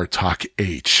Pow R Talk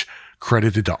H,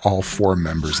 credited to all 4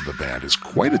 members of the band, is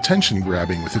quite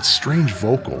attention-grabbing with its strange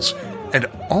vocals, and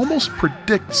almost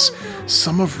predicts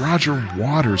some of Roger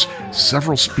Waters'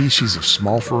 several species of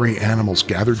small furry animals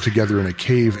gathered together in a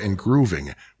cave and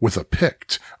grooving with a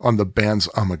Pict on the band's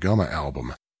Amagama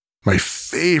album. My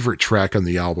favorite track on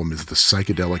the album is the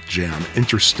psychedelic jam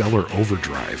Interstellar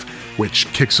Overdrive,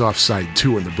 which kicks off side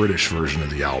 2 in the British version of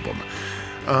the album.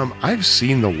 I've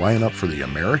seen the lineup for the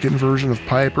American version of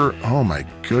Piper. Oh my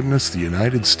goodness, the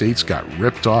United States got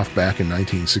ripped off back in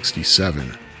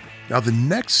 1967. Now, the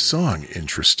next song,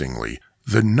 interestingly,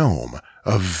 The Gnome,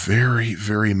 a very,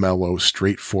 very mellow,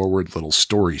 straightforward little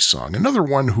story song, another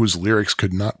one whose lyrics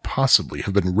could not possibly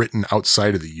have been written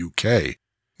outside of the UK.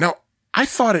 Now, I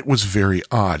thought it was very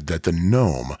odd that The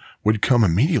Gnome would come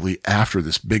immediately after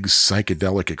this big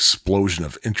psychedelic explosion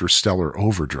of Interstellar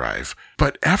Overdrive,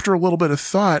 but after a little bit of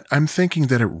thought, I'm thinking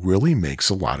that it really makes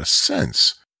a lot of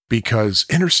sense, because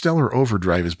Interstellar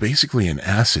Overdrive is basically an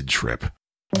acid trip.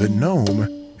 The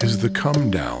Gnome is the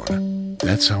come down.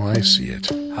 That's how I see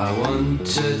it. I want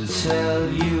to tell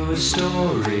you a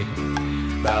story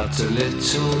about a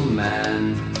little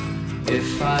man,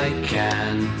 if I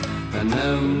can, a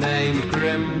gnome named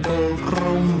Grimble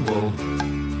Grumble,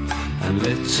 and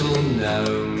little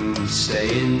gnomes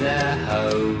stay in their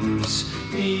homes.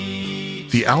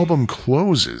 The album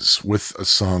closes with a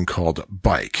song called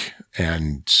Bike,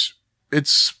 and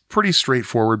it's pretty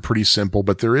straightforward, pretty simple,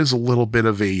 but there is a little bit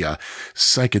of a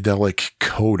psychedelic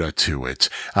coda to it.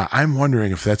 I'm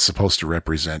wondering if that's supposed to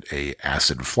represent a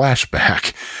acid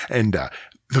flashback. And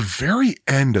the very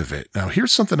end of it, now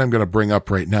here's something I'm going to bring up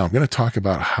right now. I'm going to talk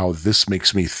about how this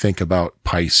makes me think about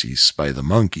Pisces by the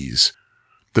Monkees.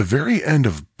 The very end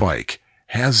of Bike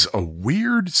has a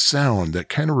weird sound that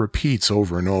kind of repeats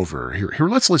over and over. Here,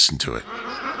 let's listen to it.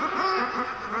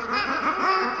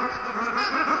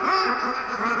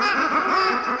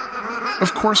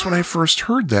 Of course, when I first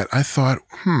heard that, I thought,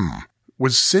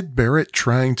 was Syd Barrett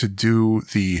trying to do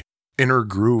the inner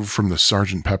groove from the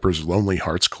Sgt. Pepper's Lonely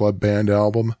Hearts Club Band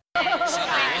album?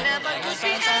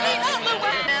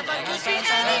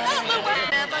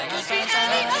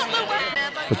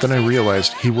 But then I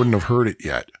realized he wouldn't have heard it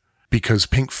yet, because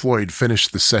Pink Floyd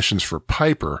finished the sessions for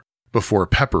Piper before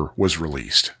Pepper was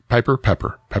released. Piper.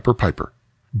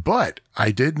 But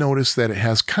I did notice that it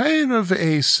has kind of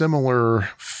a similar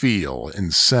feel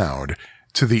and sound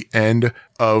to the end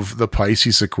of the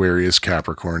Pisces, Aquarius,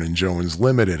 Capricorn, and Jones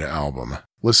Limited album.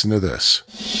 Listen to this.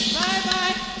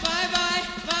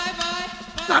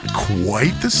 Not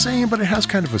quite the same, but it has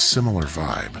kind of a similar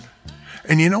vibe.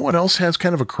 And you know what else has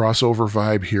kind of a crossover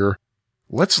vibe here?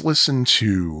 Let's listen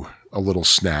to a little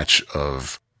snatch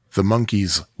of the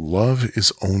Monkees' Love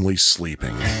Is Only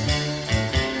Sleeping.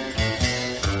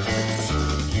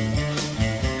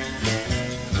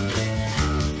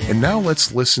 And now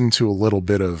let's listen to a little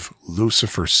bit of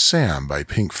Lucifer Sam by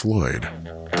Pink Floyd.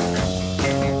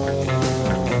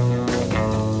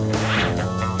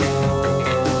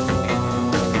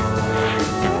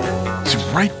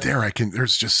 Right there,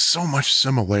 there's just so much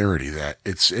similarity that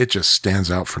it just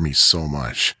stands out for me so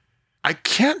much. I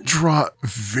can't draw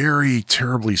very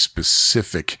terribly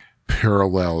specific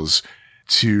parallels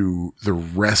to the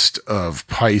rest of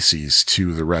Pisces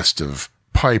to the rest of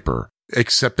Piper,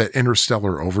 except that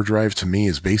Interstellar Overdrive to me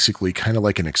is basically kind of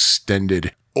like an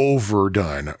extended,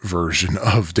 overdone version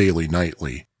of Daily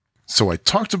Nightly. So I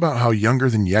talked about how Younger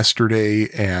Than Yesterday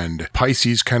and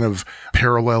Pisces kind of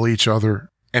parallel each other,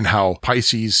 and how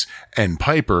Pisces and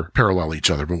Piper parallel each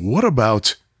other. But what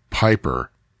about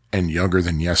Piper and Younger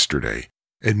Than Yesterday?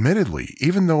 Admittedly,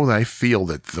 even though I feel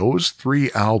that those three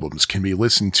albums can be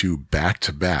listened to back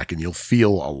to back and you'll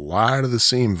feel a lot of the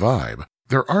same vibe,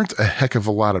 there aren't a heck of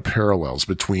a lot of parallels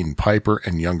between Piper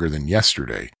and Younger Than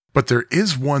Yesterday. But there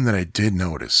is one that I did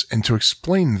notice, and to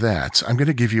explain that, I'm going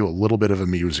to give you a little bit of a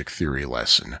music theory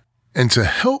lesson. And to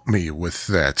help me with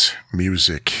that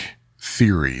music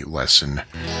theory lesson,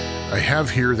 I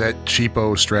have here that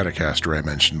cheapo Stratocaster I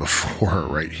mentioned before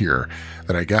right here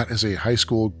that I got as a high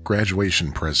school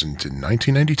graduation present in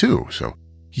 1992. So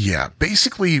yeah,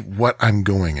 basically what I'm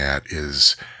going at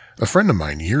is a friend of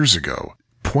mine years ago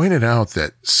pointed out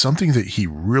that something that he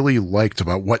really liked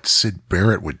about what Syd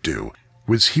Barrett would do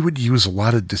was he would use a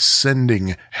lot of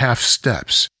descending half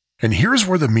steps. And here's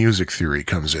where the music theory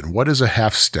comes in. What is a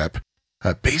half step?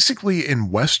 Basically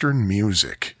in Western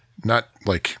music, not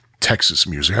like Texas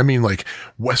music, I mean like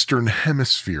Western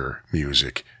Hemisphere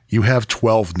music, you have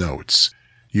 12 notes.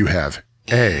 You have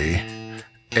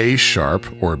A sharp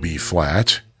or B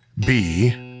flat,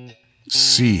 B,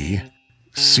 C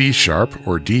sharp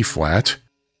or D flat,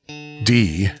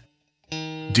 D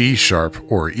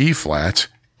sharp or E flat,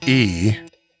 E,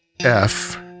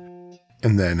 F,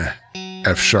 and then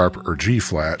F sharp or G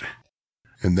flat,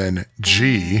 and then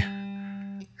G,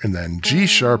 and then G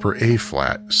sharp or A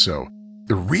flat. So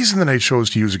the reason that I chose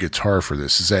to use a guitar for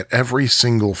this is that every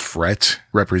single fret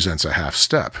represents a half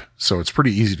step, so it's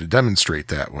pretty easy to demonstrate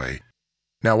that way.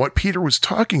 Now, what Peter was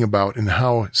talking about and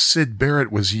how Syd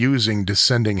Barrett was using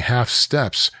descending half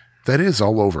steps, that is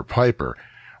all over Piper.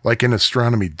 Like in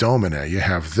Astronomy Domine, you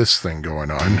have this thing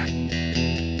going on.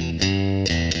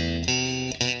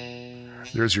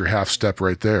 There's your half step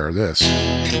right there, this.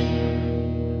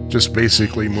 Just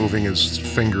basically moving his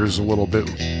fingers a little bit.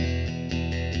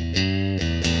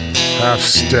 Half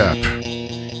step.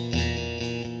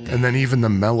 And then even the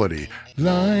melody.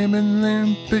 Lime and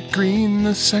limpid green,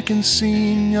 the second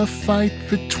scene, you'll fight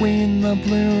between the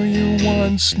blue you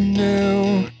once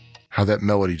knew. How that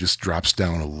melody just drops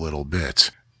down a little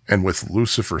bit. And with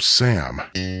Lucifer Sam,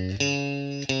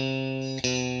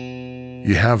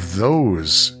 you have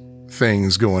those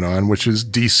things going on, which is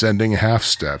descending half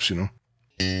steps, you know.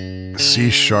 C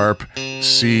sharp,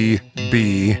 C,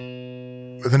 B.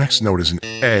 The next note is an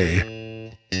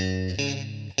A,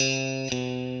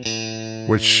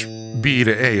 which B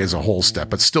to A is a whole step,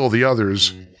 but still the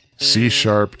others, C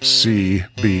sharp, C,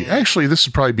 B. Actually, this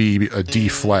would probably be a D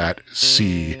flat,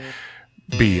 C,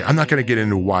 B. I'm not going to get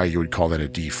into why you would call that a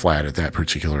D flat at that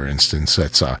particular instance.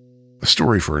 That's a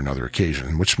story for another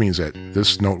occasion, which means that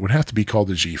this note would have to be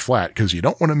called a G flat because you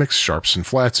don't want to mix sharps and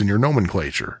flats in your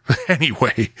nomenclature.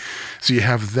 Anyway, so you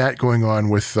have that going on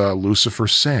with Lucifer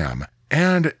Sam.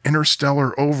 And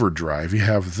Interstellar Overdrive, you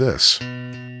have this.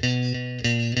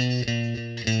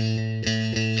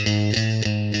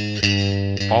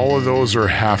 All of those are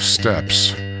half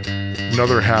steps.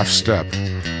 Another half step.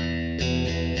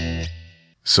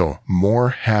 So more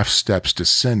half steps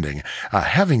descending.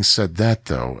 Having said that,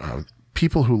 though,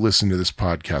 people who listen to this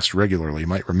podcast regularly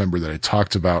might remember that I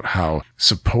talked about how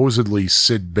supposedly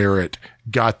Syd Barrett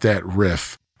got that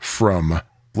riff from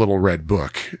Little Red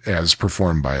Book as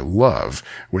performed by Love,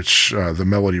 which the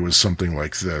melody was something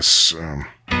like this.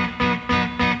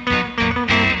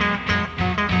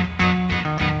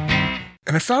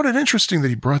 And I found it interesting that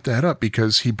he brought that up,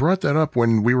 because he brought that up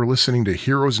when we were listening to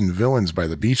Heroes and Villains by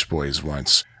the Beach Boys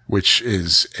once, which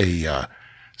is a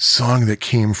song that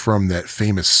came from that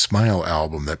famous Smile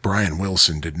album that Brian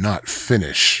Wilson did not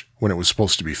finish when it was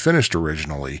supposed to be finished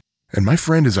originally. And my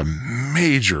friend is a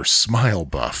major Smile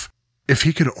buff. If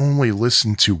he could only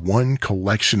listen to one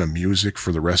collection of music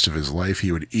for the rest of his life,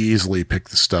 he would easily pick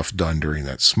the stuff done during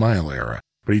that Smile era.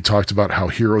 But he talked about how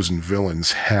Heroes and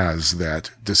Villains has that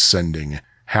descending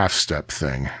half-step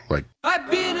thing. Like,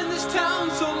 I've been in this town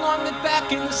so long that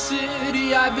back in the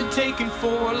city I've been taken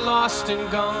for lost and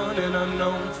gone and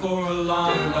unknown for a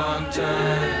long, long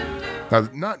time. now,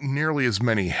 not nearly as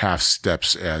many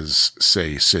half-steps as,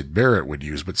 say, Syd Barrett would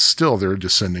use, but still they're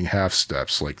descending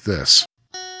half-steps like this.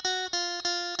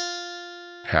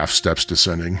 Half-steps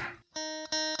descending.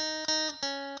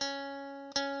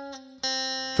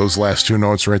 Those last two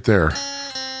notes right there.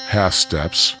 Half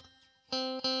steps.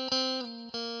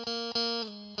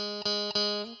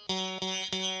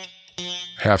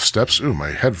 Half steps. Ooh,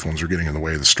 my headphones are getting in the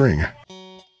way of the string.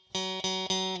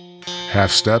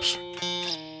 Half steps.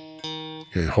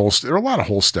 Okay, there are a lot of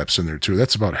whole steps in there too.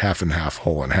 That's about half and half,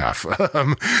 whole and half.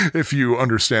 If you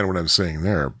understand what I'm saying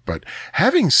there. But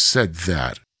having said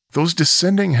that, those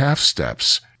descending half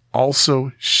steps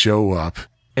also show up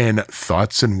in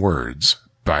Thoughts and Words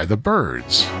by the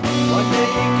Byrds. One day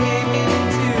you came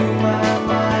into my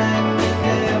mind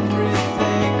and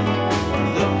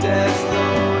everything looked as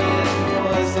though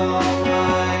it was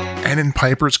alright. And in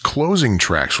Piper's closing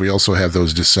tracks, we also have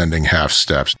those descending half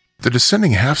steps. The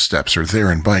descending half steps are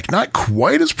there in Bike. Not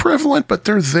quite as prevalent, but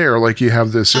they're there. Like you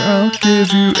have this, I'll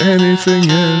give you anything,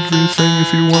 everything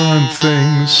if you want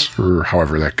things, or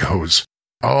however that goes.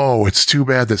 Oh, it's too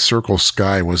bad that Circle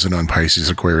Sky wasn't on Pisces,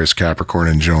 Aquarius, Capricorn,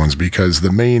 and Jones, because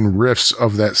the main riffs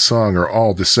of that song are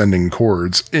all descending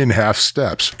chords in half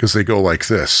steps, because they go like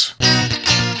this.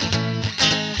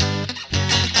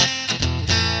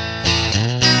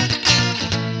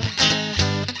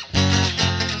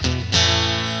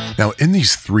 Now, in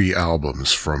these three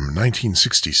albums from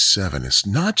 1967, it's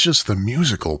not just the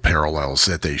musical parallels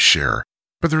that they share,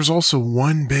 but there's also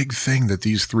one big thing that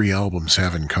these three albums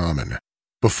have in common.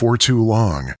 Before too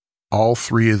long, all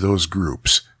three of those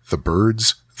groups, the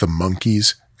Byrds, the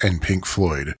Monkees, and Pink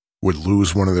Floyd, would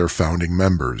lose one of their founding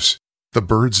members. The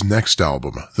Byrds' next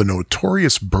album, The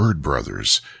Notorious Byrd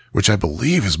Brothers, which I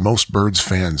believe is most Byrds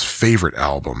fans' favorite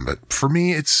album, but for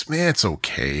me, it's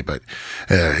okay, but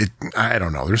I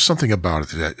don't know. There's something about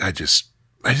it that I just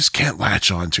can't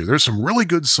latch on to. There's some really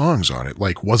good songs on it,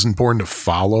 like Wasn't Born to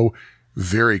Follow,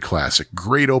 very classic,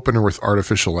 great opener with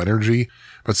Artificial Energy,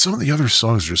 but some of the other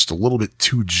songs are just a little bit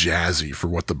too jazzy for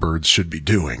what the Byrds should be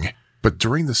doing. But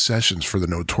during the sessions for the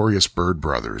Notorious Byrd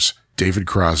Brothers, David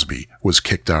Crosby was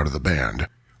kicked out of the band.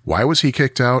 Why was he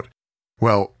kicked out?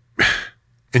 Well,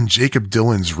 in Jacob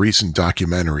Dylan's recent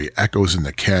documentary, Echoes in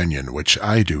the Canyon, which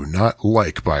I do not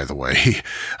like, by the way,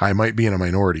 I might be in a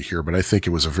minority here, but I think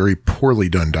it was a very poorly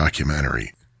done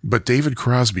documentary. But David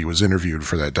Crosby was interviewed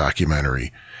for that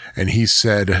documentary, and he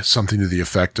said something to the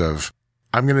effect of,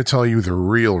 I'm going to tell you the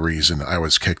real reason I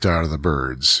was kicked out of the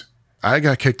Byrds. I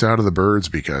got kicked out of the Byrds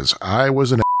because I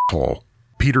was an asshole.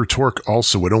 Peter Tork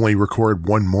also would only record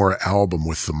one more album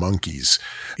with the Monkees.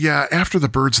 Yeah, after the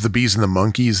Byrds, the Bees, and the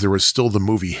Monkees, there was still the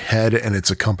movie Head and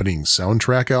its accompanying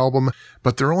soundtrack album,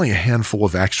 but there are only a handful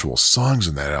of actual songs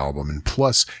in that album, and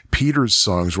plus, Peter's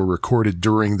songs were recorded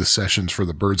during the sessions for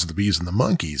the Byrds, the Bees, and the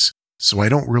Monkees, so I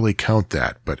don't really count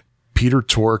that, but Peter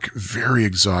Tork, very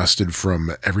exhausted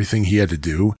from everything he had to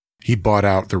do, he bought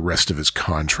out the rest of his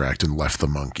contract and left the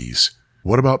Monkees.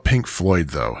 What about Pink Floyd,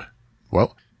 though?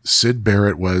 Well, Syd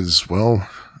Barrett was, well,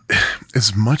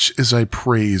 as much as I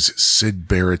praise Syd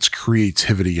Barrett's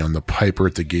creativity on the Piper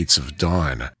at the Gates of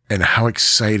Dawn, and how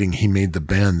exciting he made the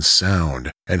band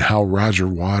sound, and how Roger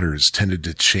Waters tended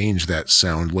to change that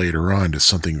sound later on to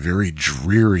something very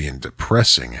dreary and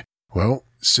depressing, well,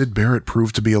 Syd Barrett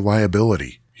proved to be a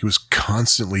liability. He was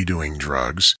constantly doing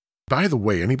drugs. By the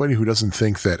way, anybody who doesn't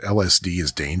think that LSD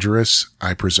is dangerous,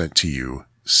 I present to you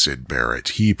Syd Barrett.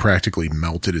 He practically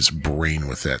melted his brain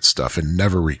with that stuff and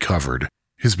never recovered.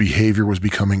 His behavior was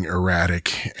becoming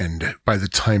erratic, and by the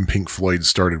time Pink Floyd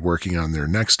started working on their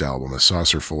next album, A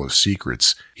Saucer Full of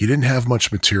Secrets, he didn't have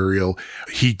much material.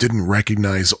 He didn't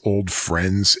recognize old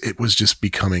friends. It was just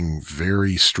becoming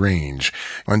very strange.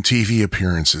 On TV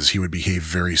appearances, he would behave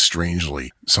very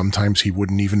strangely. Sometimes he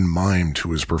wouldn't even mime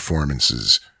to his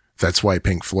performances. That's why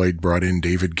Pink Floyd brought in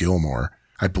David Gilmour.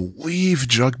 I believe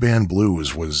Jug Band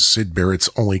Blues was Syd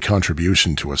Barrett's only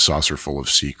contribution to A Saucer Full of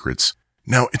Secrets.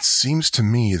 Now, it seems to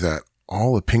me that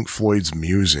all of Pink Floyd's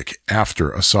music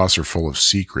after A Saucer Full of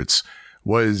Secrets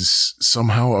was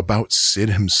somehow about Syd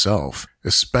himself,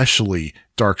 especially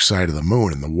Dark Side of the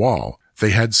Moon and The Wall. They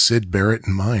had Syd Barrett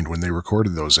in mind when they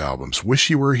recorded those albums.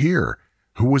 Wish You Were Here.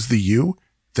 Who was the you?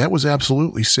 That was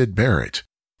absolutely Syd Barrett.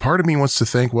 Part of me wants to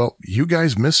think, well, you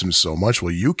guys miss him so much,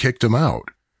 well, you kicked him out.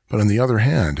 But on the other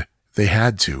hand, they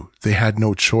had to. They had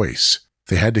no choice.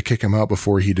 They had to kick him out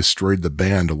before he destroyed the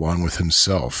band along with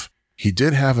himself. He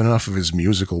did have enough of his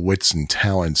musical wits and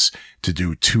talents to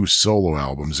do 2 solo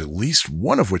albums, at least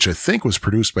one of which I think was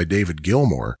produced by David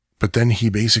Gilmour, but then he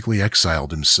basically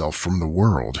exiled himself from the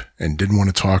world and didn't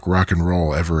want to talk rock and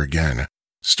roll ever again.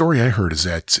 Story I heard is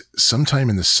that sometime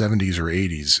in the 70s or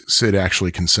 80s, Syd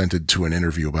actually consented to an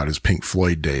interview about his Pink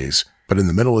Floyd days, but in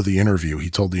the middle of the interview, he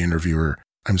told the interviewer,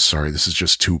 "I'm sorry, this is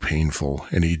just too painful,"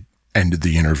 and he ended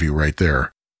the interview right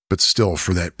there. But still,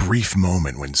 for that brief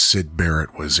moment when Syd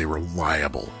Barrett was a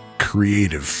reliable,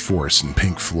 creative force in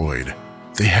Pink Floyd,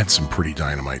 they had some pretty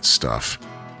dynamite stuff.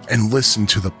 And listen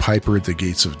to The Piper at the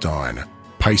Gates of Dawn,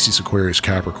 Pisces, Aquarius,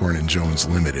 Capricorn, and Jones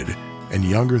Limited, and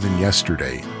Younger Than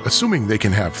Yesterday, assuming they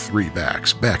can have 3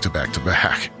 backs, back to back to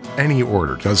back. Any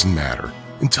order, doesn't matter.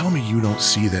 And tell me you don't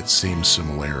see that same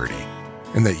similarity,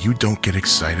 and that you don't get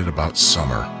excited about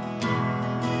summer.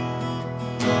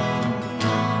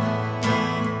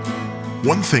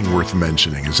 One thing worth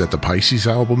mentioning is that the Pisces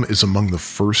album is among the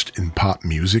first in pop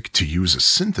music to use a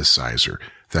synthesizer.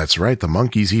 That's right, the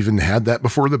Monkees even had that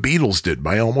before the Beatles did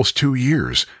by almost 2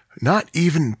 years. Not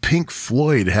even Pink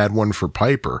Floyd had one for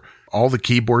Piper. All the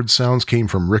keyboard sounds came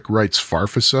from Rick Wright's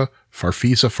Farfisa.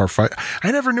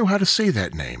 I never knew how to say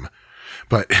that name.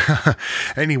 But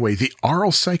anyway, the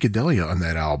aural psychedelia on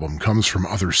that album comes from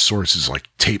other sources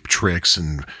like tape tricks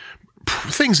and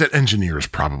things that engineers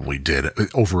probably did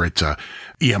over at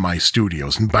EMI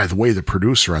Studios. And by the way, the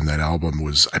producer on that album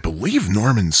was, I believe,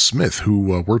 Norman Smith,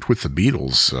 who worked with the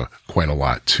Beatles quite a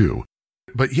lot too.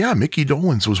 But yeah, Mickey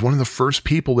Dolenz was one of the first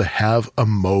people to have a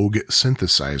Moog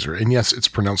synthesizer. And yes, it's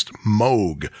pronounced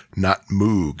Moog, not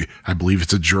Moog. I believe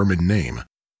it's a German name.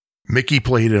 Mickey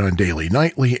played it on Daily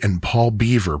Nightly, and Paul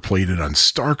Beaver played it on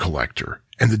Star Collector.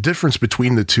 And the difference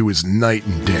between the two is night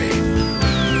and day.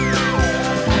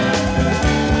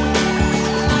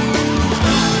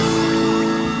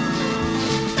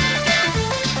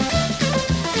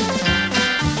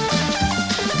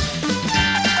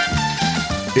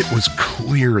 It was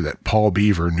clear that Paul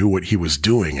Beaver knew what he was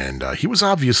doing, and he was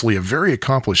obviously a very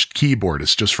accomplished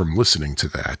keyboardist just from listening to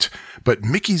that. But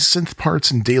Mickey's synth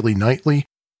parts in Daily Nightly,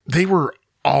 they were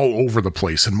all over the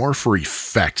place and more for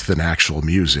effect than actual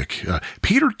music.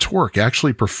 Peter Tork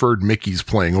actually preferred Mickey's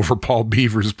playing over Paul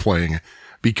Beaver's playing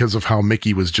because of how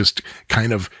Mickey was just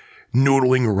kind of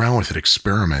noodling around with it,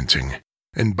 experimenting.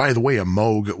 And by the way, a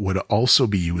Moog would also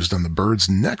be used on the Byrds'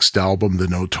 next album, The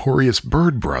Notorious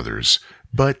Byrd Brothers.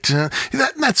 But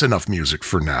that's enough music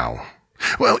for now.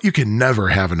 Well, you can never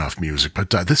have enough music, but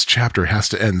this chapter has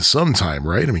to end sometime,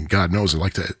 right? I mean, God knows I'd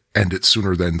like to end it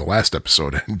sooner than the last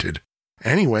episode ended.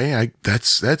 Anyway,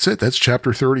 that's it. That's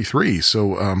chapter 33.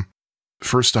 So,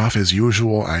 first off, as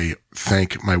usual, I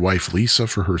thank my wife Lisa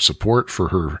for her support, for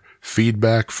her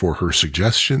feedback, for her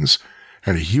suggestions,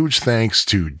 and a huge thanks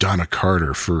to Donna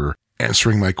Carter for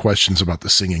answering my questions about the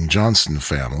Singing Johnson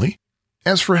family.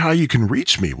 As for how you can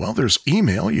reach me, well, there's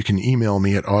email. You can email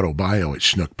me at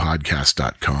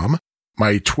autobio@schnookpodcast.com.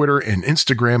 My Twitter and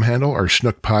Instagram handle are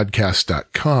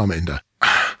schnookpodcast.com, and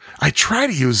I try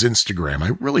to use Instagram.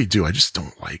 I really do. I just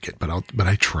don't like it, but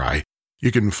I try.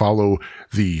 You can follow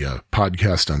the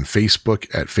podcast on Facebook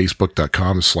at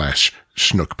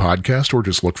facebook.com/schnookpodcast, or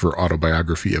just look for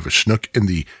Autobiography of a Schnook in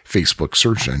the Facebook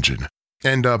search engine.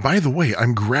 And by the way,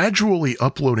 I'm gradually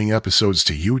uploading episodes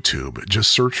to YouTube. Just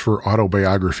search for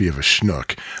Autobiography of a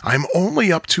Schnook. I'm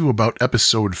only up to about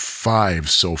episode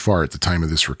 5 so far at the time of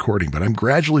this recording, but I'm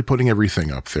gradually putting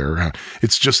everything up there.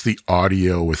 It's just the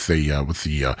audio with the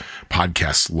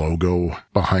podcast logo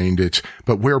behind it.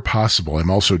 But where possible,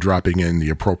 I'm also dropping in the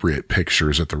appropriate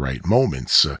pictures at the right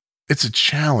moments. It's a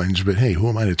challenge, but hey, who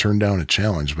am I to turn down a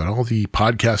challenge? But all the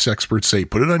podcast experts say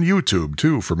put it on YouTube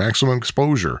too for maximum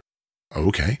exposure.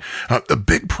 Okay. The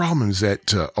big problem is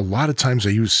that a lot of times I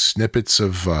use snippets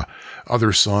of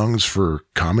other songs for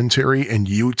commentary, and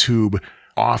YouTube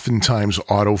oftentimes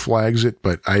auto flags it,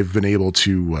 but I've been able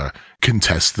to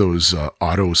contest those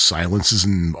auto silences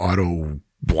and auto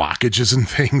blockages and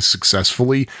things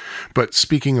successfully. But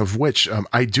speaking of which,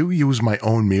 I do use my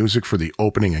own music for the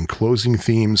opening and closing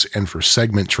themes and for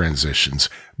segment transitions,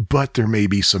 but there may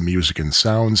be some music and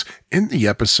sounds in the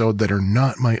episode that are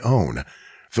not my own.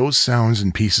 Those sounds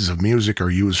and pieces of music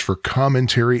are used for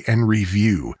commentary and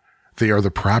review. They are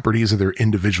the properties of their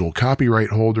individual copyright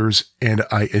holders, and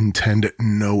I intend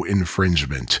no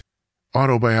infringement.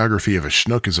 Autobiography of a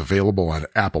Schnook is available on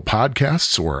Apple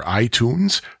Podcasts or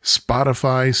iTunes,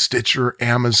 Spotify, Stitcher,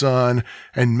 Amazon,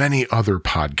 and many other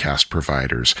podcast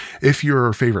providers. If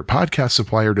your favorite podcast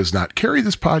supplier does not carry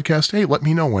this podcast, hey, let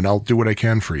me know and I'll do what I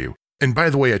can for you. And by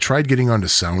the way, I tried getting onto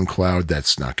SoundCloud.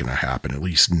 That's not going to happen, at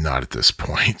least not at this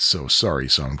point. So sorry,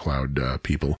 SoundCloud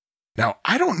people. Now,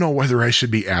 I don't know whether I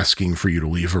should be asking for you to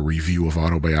leave a review of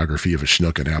Autobiography of a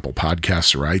Schnook on Apple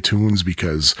Podcasts or iTunes,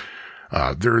 because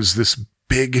there's this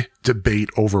big debate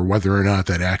over whether or not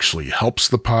that actually helps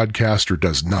the podcast or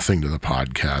does nothing to the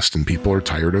podcast, and people are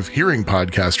tired of hearing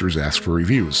podcasters ask for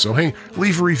reviews. So hey,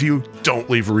 leave a review, don't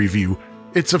leave a review.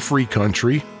 It's a free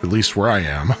country, at least where I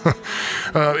am.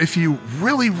 If you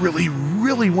really, really,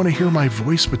 really want to hear my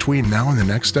voice between now and the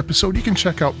next episode, you can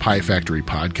check out Pie Factory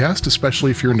Podcast,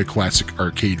 especially if you're into classic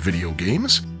arcade video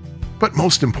games. But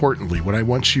most importantly, what I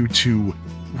want you to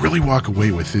really walk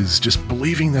away with is just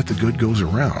believing that the good goes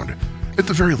around. At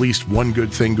the very least, one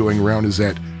good thing going around is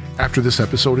that after this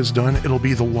episode is done, it'll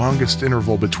be the longest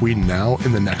interval between now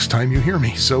and the next time you hear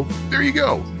me. So there you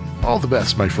go. All the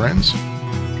best, my friends.